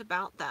learned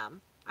about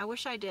them. I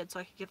wish I did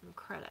so I could give them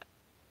credit.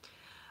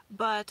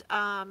 But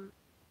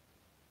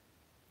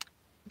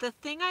the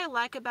thing I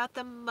like about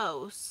them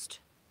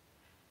most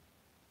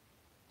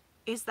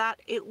is that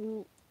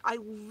I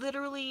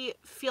literally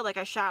feel like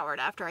I showered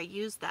after I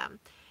use them.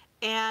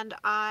 And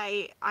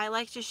I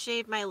like to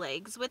shave my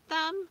legs with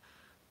them.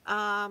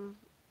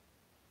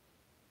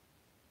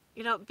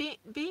 You know,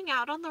 being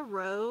out on the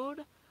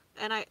road,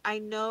 and I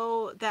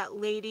know that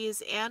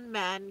ladies and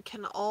men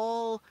can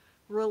all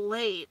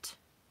relate.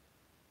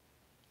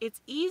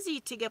 It's easy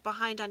to get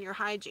behind on your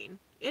hygiene.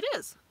 It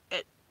is.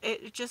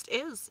 It just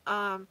is.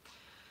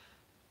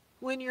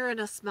 When you're in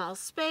a small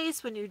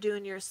space, when you're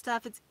doing your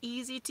stuff, it's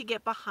easy to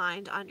get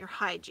behind on your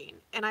hygiene.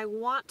 And I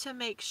want to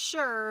make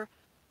sure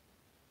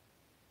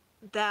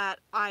that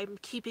I'm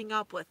keeping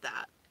up with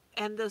that.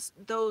 And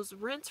those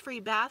rinse-free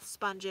bath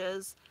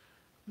sponges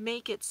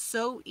make it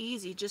so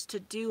easy just to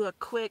do a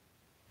quick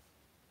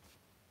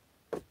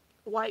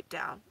wipe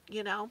down,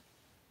 you know?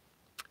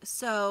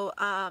 So,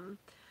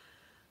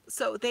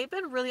 so they've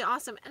been really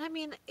awesome. And I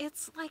mean,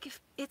 it's like,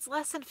 it's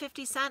less than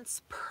 50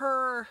 cents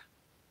per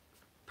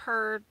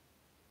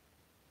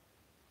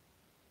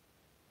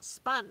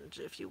sponge,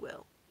 if you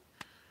will.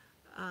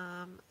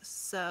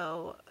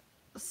 So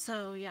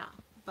yeah,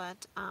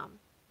 but,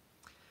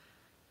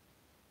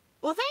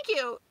 well, thank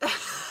you.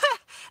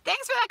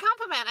 Thanks for that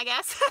compliment, I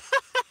guess.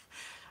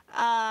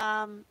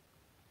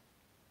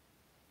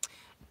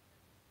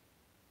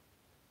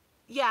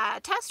 Yeah,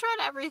 test run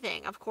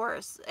everything, of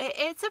course.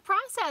 It's a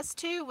process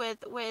too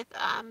with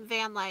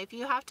van life.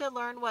 You have to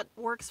learn what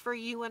works for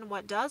you and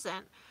what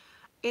doesn't.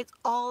 It's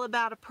all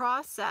about a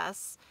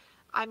process.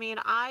 I mean,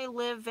 I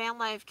live van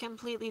life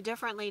completely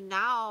differently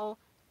now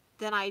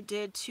than I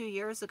did 2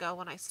 years ago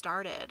when I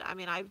started. I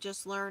mean, I've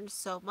just learned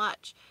so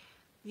much.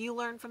 You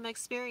learn from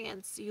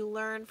experience. You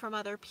learn from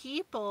other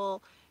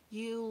people.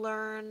 You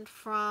learn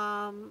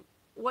from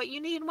what you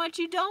need and what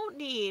you don't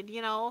need,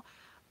 you know.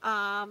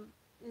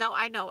 No,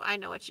 I know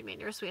what you mean.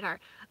 You're a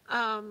sweetheart.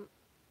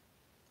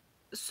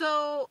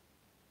 So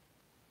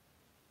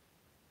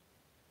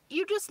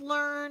you just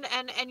learn,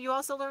 and you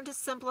also learn to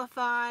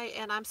simplify,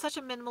 and I'm such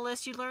a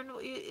minimalist.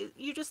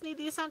 You just need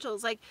the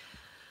essentials. Like,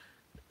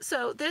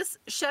 so this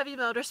Chevy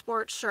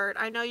Motorsports shirt,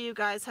 I know you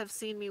guys have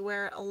seen me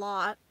wear it a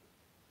lot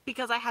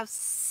because I have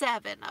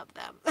 7 of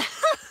them.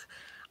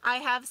 I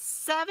have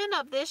 7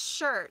 of this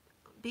shirt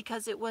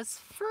because it was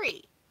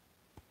free.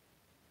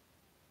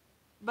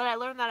 But I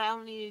learned that I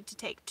only needed to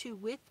take 2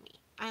 with me.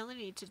 I only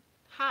need to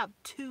have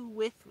 2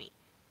 with me.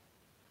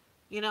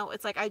 You know,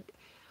 it's like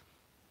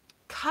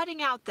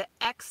cutting out the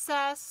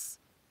excess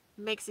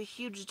makes a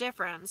huge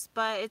difference,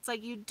 but it's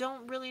like you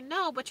don't really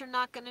know what you're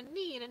not going to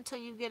need until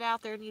you get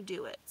out there and you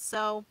do it.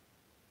 So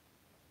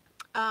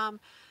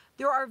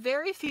there are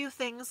very few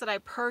things that I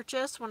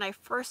purchased when I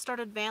first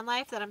started van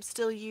life that I'm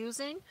still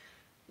using.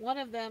 One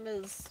of them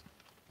is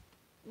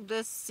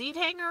this seat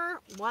hanger.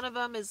 One of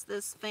them is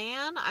this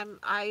fan.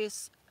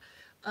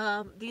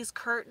 These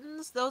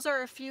curtains. Those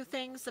are a few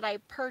things that I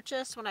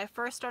purchased when I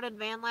first started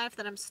van life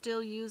that I'm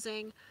still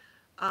using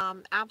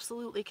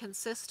absolutely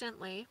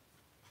consistently.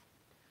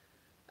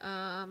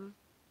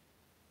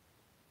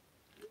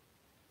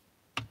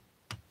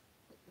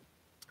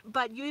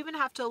 But you even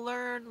have to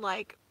learn,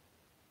 like,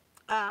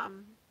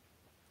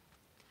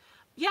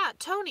 yeah,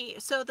 Tony,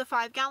 so the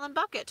 5-gallon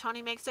bucket.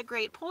 Tony makes a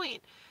great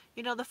point.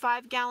 You know, the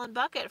 5-gallon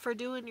bucket for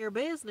doing your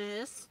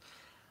business,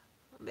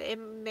 it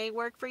may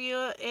work for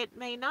you, it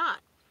may not.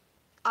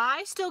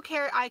 I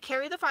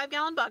carry the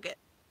 5-gallon bucket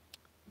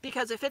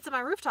because it fits in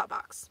my rooftop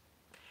box.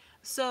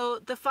 So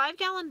the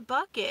 5-gallon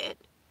bucket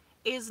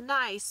is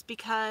nice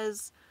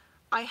because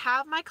I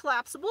have my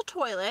collapsible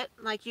toilet,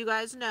 like you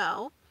guys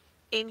know,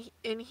 in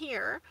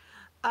here.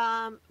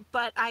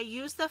 But I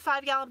use the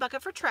 5-gallon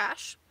bucket for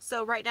trash.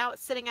 So right now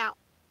it's sitting out.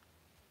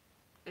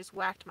 I just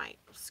whacked my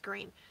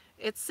screen.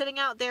 It's sitting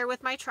out there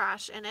with my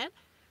trash in it.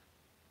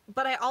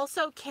 But I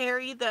also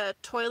carry the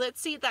toilet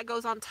seat that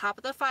goes on top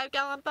of the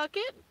 5-gallon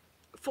bucket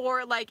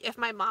for, like, if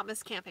my mom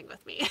is camping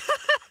with me.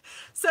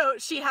 So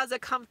she has a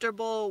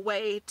comfortable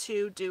way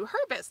to do her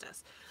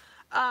business.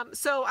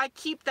 So I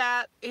keep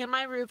that in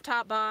my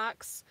rooftop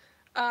box.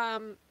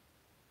 But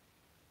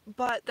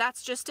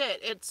that's just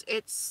it.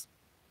 It's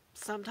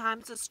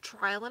sometimes it's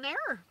trial and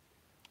error.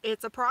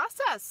 It's a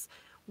process.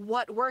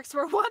 What works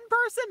for one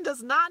person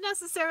does not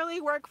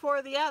necessarily work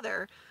for the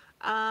other.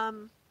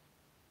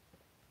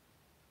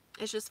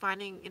 It's just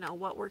finding, you know,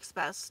 what works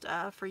best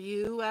for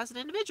you as an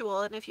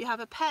individual. And if you have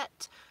a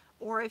pet,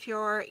 or if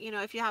you're, you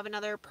know, if you have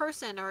another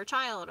person or a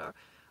child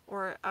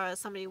or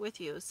somebody with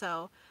you.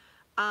 So,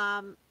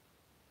 that's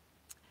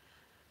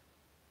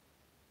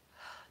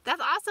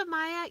awesome,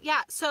 Maya.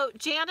 Yeah. So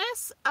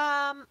Janice,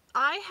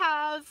 I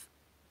have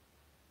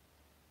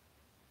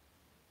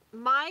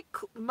my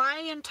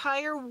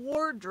entire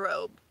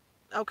wardrobe.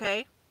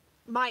 Okay.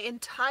 My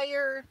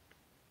entire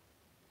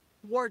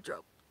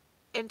wardrobe,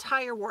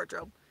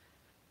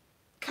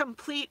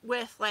 complete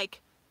with,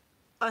 like,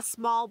 a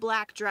small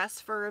black dress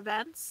for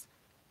events,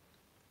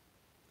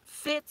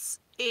 fits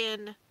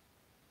in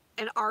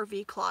an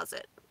RV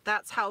closet.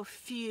 That's how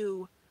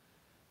few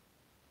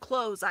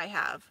clothes I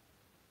have.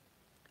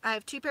 I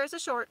have 2 pairs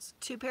of shorts,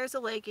 2 pairs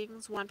of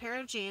leggings, 1 pair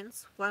of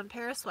jeans, 1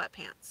 pair of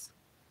sweatpants.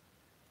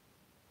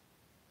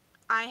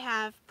 I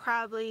have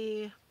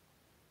probably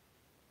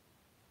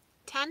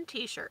 10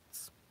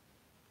 t-shirts.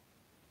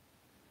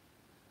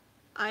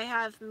 I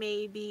have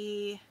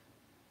 2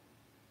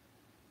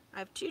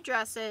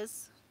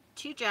 dresses,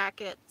 2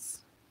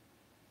 jackets,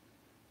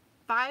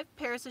 5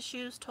 pairs of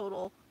shoes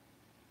total,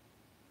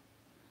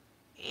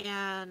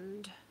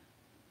 and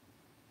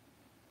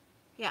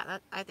yeah,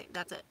 I think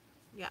that's it.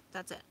 Yeah,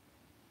 that's it.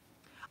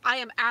 I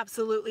am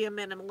absolutely a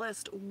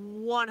minimalist.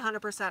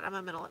 100% I'm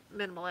a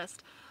minimalist.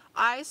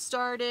 I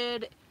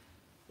started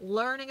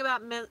learning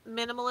about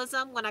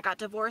minimalism when I got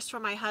divorced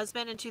from my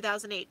husband in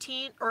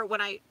 2018, or when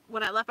I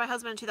left my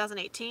husband in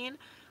 2018.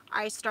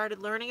 I started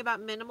learning about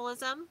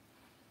minimalism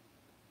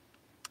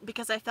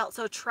because I felt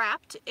so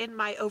trapped in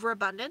my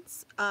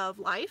overabundance of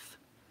life.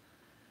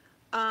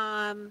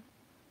 So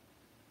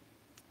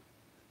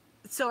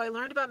I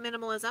learned about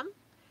minimalism.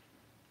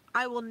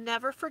 I will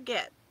never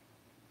forget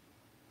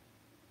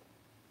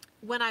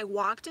when I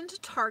walked into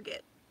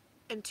Target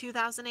in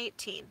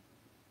 2018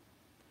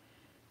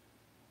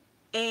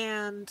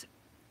 and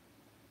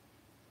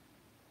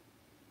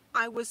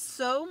I was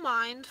so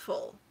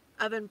mindful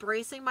of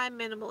embracing my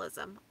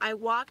minimalism. I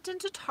walked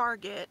into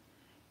Target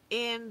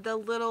in the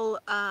little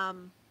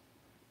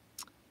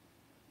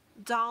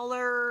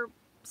dollar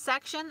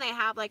section they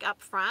have, like, up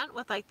front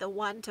with, like, the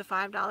 $1 to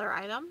 $5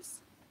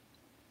 items.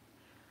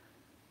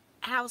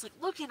 And I was, like,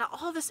 looking at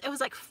all this. It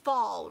was, like,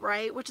 fall,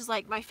 right? Which is,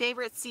 like, my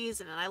favorite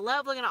season. And I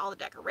love looking at all the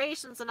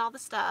decorations and all the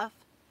stuff.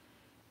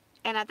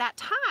 And at that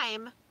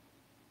time,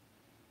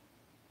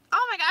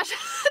 oh my gosh,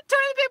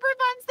 toilet paper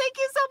funds. Thank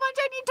you so much.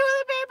 I need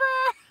toilet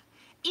paper.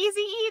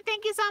 Easy E,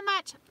 thank you so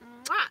much.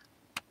 Mwah.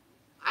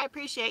 I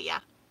appreciate ya.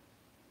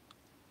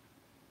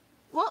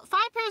 Well,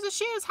 5 pairs of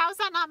shoes. How is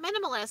that not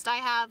minimalist? I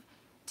have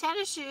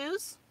tennis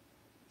shoes,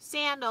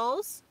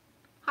 sandals,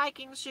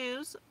 hiking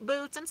shoes,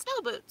 boots, and snow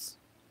boots.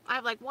 I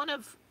have, like, one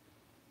of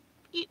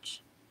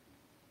each.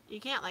 You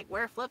can't like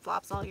wear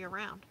flip-flops all year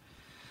round.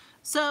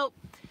 So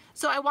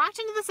I walked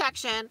into the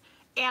section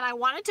and I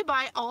wanted to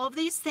buy all of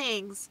these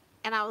things,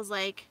 and I was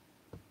like,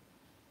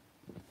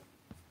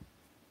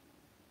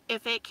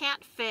 if it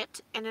can't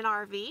fit in an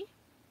RV,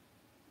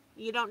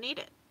 you don't need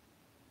it.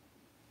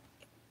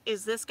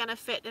 Is this going to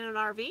fit in an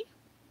RV?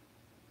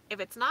 If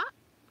it's not,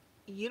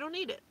 you don't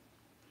need it.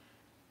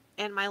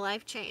 And my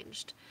life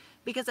changed.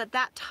 Because at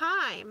that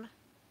time,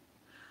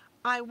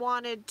 I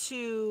wanted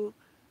to,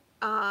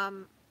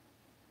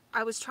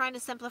 I was trying to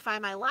simplify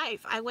my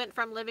life. I went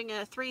from living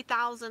in a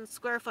 3,000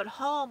 square foot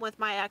home with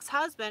my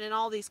ex-husband and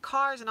all these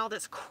cars and all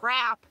this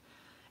crap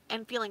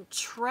and feeling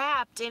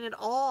trapped in it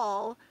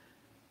all,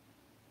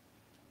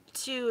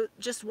 to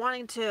just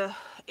wanting to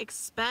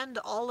expend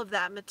all of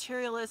that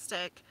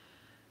materialistic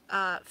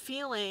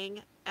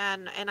feeling,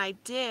 and I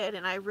did,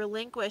 and I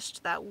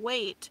relinquished that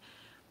weight.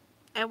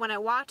 And when I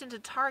walked into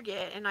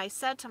Target and I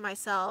said to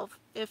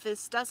myself, if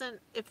this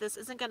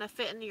isn't going to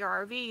fit in your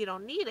RV, you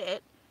don't need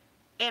it.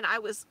 And I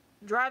was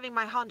driving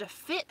my Honda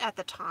Fit at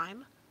the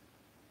time.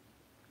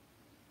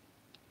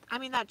 I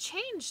mean, that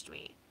changed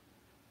me.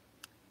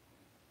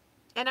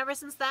 And ever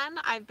since then,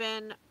 I've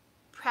been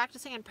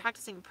practicing and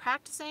practicing and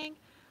practicing.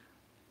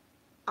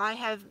 I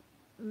have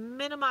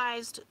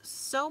minimized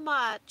so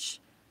much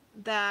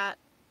that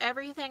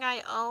everything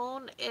I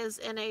own is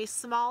in a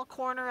small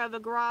corner of a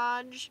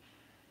garage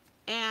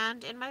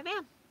and in my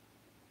van.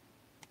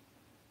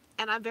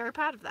 And I'm very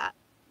proud of that.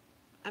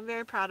 I'm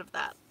very proud of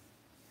that.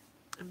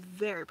 I'm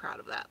very proud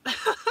of that.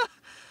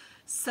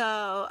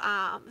 So,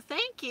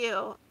 thank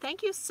you.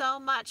 Thank you so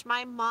much.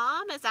 My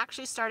mom is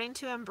actually starting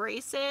to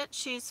embrace it.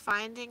 She's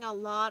finding a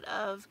lot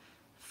of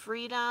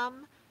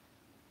freedom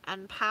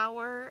and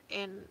power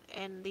in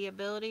the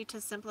ability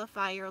to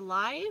simplify your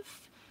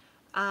life.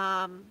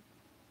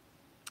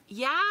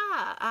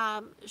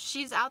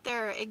 She's out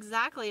there,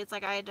 exactly. It's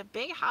like I had a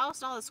big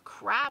house and all this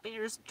crap, and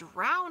you're just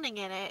drowning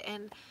in it,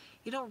 and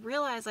you don't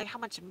realize like how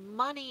much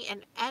money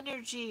and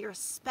energy you're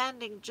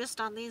spending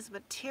just on these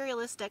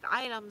materialistic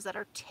items that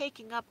are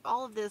taking up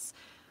all of this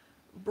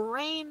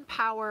brain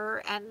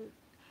power. And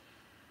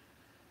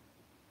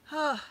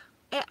I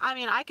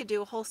mean, I could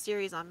do a whole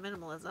series on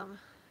minimalism.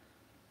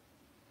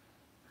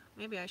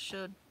 Maybe I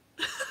should.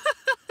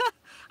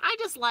 I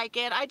just like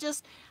it.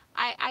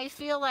 I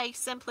feel like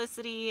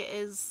simplicity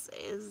is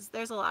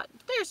there's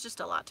just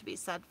a lot to be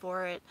said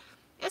for it,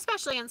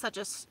 especially in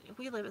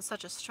we live in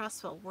such a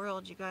stressful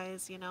world, you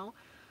guys, you know.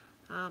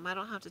 I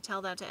don't have to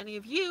tell that to any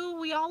of you.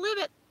 We all live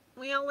it.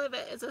 We all live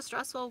it. It's a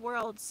stressful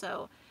world.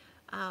 So,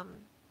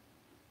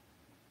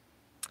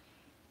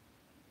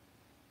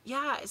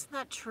 yeah, isn't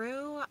that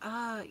true?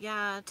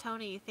 Yeah,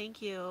 Tony,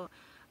 thank you,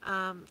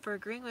 for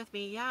agreeing with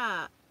me.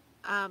 Yeah.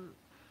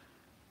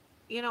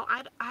 You know,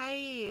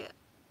 I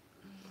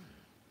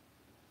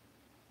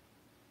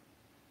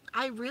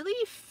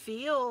really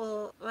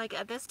feel like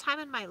at this time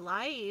in my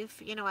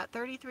life, you know, at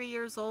 33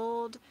 years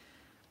old,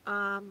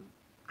 I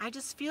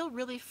just feel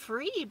really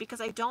free because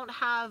I don't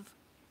have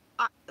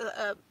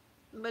a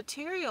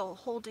material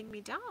holding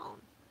me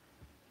down.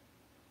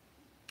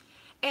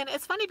 And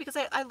it's funny because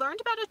I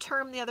learned about a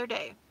term the other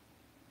day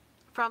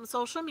from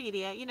social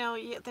media. You know,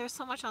 there's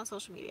so much on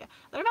social media.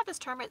 I learned about this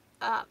term,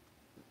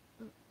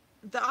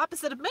 the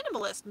opposite of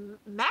minimalist,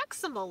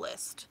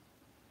 maximalist.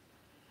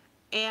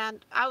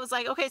 And I was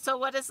like, okay, so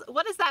what does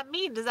that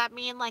mean? Does that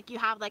mean like you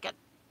have like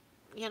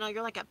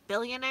you're like a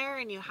billionaire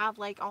and you have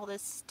like all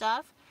this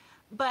stuff?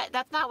 But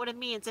that's not what it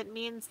means. It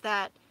means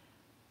that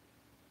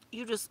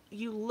you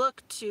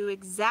look to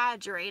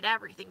exaggerate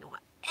everything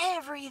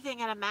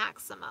at a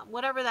maximum,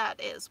 whatever that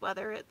is,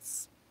 whether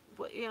it's,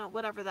 you know,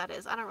 whatever that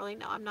is. I don't really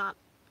know. I don't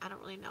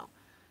really know.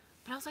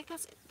 But I was like,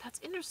 that's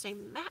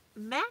interesting.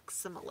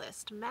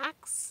 Maximalist,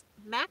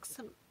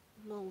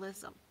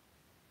 maximalism.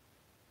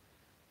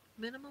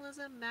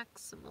 Minimalism,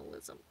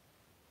 maximalism.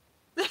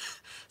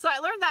 So I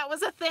learned that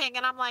was a thing,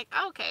 and I'm like,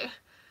 okay,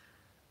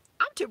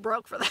 I'm too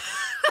broke for that.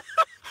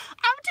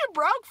 I'm too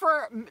broke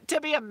to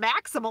be a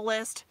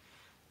maximalist.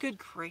 Good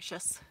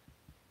gracious.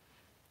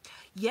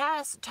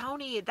 Yes,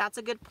 Tony, that's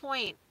a good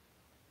point.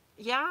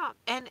 Yeah,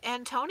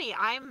 and Tony,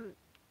 I'm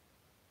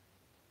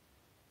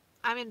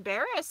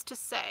embarrassed to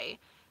say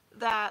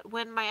that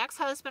when my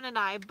ex-husband and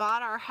I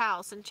bought our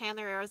house in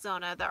Chandler,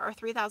 Arizona, our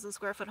 3,000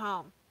 square foot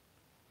home,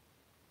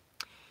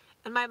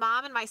 and my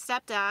mom and my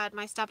stepdad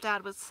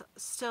was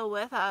still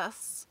with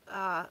us,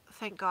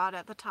 thank God,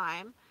 at the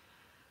time.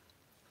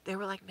 They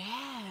were like,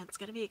 man, it's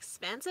going to be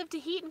expensive to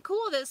heat and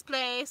cool this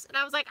place. And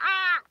I was like,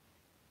 ah!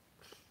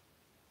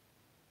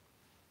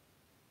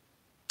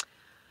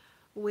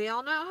 We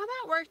all know how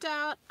that worked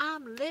out.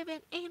 I'm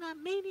living in a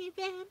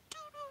minivan.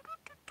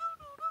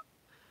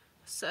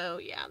 So,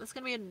 yeah, that's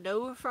going to be a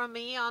no from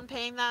me on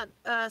paying that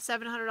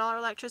 $700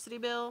 electricity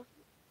bill.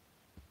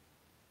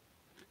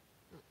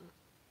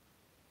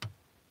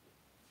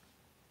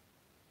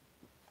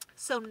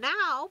 So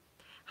now,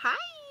 hi,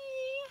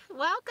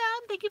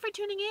 welcome. Thank you for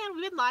tuning in.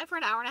 We've been live for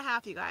an hour and a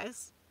half, you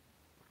guys.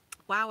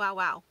 Wow, wow,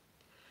 wow.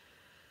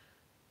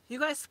 You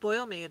guys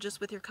spoil me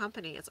just with your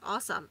company. It's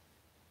awesome.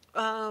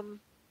 What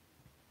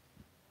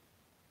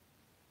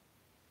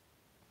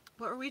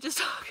were we just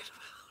talking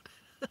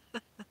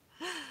about?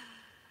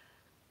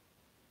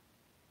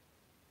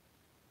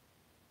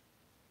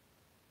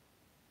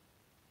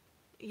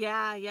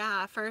 Yeah,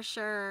 yeah, for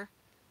sure.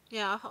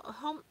 Yeah,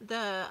 home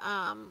the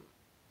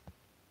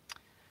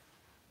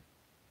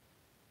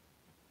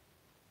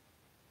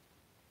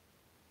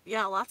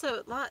yeah,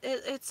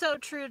 it's so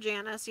true,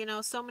 Janice. You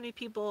know, so many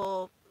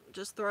people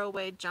just throw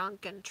away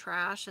junk and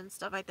trash and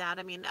stuff like that.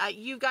 I mean,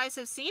 you guys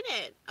have seen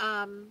it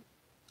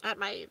at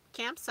my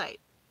campsite,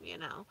 you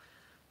know.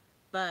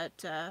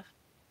 But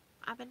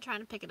I've been trying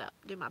to pick it up,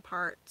 do my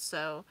part.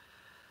 So,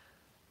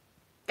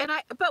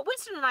 but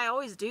Winston and I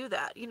always do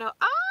that, you know.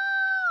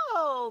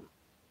 Oh,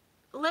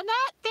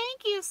 Lynette,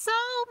 thank you so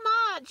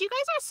much. You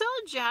guys are so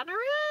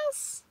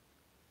generous.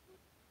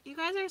 You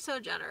guys are so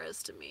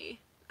generous to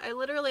me. I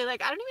literally,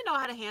 like, I don't even know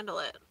how to handle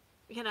it,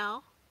 you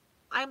know?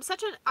 I'm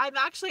such an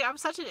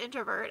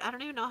introvert. I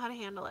don't even know how to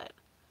handle it.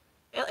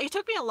 It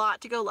took me a lot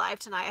to go live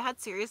tonight. I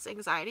had serious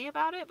anxiety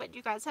about it, but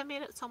you guys have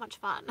made it so much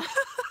fun.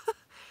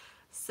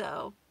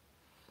 So,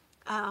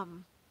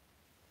 um,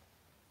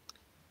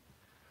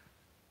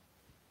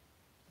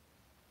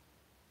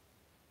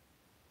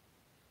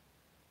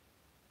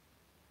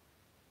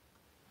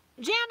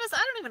 Janice,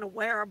 I don't even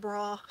wear a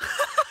bra.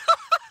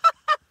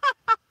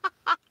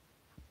 I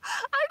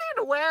don't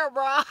even wear a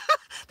bra.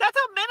 That's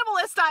how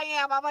minimalist I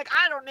am. I'm like,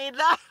 I don't need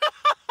that.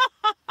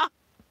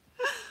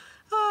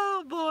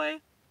 Oh boy.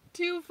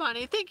 Too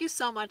funny. Thank you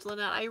so much,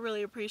 Lynette. I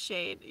really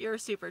appreciate your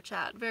super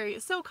chat.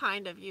 So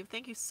kind of you.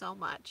 Thank you so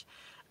much.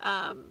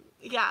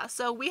 Yeah,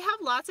 so we have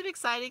lots of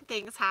exciting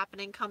things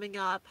happening coming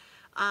up.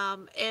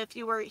 If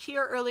you were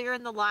here earlier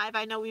in the live,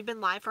 I know we've been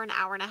live for an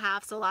hour and a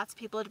half, so lots of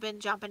people have been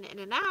jumping in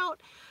and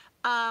out.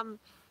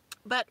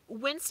 But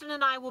Winston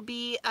and I will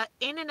be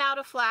in and out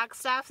of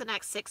Flagstaff the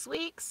next 6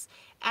 weeks.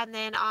 And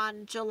then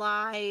on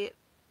July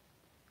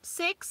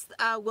 6th,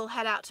 we'll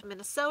head out to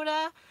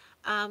Minnesota.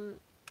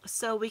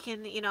 So we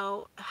can, you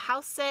know,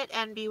 house sit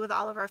and be with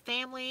all of our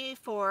family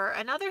for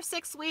another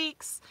 6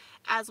 weeks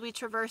as we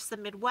traverse the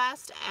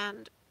Midwest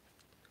and,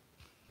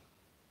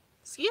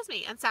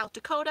 and South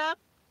Dakota.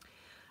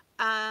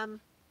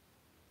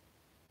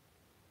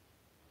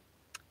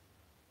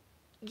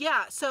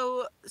 Yeah,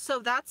 so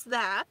that's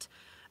that.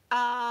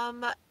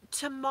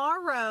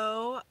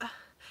 Tomorrow,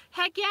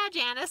 heck yeah,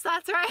 Janice,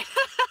 that's right.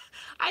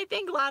 I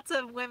think lots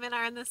of women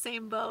are in the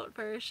same boat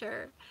for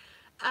sure.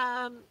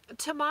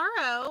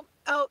 Tomorrow,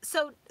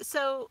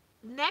 so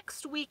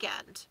next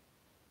weekend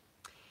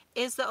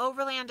is the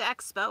Overland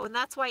Expo, and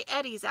that's why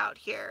Eddie's out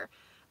here.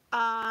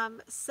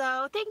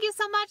 So thank you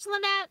so much,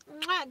 Lynette.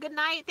 Mwah, good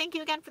night. Thank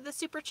you again for the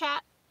super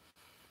chat.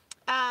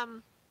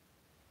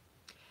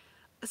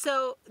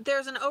 So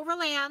there's an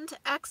Overland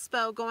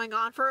Expo going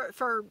on for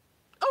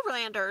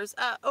Overlanders.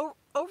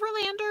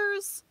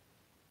 Overlanders,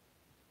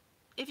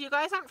 if you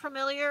guys aren't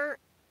familiar,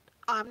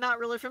 I'm not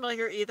really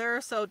familiar either,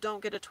 so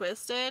don't get it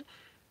twisted.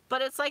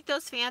 But it's like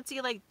those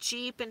fancy, like,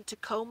 Jeep and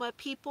Tacoma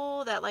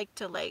people that like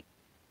to, like,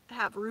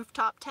 have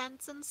rooftop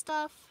tents and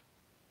stuff.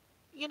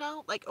 You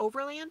know, like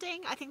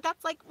overlanding. I think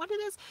that's, like, what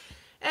it is.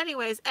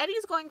 Anyways,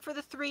 Eddie's going for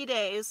the 3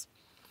 days.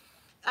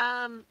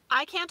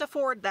 I can't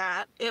afford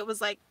that. It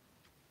was, like,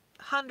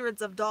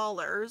 hundreds of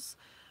dollars.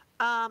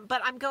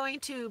 But I'm going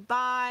to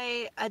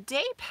buy a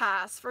day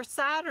pass for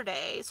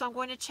Saturday. So I'm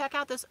going to check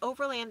out this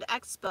Overland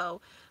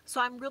Expo. So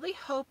I'm really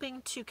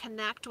hoping to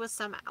connect with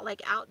some,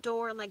 like,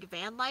 outdoor and, like,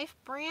 van life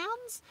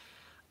brands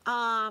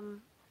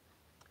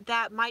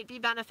that might be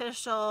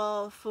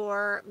beneficial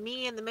for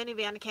me and the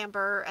minivan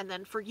camper, and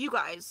then for you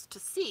guys to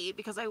see,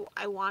 because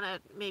I want to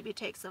maybe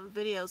take some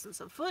videos and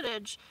some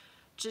footage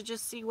to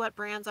just see what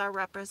brands are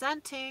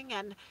representing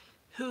and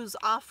who's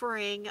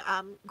offering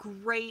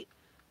great,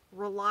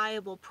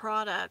 reliable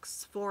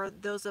products for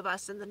those of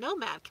us in the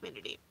nomad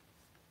community.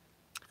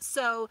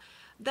 So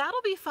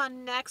that'll be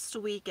fun next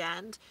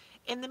weekend.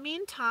 In the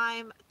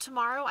meantime,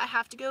 tomorrow I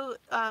have to go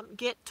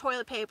get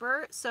toilet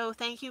paper. So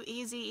thank you,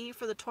 Easy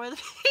for the toilet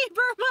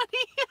paper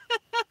money.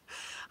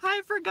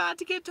 I forgot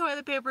to get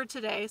toilet paper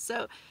today.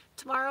 So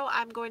tomorrow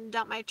I'm going to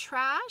dump my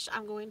trash.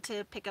 I'm going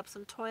to pick up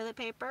some toilet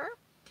paper.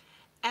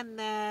 And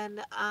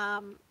then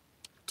I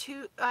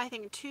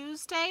think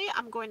Tuesday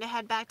I'm going to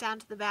head back down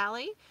to the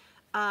valley.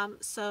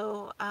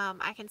 So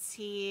I can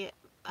see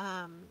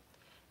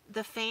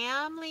the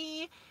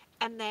family,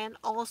 and then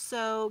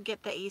also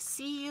get the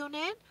AC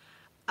unit.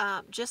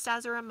 Just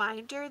as a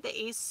reminder, the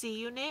AC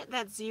unit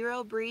that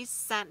Zero Breeze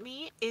sent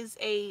me is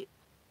a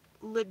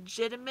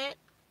legitimate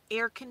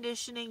air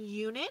conditioning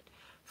unit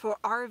for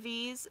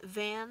RVs,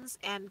 vans,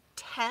 and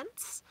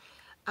tents.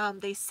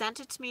 They sent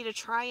it to me to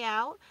try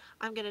out.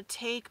 I'm going to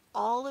take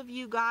all of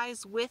you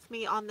guys with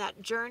me on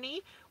that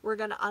journey. We're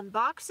going to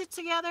unbox it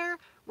together.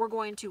 We're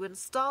going to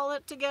install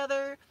it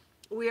together.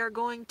 We are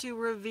going to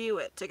review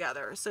it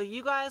together. So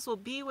you guys will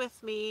be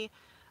with me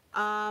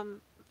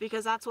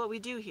because that's what we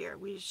do here.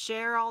 We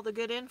share all the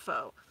good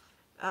info,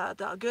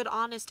 the good,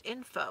 honest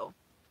info.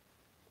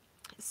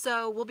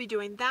 So we'll be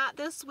doing that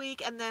this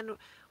week, and then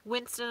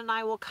Winston and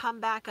I will come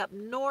back up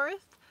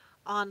north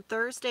on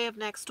Thursday of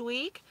next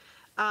week.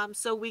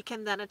 So we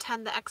can then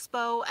attend the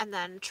expo and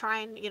then try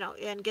and,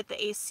 and get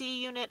the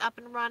AC unit up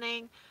and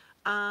running.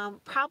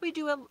 Probably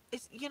do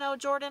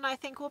Jordan, I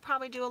think we'll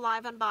probably do a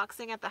live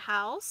unboxing at the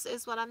house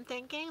is what I'm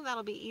thinking.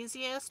 That'll be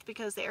easiest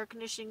because the air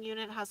conditioning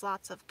unit has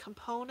lots of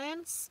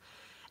components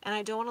and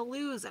I don't want to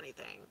lose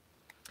anything.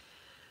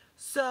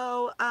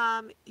 So,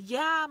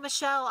 yeah,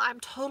 Michelle, I'm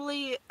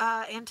totally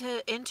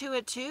into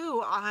it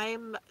too.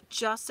 I'm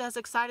just as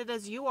excited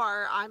as you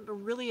are. I'm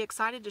really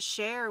excited to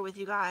share with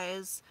you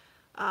guys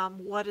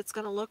what it's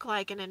going to look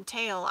like and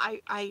entail.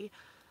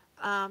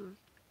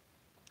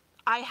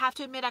 I have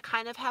to admit I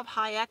kind of have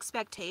high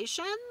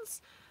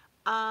expectations.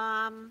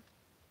 So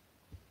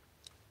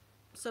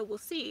we'll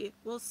see.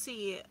 We'll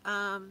see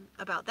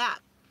about that.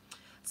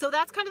 So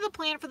that's kind of the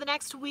plan for the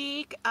next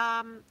week.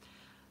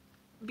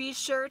 Be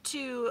sure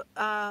to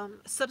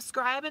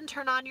subscribe and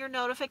turn on your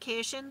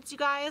notifications, you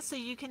guys, so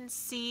you can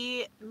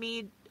see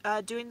me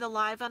doing the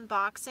live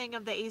unboxing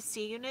of the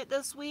AC unit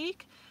this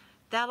week.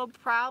 That'll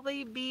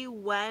probably be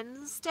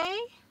Wednesday.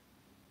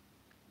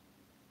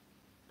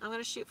 I'm going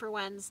to shoot for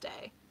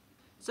Wednesday.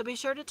 So be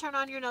sure to turn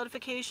on your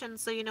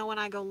notifications so you know when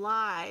I go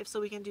live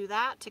so we can do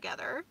that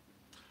together.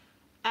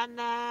 And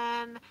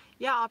then,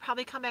 yeah, I'll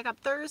probably come back up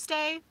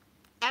Thursday,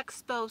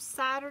 Expo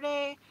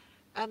Saturday,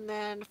 and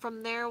then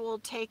from there we'll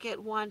take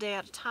it one day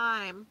at a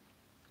time.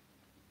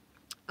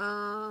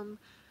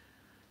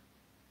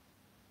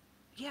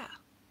 Yeah.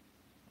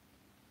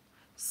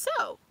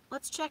 So,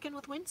 let's check in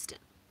with Winston.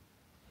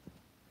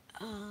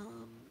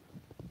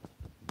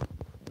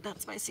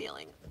 That's my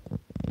ceiling.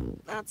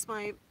 That's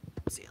my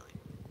ceiling.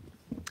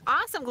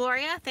 Awesome,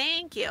 Gloria.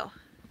 Thank you.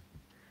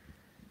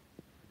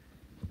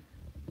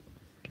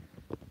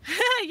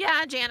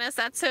 Yeah, Janice,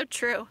 that's so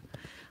true.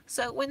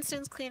 So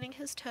Winston's cleaning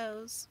his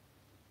toes.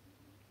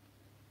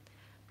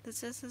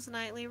 This is his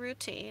nightly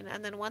routine.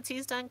 And then once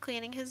he's done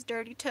cleaning his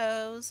dirty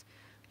toes,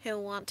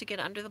 he'll want to get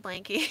under the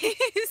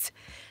blankies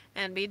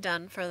and be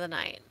done for the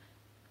night.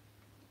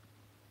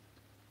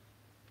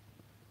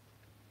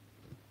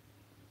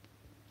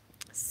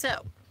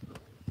 So,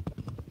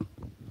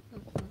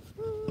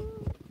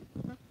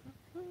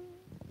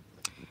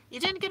 you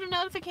didn't get a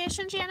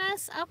notification,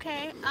 Janice?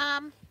 Okay.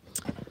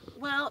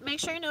 Well, make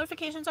sure your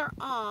notifications are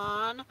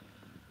on.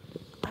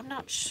 I'm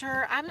not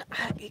sure. I'm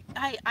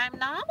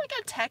not like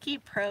a techie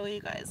pro,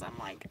 you guys. I'm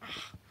like,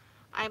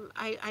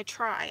 I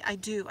try. I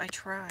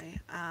try.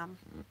 I'm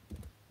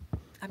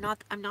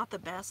not the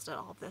best at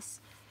all this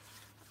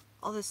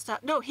stuff.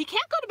 No, he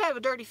can't go to bed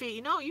with dirty feet.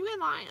 You ain't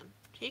lying.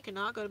 He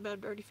cannot go to bed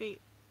with dirty feet.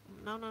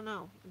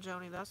 No,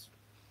 Joni, that's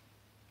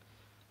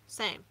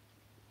same.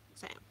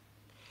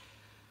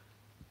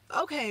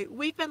 Okay,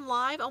 we've been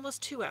live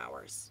almost 2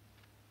 hours.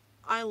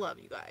 I love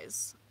you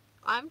guys.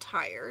 I'm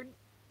tired.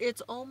 It's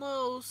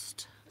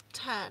almost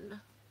 10.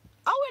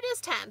 Oh, it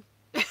is 10.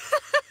 That's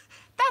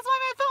why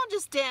my phone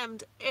just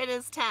dimmed. It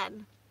is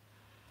 10.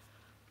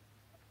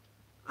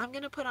 I'm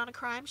going to put on a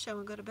crime show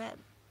and go to bed.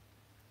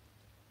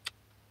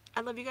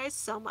 I love you guys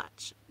so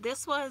much.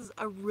 This was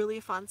a really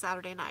fun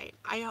Saturday night.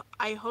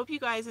 I hope you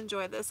guys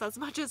enjoyed this as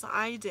much as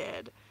I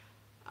did.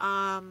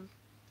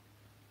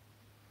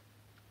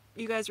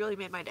 You guys really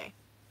made my day.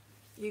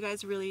 You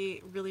guys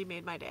really, really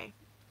made my day.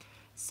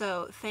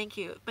 So thank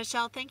you.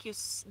 Michelle, thank you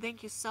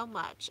so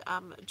much.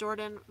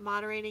 Jordan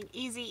moderating.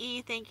 Easy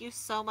E, thank you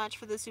so much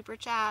for the super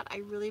chat. I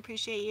really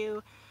appreciate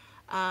you.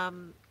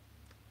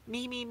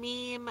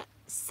 Meme,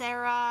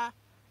 Sarah.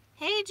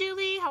 Hey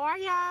Julie, how are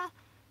ya?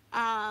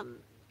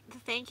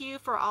 Thank you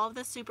for all of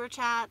the super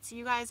chats.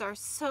 You guys are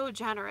so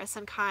generous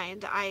and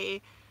kind.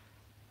 I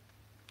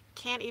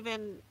can't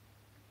even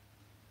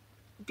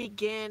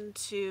begin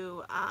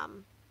to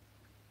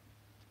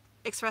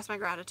express my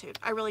gratitude.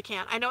 I really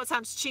can't. I know it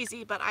sounds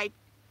cheesy, but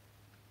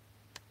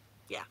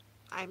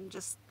I'm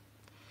just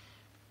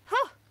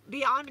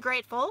beyond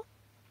grateful.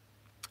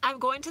 I'm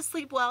going to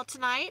sleep well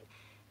tonight.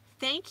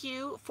 Thank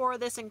you for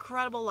this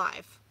incredible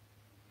live.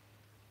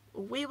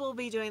 We will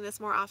be doing this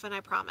more often, I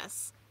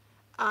promise.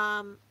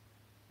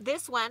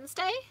 This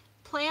Wednesday,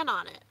 plan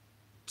on it.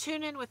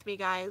 Tune in with me,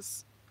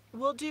 guys.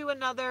 We'll do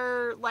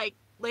another like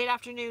late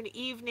afternoon,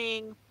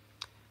 evening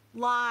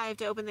live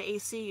to open the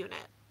AC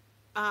unit.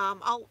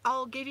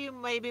 I'll give you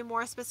maybe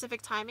more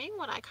specific timing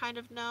when I kind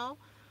of know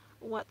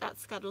what that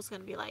schedule's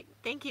going to be like.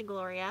 Thank you,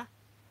 Gloria.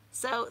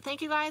 So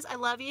thank you guys. I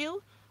love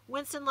you.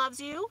 Winston loves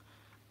you.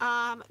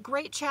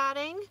 Great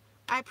chatting.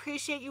 I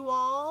appreciate you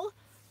all.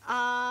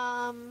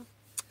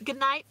 Good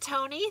night,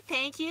 Tony.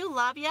 Thank you.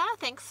 Love ya.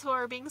 Thanks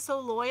for being so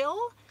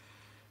loyal.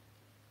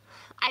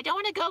 I don't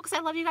want to go because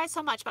I love you guys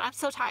so much, but I'm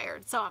so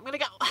tired. So I'm going to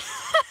go.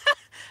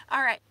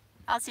 All right.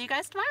 I'll see you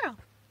guys tomorrow.